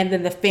 and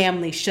then the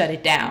family shut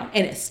it down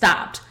and it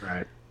stopped.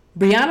 Right.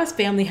 Breonna's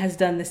family has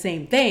done the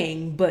same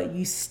thing, but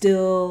you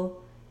still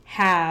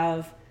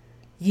have,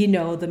 the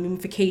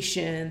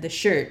mummification, the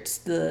shirts,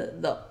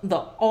 the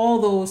all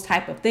those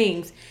type of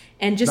things,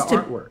 and The just to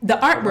artwork.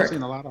 the I've artwork.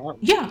 seen a lot of artwork.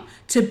 Yeah,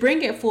 to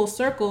bring it full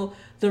circle,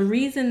 the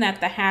reason that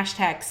the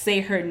hashtag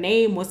Say Her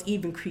Name was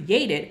even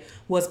created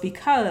was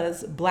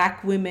because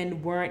black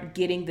women weren't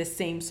getting the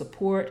same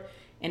support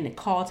and the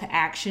call to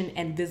action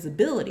and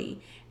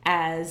visibility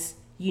as,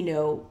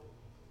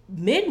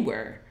 men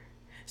were.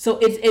 So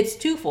it's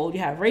twofold. You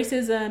have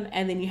racism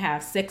and then you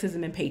have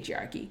sexism and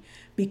patriarchy. Right.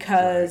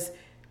 Because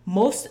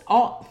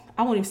I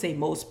won't even say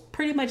most,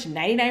 pretty much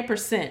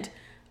 99%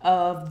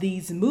 of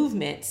these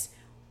movements,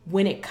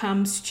 when it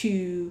comes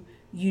to,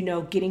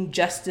 getting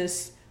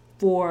justice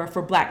for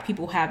black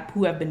people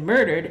who have been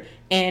murdered,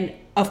 and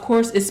of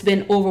course it's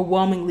been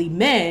overwhelmingly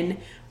men,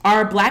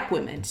 are black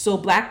women. So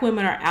black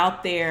women are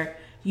out there,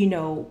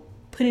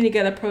 putting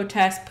together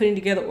protests, putting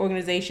together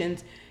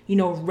organizations,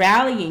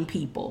 rallying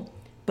people.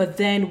 But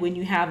then when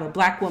you have a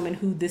black woman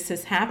who this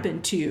has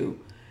happened to,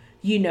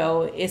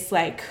 it's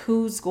like,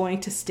 who's going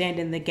to stand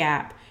in the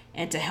gap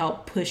and to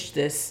help push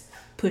this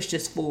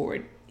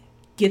forward?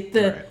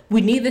 Right.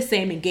 We need the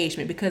same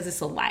engagement because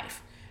it's a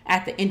life.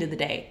 At the end of the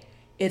day,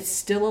 it's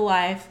still a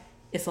life.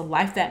 It's a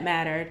life that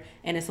mattered,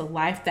 and it's a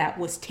life that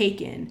was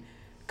taken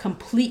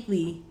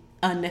completely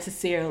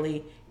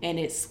unnecessarily, and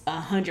it was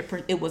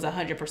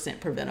 100%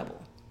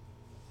 preventable.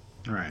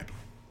 Right.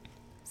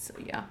 So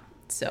yeah.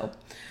 So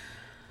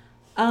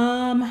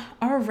all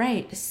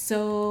right.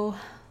 So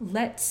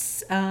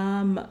let's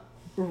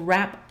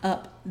wrap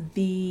up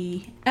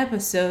the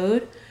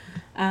episode.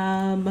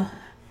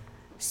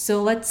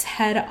 So let's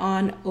head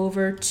on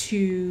over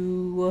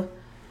to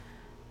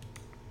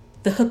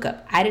the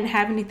hookup. I didn't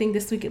have anything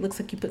this week. It looks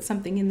like you put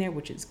something in there,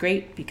 which is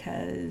great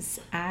because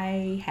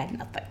I had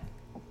nothing.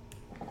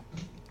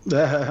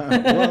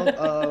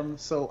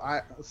 So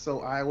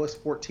iOS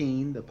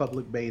 14, the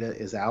public beta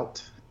is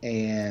out,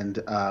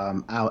 and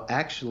I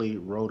actually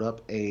wrote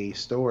up a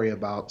story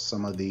about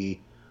some of the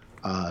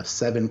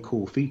 7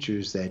 cool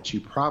features that you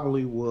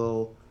probably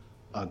will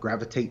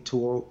gravitate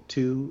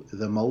to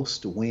the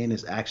most when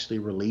it's actually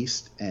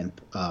released and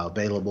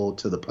available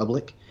to the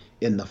public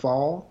in the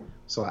fall.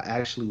 So I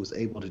actually was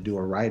able to do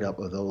a write up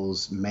of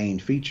those main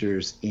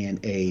features in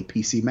a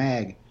PC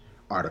Mag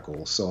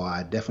article. So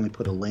I definitely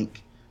put a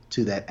link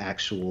to that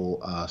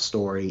actual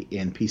story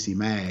in PC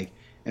Mag.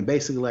 And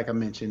basically, like I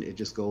mentioned, it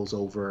just goes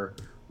over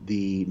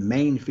the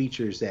main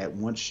features that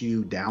once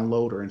you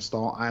download or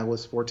install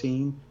iOS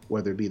 14,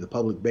 whether it be the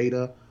public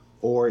beta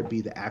or it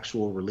be the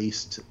actual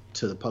release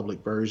to the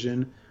public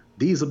version,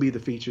 these will be the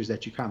features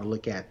that you kind of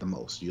look at the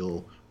most.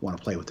 You'll want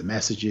to play with the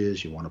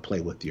messages, you want to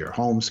play with your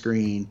home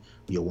screen,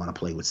 you'll want to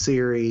play with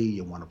Siri,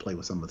 you'll want to play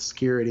with some of the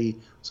security.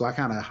 So I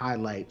kind of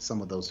highlight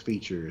some of those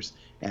features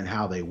and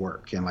how they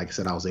work. And like I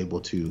said, I was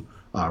able to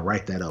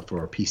write that up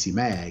for a PC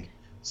Mag.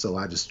 So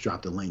I just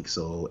dropped a link.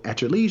 So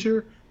at your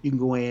leisure, you can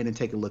go in and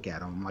take a look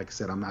at them. Like I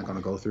said, I'm not going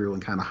to go through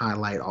and kind of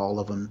highlight all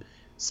of them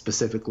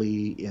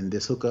specifically in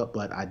this hookup,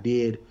 but I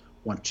did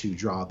want to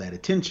draw that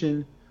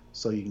attention.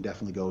 So you can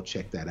definitely go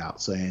check that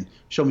out. So and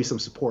show me some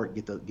support,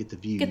 get the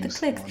views, Get the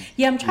clicks.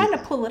 Yeah, I'm trying to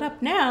pull it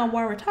up now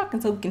while we're talking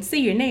so we can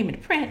see your name in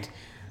print.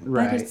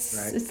 Right, but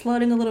it's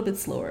loading a little bit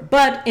slower.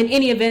 But in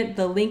any event,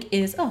 the link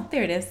is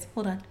there it is.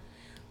 Hold on.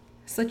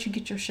 Let's let you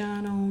get your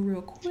shine on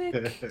real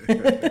quick.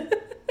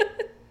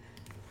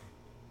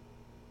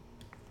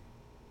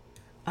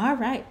 All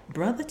right,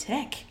 Brother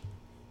Tech.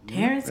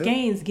 Terrence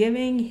Gaines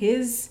giving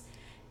his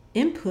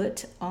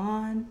input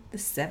on the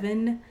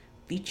 7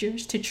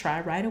 features to try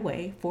right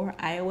away for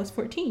iOS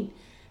 14.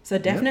 So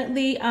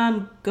definitely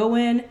go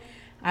in.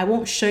 I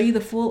won't show you the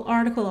full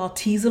article. I'll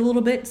tease it a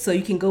little bit so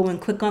you can go and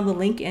click on the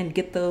link and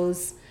get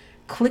those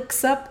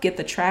clicks up, get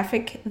the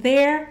traffic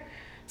there.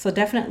 So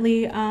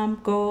definitely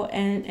go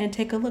and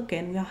take a look,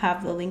 and we'll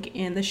have the link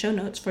in the show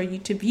notes for you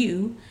to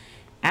view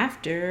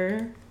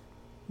after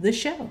the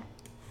show.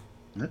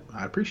 Yep,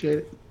 I appreciate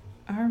it.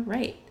 All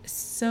right.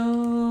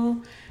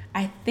 So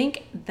I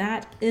think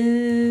that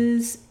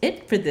is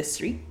it for this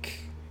week.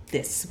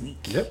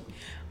 Yep.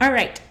 All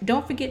right.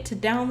 Don't forget to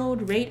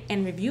download, rate,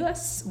 and review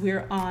us.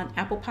 We're on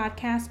Apple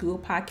Podcasts, Google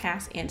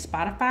Podcasts, and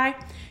Spotify.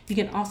 You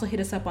can also hit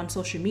us up on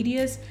social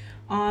medias.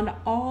 on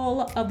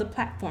all of the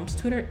platforms,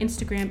 Twitter,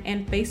 Instagram,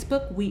 and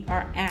Facebook. We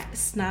are at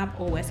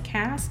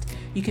SnobOScast.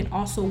 You can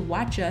also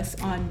watch us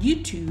on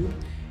YouTube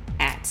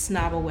at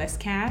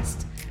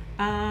SnobOScast.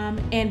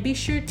 And be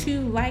sure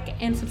to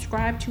like and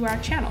subscribe to our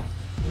channel.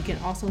 You can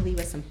also leave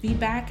us some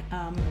feedback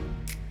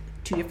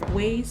 2 different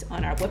ways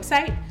on our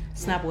website,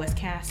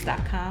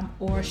 snoboscast.com,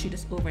 or shoot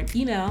us over an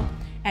email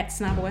at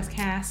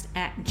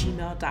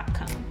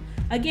snoboscast@gmail.com.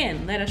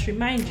 Again, let us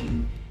remind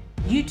you,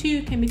 you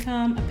too can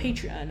become a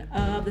patron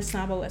of the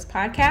SnobOS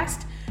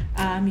podcast.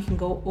 You can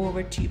go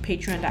over to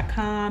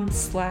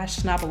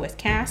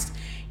patreon.com/snoboscast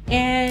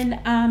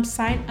and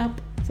sign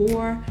up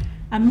for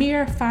a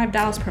mere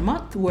 $5 per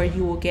month, where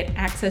you will get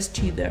access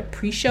to the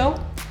pre-show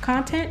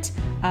content,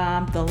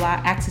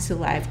 access to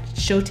live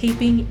show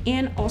taping,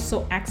 and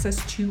also access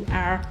to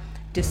our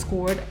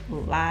Discord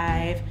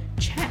live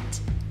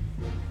chat.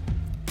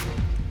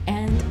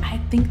 And I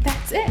think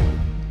that's it.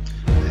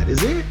 That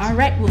is it. All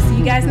right, we'll see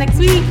you guys next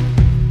week.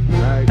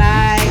 All right.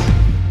 Bye.